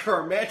 to watch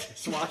our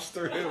Mantis watch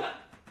through.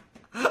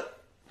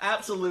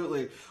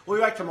 Absolutely. We'll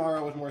be back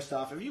tomorrow with more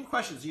stuff. If you have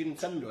questions, you can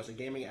send them to us at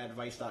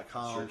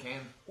gaming@vice.com. Sure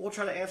can. We'll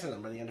try to answer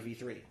them by the end of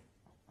E3.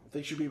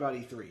 They should be about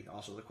E3,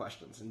 also the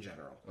questions in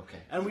general. Okay.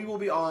 And we will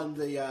be on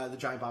the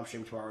Giant Bomb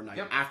stream tomorrow night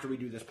Yep. after we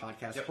do this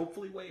podcast, Yep.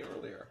 hopefully way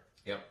earlier,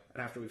 Yep.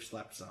 and after we've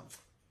slept some.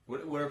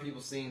 What are people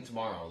seeing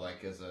tomorrow?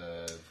 Like as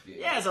a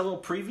Yeah, as a little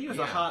preview, as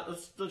a Yeah. hot.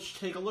 Let's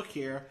take a look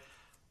here.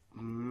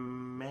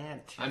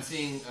 Mantis. I'm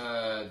seeing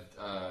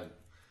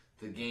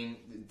the game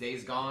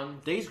Days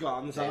Gone. Days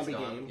Gone, the zombie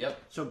Gone, game. yep.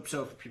 So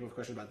if people have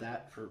questions about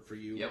that for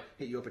you, Yep.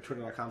 hit you up at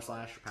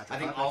twitter.com/Patrick. I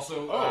think Huffman.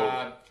 also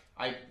Oh.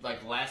 I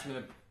like last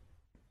minute.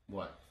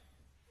 What?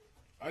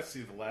 I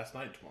see the last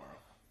night tomorrow.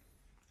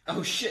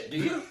 Oh shit! Do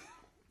you?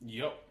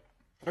 Yep.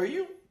 Are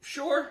you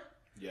sure?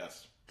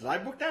 Yes. Did I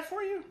book that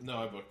for you?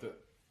 No, I booked it.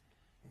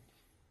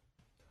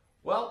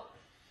 Well,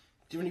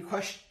 Do you have any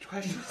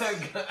questions?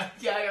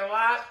 yeah, you know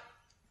what?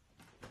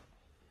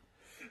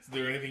 Is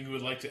there anything you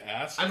would like to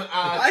ask? I'm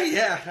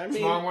Yeah, I mean,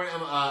 tomorrow morning.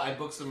 I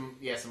booked some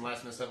last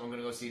minute stuff. I'm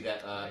gonna go see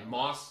that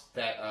Moss.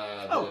 That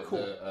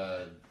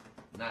cool.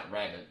 Not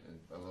rabbit,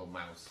 a little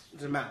mouse.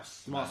 it's a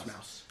mouse, mouse.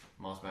 Mouse.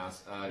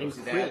 Go Named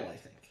see Quill, that. I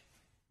think.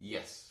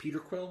 Yes. Peter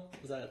Quill,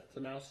 is that the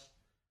mouse?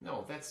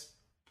 No, that's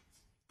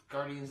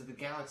Guardians of the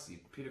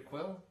Galaxy. Peter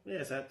Quill. Yeah,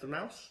 is that the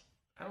mouse?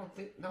 I don't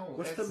think. No.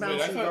 What's that's, the Wait,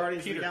 mouse I in thought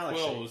Guardians of Peter the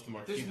Galaxy? Quill was the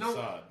Marquis There's de no.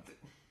 Sade.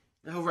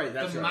 Oh, right,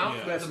 that's The right. mouse,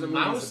 Yeah. That's the what the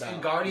movie's mouse about.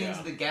 in Guardians Yeah.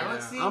 of the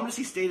Galaxy. I'm gonna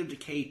see State of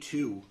Decay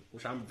 2,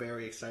 which I'm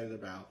very excited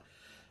about.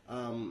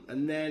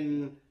 And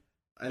then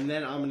And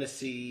then I'm going to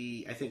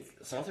see, I think,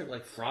 something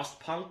like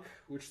Frostpunk,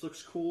 which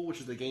looks cool,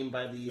 which is the game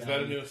by the... Is that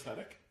a new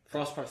aesthetic?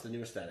 Frostpunk's the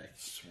new aesthetic.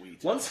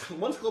 Sweet. Once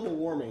global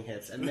warming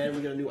hits, and then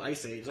we get a new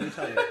ice age, let me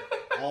tell you,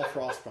 all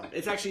Frostpunk.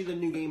 It's actually the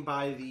new game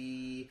by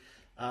the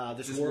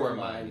this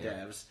Warmind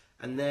devs.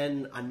 And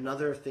then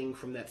another thing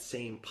from that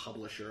same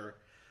publisher,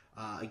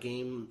 a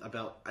game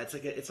about...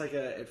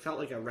 It felt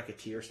like a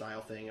Racketeer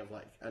style thing of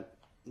like...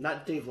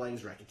 not Dave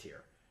Lang's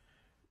Racketeer.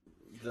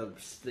 The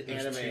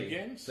anime... two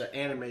games? The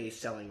anime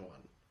selling one.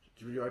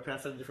 Did I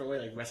pronounce that a different way?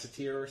 Like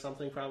Racketeer or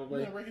something,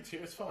 probably? Yeah,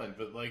 Racketeer is fine,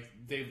 but like,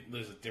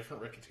 there's a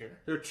different Racketeer?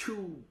 There are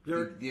two...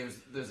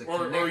 There's a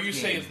or are you game.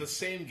 saying it's the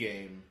same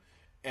game,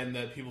 and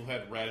that people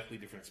have had radically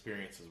different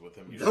experiences with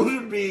him? Those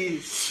would be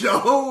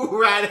so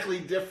radically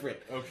different.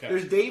 Okay.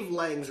 There's Dave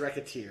Lang's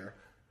Racketeer.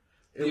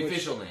 The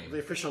official name. The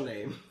official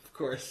name, of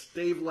course.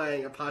 Dave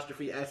Lang,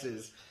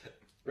 'S's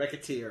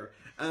Racketeer.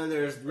 And then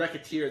there's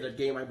Racketeer, that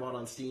game I bought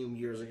on Steam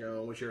years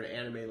ago, in which you're an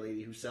anime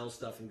lady who sells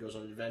stuff and goes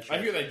on adventures. I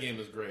hear that game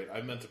is great.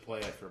 I meant to play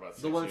it for about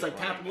 6 The one that's years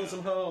like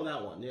Capitalism Ho?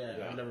 That one,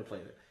 yeah. I've never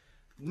played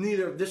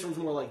it. This one's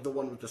more like the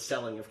one with the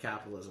selling of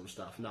capitalism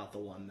stuff, not the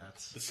one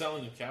that's... The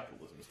selling of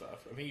capitalism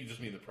stuff. I think you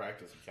just mean the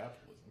practice of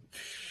capitalism.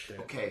 Shit.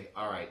 Okay,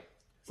 alright.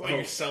 It's like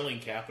you're selling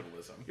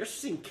capitalism. You're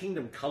seeing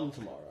Kingdom Come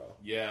tomorrow.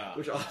 Yeah.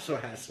 Which also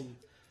has some...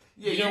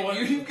 Yeah, you know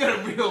what? You've got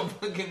a real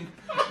fucking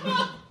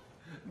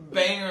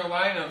banger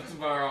lineup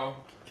tomorrow.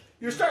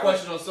 You're starting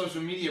Questionable social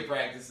media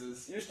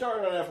practices. You're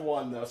starting on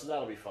F1 though, so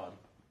that'll be fun.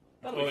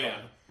 That'll be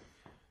fun.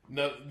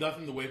 No,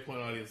 nothing the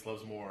Waypoint audience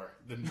loves more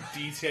than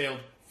detailed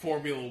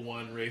Formula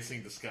One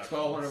racing discussions.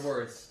 1,200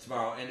 words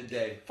tomorrow, end of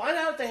day. Find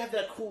out if they have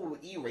that cool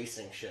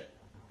e-racing shit.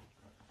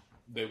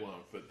 They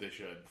won't, but they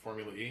should.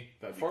 Formula E?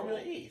 That'd be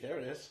Formula cool. E, there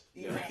it is.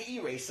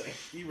 E-racing.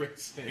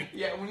 E-racing.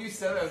 Yeah, when you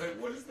said that, I was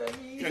like, what does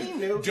that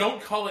mean?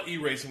 Don't call it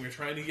e-racing. We're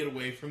trying to get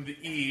away from the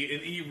E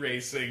in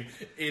e-racing.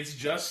 It's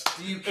just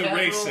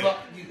erasing.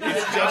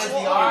 It's just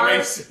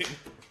erasing.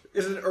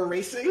 Is it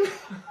erasing?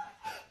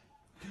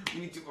 We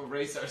need to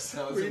erase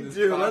ourselves. We in this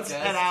do. podcast. Let's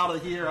head out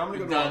of here. I'm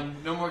gonna go done.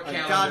 No more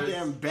calendars.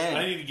 Goddamn bed.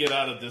 I need to get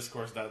out of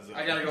discourse.zone.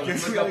 I gotta go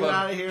Get look up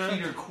out of here.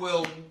 Peter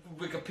Quill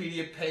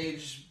Wikipedia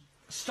page.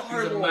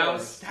 Star He's a Wars.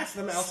 mouse. That's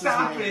the mouse's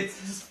Stop name. it!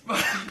 Just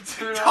fucking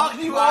turn Talk off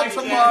to you the all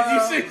podcast.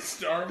 tomorrow. Did you say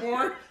Star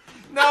Wars?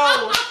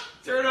 No!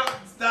 Turn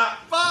up.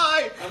 Stop.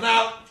 Bye. I'm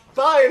out.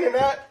 Bye,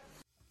 Internet.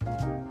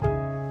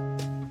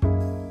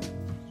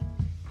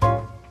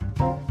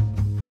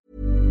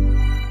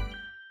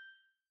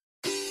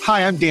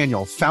 Hi, I'm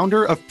Daniel,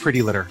 founder of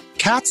Pretty Litter.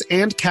 Cats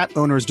and cat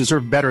owners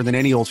deserve better than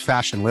any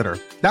old-fashioned litter.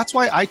 That's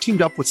why I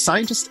teamed up with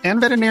scientists and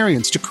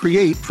veterinarians to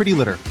create Pretty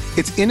Litter.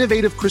 Its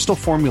innovative crystal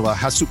formula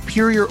has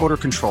superior odor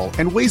control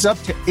and weighs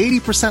up to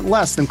 80%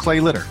 less than clay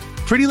litter.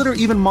 Pretty Litter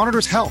even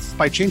monitors health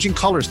by changing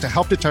colors to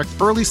help detect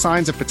early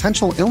signs of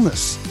potential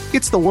illness.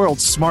 It's the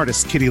world's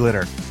smartest kitty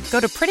litter.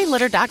 Go to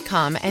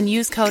prettylitter.com and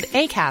use code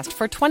ACAST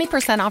for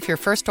 20% off your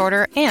first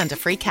order and a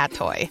free cat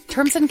toy.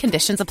 Terms and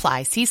conditions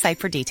apply. See site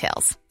for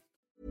details.